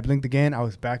 I blinked again. I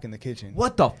was back in the kitchen.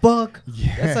 What the fuck?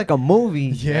 Yeah. That's like a movie.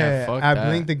 Yeah, fuck I that.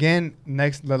 blinked again.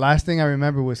 The last thing I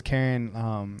remember was Karen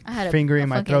I had finger a in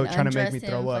my fucking throat trying to make me undress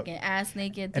throw him, up. Fucking ass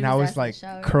naked. And threw I his was ass in the like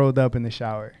shower. curled up in the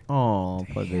shower. Oh,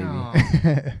 poor baby.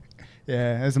 Damn.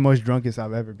 Yeah, that's the most drunkest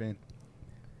I've ever been.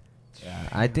 Yeah,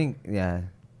 I think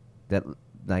that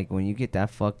like when you get that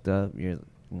fucked up, you're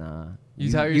nah. You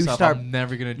tell yourself, start I'm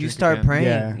never gonna drink you start again. praying.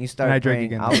 Yeah, You start and I drank praying.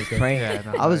 again I was the next day. praying.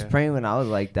 Yeah, no, I was yeah. praying when I was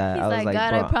like that. He's I was like, like, God,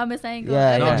 bro. I promise I ain't Yeah,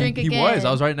 gonna No, ever yeah. drink he again. was.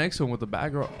 I was right next to him with the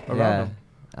bag around Yeah. him.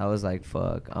 I was like,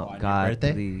 fuck. Oh, on your God,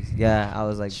 birthday? please. Yeah, I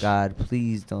was like, God,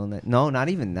 please don't let. No, not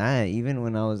even that. Even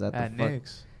when I was at the At fuck.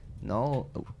 Nick's. No.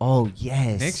 Oh,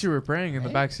 yes. Nick's, you were praying in the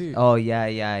back seat. Oh, yeah.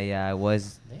 I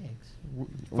was.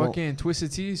 Well- Fucking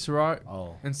Twisted Tea, Ciroc.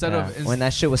 Oh. Instead Yeah, of when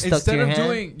that shit was stuck to instead your of hand.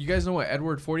 doing, you guys know what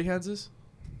Edward 40 hands is?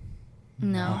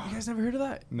 No. You guys never heard of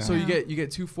that? No. So you No.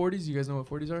 get two 40s. You guys know what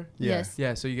 40s are? Yeah. Yes.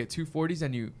 Yeah. So you get two 40s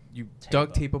and you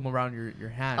duct tape them around your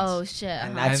hands. Oh shit.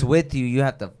 And uh-huh. that's And- with you. You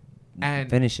have to and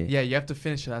finish it. Yeah, you have to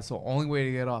finish it. That's the only way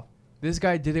to get off. This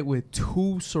guy did it with 2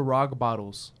 Ciroc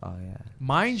bottles. Oh, yeah.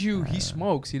 Mind you, he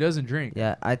smokes. He doesn't drink.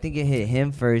 Yeah, I think it hit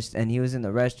him first, and he was in the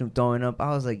restroom throwing up.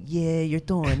 I was like, "Yeah, you're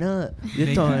throwing up. You're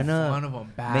Making throwing fun up." of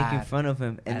him bad. Making fun of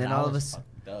him, and then I all of a was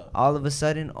fucked up.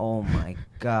 sudden, oh my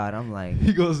God, I'm like,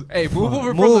 He goes, "Hey, move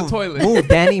over move, from the toilet." move,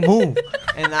 Danny, move.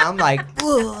 And I'm like,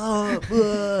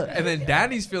 And then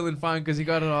Danny's feeling fine because he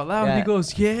got it all out. Yeah. He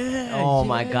goes, "Yeah." oh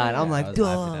my yeah." God, I'm I like, was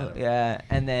laughing at duh. him. Yeah,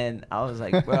 and then I was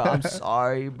like, bro, I'm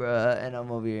sorry, bro, and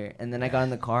I'm over here. And then I got in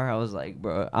the car. I was like,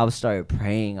 bro, I started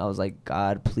praying. I was like,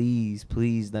 God, please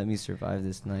let me survive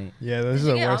this night. Yeah, those Did are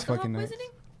you the get worst alcohol fucking nights.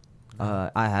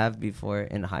 poisoning? I have before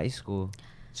in high school.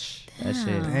 That shit.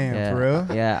 Damn, yeah. for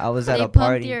real? Yeah, I was They at a pumped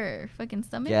party. your fucking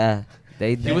stomach. Yeah,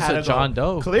 they He was had a to go John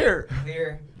Doe. Clear.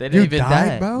 They You didn't even died,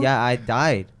 die. bro? Yeah, I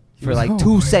died for No. like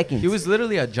 2 seconds. He was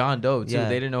literally a John Doe too. Yeah.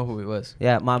 They didn't know who he was.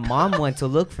 Yeah, my mom went to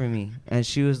look for me, and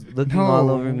she was looking all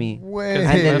No over me. way. And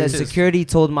then the Left his- security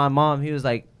told my mom, he was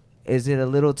like, "Is it a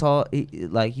little tall?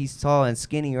 Like he's tall and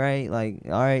skinny, right? Like,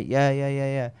 all right,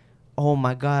 yeah. Oh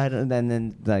my God!" And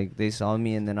then like they saw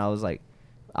me, and then I was like,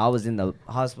 I was in the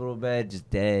hospital bed, just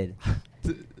dead.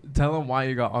 Tell him why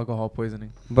you got alcohol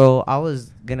poisoning. Bro, I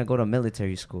was gonna go to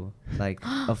military school like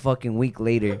a fucking week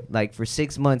later. Like for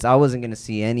 6 months, I wasn't gonna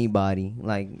see anybody.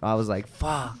 Like I was like,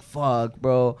 fuck,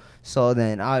 bro. So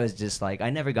then I was just like,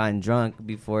 I never gotten drunk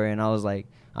before, and I was like,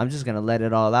 I'm just gonna let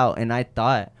it all out. And I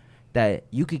thought that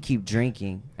you could keep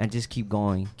drinking and just keep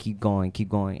going,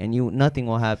 and nothing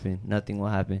will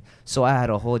happen. So I had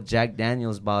a whole Jack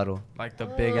Daniels bottle. Like the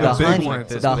big The ass honey, one.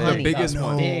 the The honey. biggest No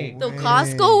one. way. The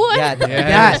Costco one. Yeah,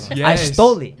 Yes, I yes.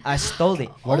 stole it.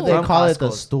 What do Oh. they From call it? The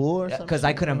Costco. stool or something? Because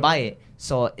I couldn't buy it.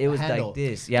 So it was Handle. like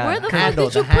this. Yeah. Where the handle,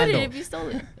 fuck did you the put handle. it if you stole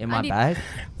it? in I my need- bag?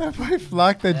 I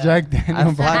flocked the Jack I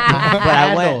Daniel flocked bottle. it, but I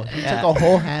Handle. went. He Yeah. took a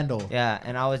whole handle. Yeah,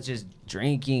 and I was just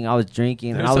drinking. And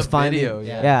There's I was a finally. video,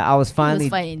 Yeah. yeah. I was He was finally.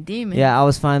 fighting demons. Yeah, I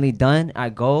was finally done. I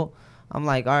go. I'm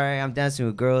like, all right, I'm dancing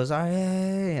with girls. All right,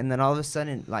 and then all of a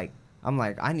sudden, like, I'm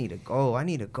like, I need to go.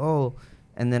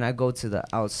 And then I go to the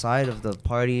outside of the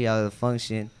party, out of the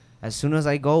function. As soon as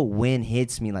I go, wind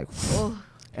hits me like, Oh,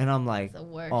 and I'm like, it's the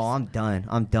worst. oh, I'm done.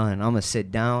 I'm gonna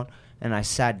sit down. And I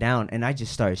sat down, and I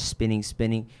just started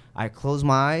spinning. I close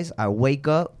my eyes. I wake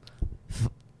up.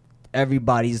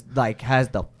 Everybody's like has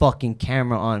the fucking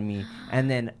camera on me. And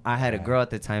then I had a girl at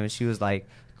the time, and she was like,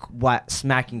 what,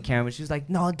 smacking camera. She was like,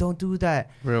 no, don't do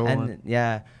that. Real and one. then-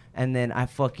 yeah. And then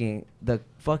the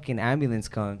fucking ambulance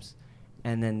comes.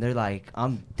 And then they're like,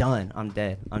 I'm done. I'm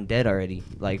dead already.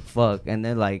 Like, fuck. And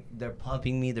they're like, they're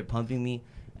pumping me.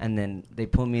 And then they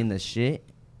put me in the shit.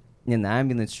 In the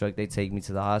ambulance truck, they take me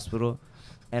to the hospital.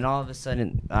 And all of a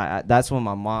sudden, that's when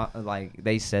my mom, like,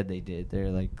 they said they did. They're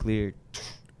like, cleared.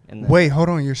 And then, Wait, hold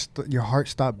on. Your heart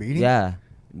stopped beating? yeah.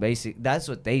 That's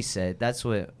what they said. That's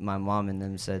what my mom and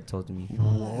them told me. You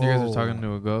guys are talking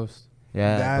to a ghost.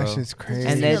 Yeah, That bro. shit's crazy.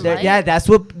 And See then, the light? yeah, that's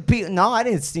what. No, I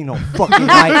didn't see no fucking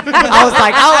light. I was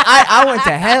like, I went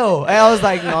to hell. And I was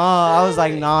like, no. I was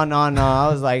like, no. I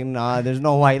was like, nah. There's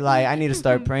no white light. I need to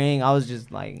start praying. I was just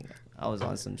like, I was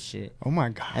on some shit. Oh my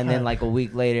god. And then like a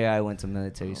week later, I went to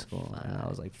military school, and I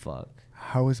was like, fuck.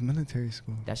 How was military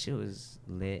school? That shit was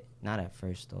lit. Not at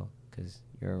first though, cause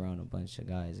you're around a bunch of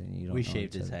guys and you don't. We know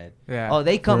shaved each his other. head. Yeah. Oh,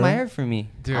 they cut my real? hair for me.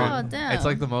 Dude, Oh, damn. it's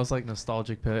like the most like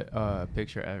nostalgic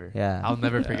picture ever. Yeah. I'll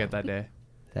never forget that day.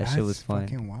 That shit was That's fun.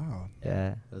 fucking wild.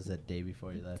 Yeah. That was the day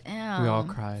before you left. Damn. We all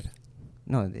cried.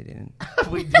 No, they didn't.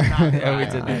 We did not. Yeah, we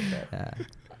did not. Yeah.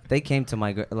 They came to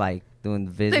my like doing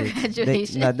the visits.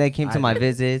 graduation. They came to I my didn't.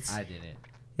 visits. I didn't.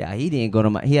 Yeah, he didn't go to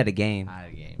my. He had a game. I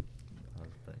had a game. I was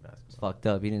playing basketball. Fucked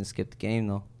up. He didn't skip the game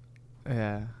though.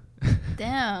 Yeah.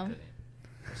 Damn.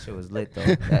 That shit was lit though.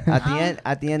 At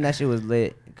the end, that shit was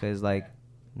lit. Cause like,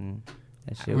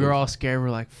 that shit. We were was- all scared.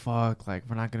 We're like, fuck, like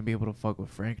we're not gonna be able to fuck with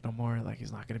Frank no more. Like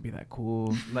he's not gonna be that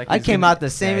cool. Like I he's came gonna- out the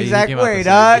same Yeah, you exact came out the way, same-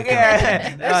 dog. you came out the Yeah,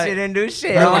 same. that shit didn't do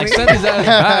shit. We're like, homie. send his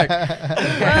ass back.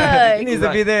 Fuck. He needs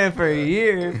to be there for a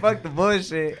year. Fuck the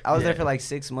bullshit. I was there for like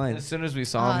 6 As months. soon as we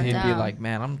saw Oh, him, he'd be damn. like,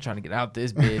 "Man, I'm trying to get out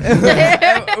this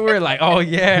bitch." We're like, oh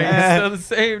yeah, he's still the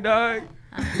same dog.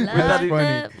 I'm We thought, he, locked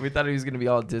up. we thought he was gonna be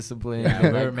all disciplined. Yeah,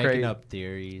 and, we were like, making crazy. up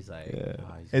theories like. Yeah.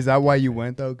 oh, he's Is that why you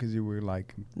went though? Because you were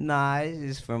like, Nah, it's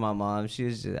just for my mom. She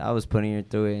was just, I was putting her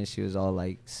through it, and she was all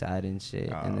like sad and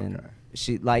shit. Oh, and then okay.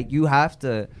 she like, you have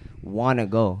to want to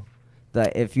go.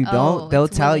 That if you Oh, don't, they'll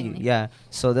it's tell you. willingly. Yeah,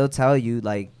 so they'll tell you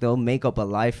like they'll make up a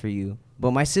lie for you.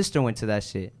 But my sister went to that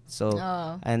shit. So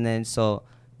Oh. and then so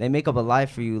they make up a lie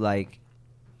for you like.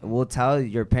 We'll tell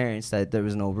your parents that there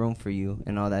was no room for you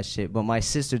and all that shit. But my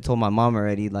sister told my mom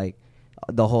already, like,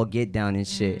 the whole get down and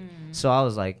shit. So I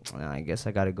was like, nah, I guess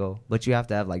I gotta go. But you have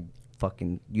to have, like,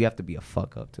 you have to be a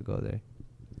fuck up to go there.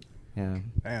 Yeah. man,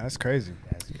 that's crazy.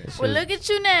 Well, look at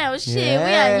you now. Shit,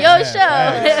 Yeah. we on your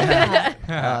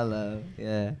show. I love,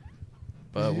 yeah.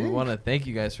 But we want to thank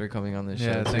you guys for coming on the show.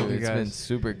 Yeah, thank too. you It's been guys.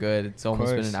 super good. It's almost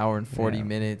been course. an hour and 40 Yeah.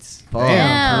 minutes. Damn,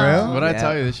 for real? What I Yeah.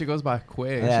 tell you, this shit goes by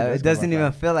quick. Yeah, does it go doesn't by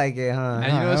even fast. feel like it, huh? And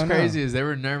you know I what's don't know. crazy is they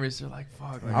were nervous. They're like,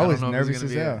 fuck. Like, I was don't know if nervous this as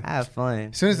is gonna hell. be I have fun.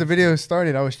 As soon as the video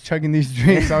started, I was chugging these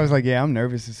drinks. I was like, yeah, I'm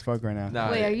nervous as fuck right now.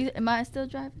 Nah, Wait, am I still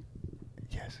driving?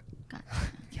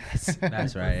 Yes.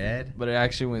 That's right, Ed. But it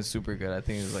actually went super good. I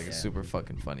think it was like a Yeah. super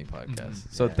fucking funny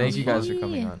podcast. So Yeah. thank you guys for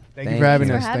coming Yeah. on. Thank Thank you for having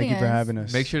you. us. Thanks for Thank you for having having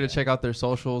us. Make sure to check out their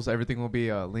socials. Everything will be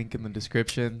a link in the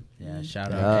description. Yeah,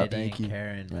 shout Yeah, out Eddie thank and you.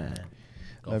 Karen, man.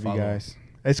 Go Love you follow. guys.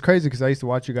 It's crazy because I used to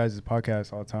watch you guys'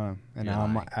 podcast all the time, and You're now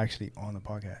I'm lying. actually on the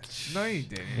podcast. No, you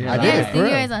didn't. Yeah, I did. think I For see you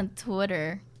real. guys on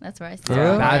Twitter. That's where I see For you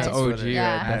real? guys. That's OG Yeah.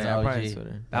 right there. That's Yeah, probably OG.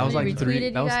 Twitter. That was I like three.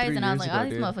 retweeted That you was guys, 3 and I years was like, ago, oh,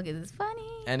 these dude. motherfuckers is funny.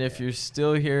 And if you're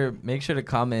still here, make sure to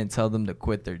comment and tell them to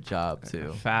quit their job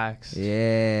too. Facts.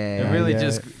 Yeah. And really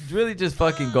Yeah. really just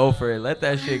fucking go for it. Let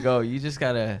that shit go. You just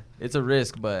gotta. It's a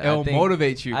risk, but It'll I think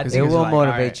motivate you. I 'cause It think you're will like,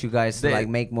 motivate alright. you guys to They- like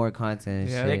make more content. And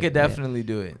Yeah. shit. they could Yeah. definitely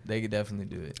do it. They could definitely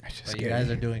do it. It's just But you scary.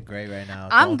 guys are doing great right now.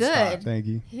 I'm Don't good. stop. Thank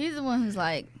you. He's the one who's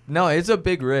like, No, it's a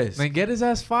big risk. Man, get his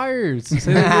ass fired.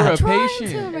 Say that you're a trying to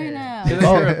patient. right now. Say that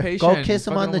you're a Go patient. kiss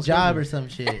him Fucking on the almost job killed or me. some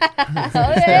shit.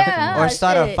 Oh, yeah. Or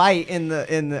start a shit. fight in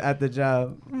the at the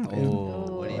job. Oh,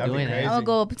 what are you That'd be doing? crazy. I'm gonna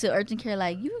go up to urgent care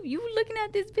like, you looking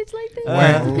at this bitch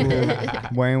like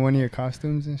this? Wearing one of your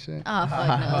costumes and shit. Oh,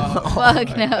 fuck no.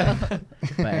 Fuck no.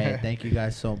 But hey, thank you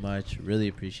guys so much. Really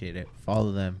appreciate it.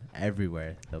 Follow them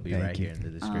everywhere. They'll be Thank right you. here in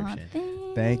the Aw,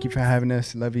 description. Thank you for having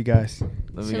us. Love you guys.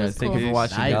 Love Shit you guys. was Thank you cool. for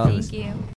watching, Nice. y'all. Thank you.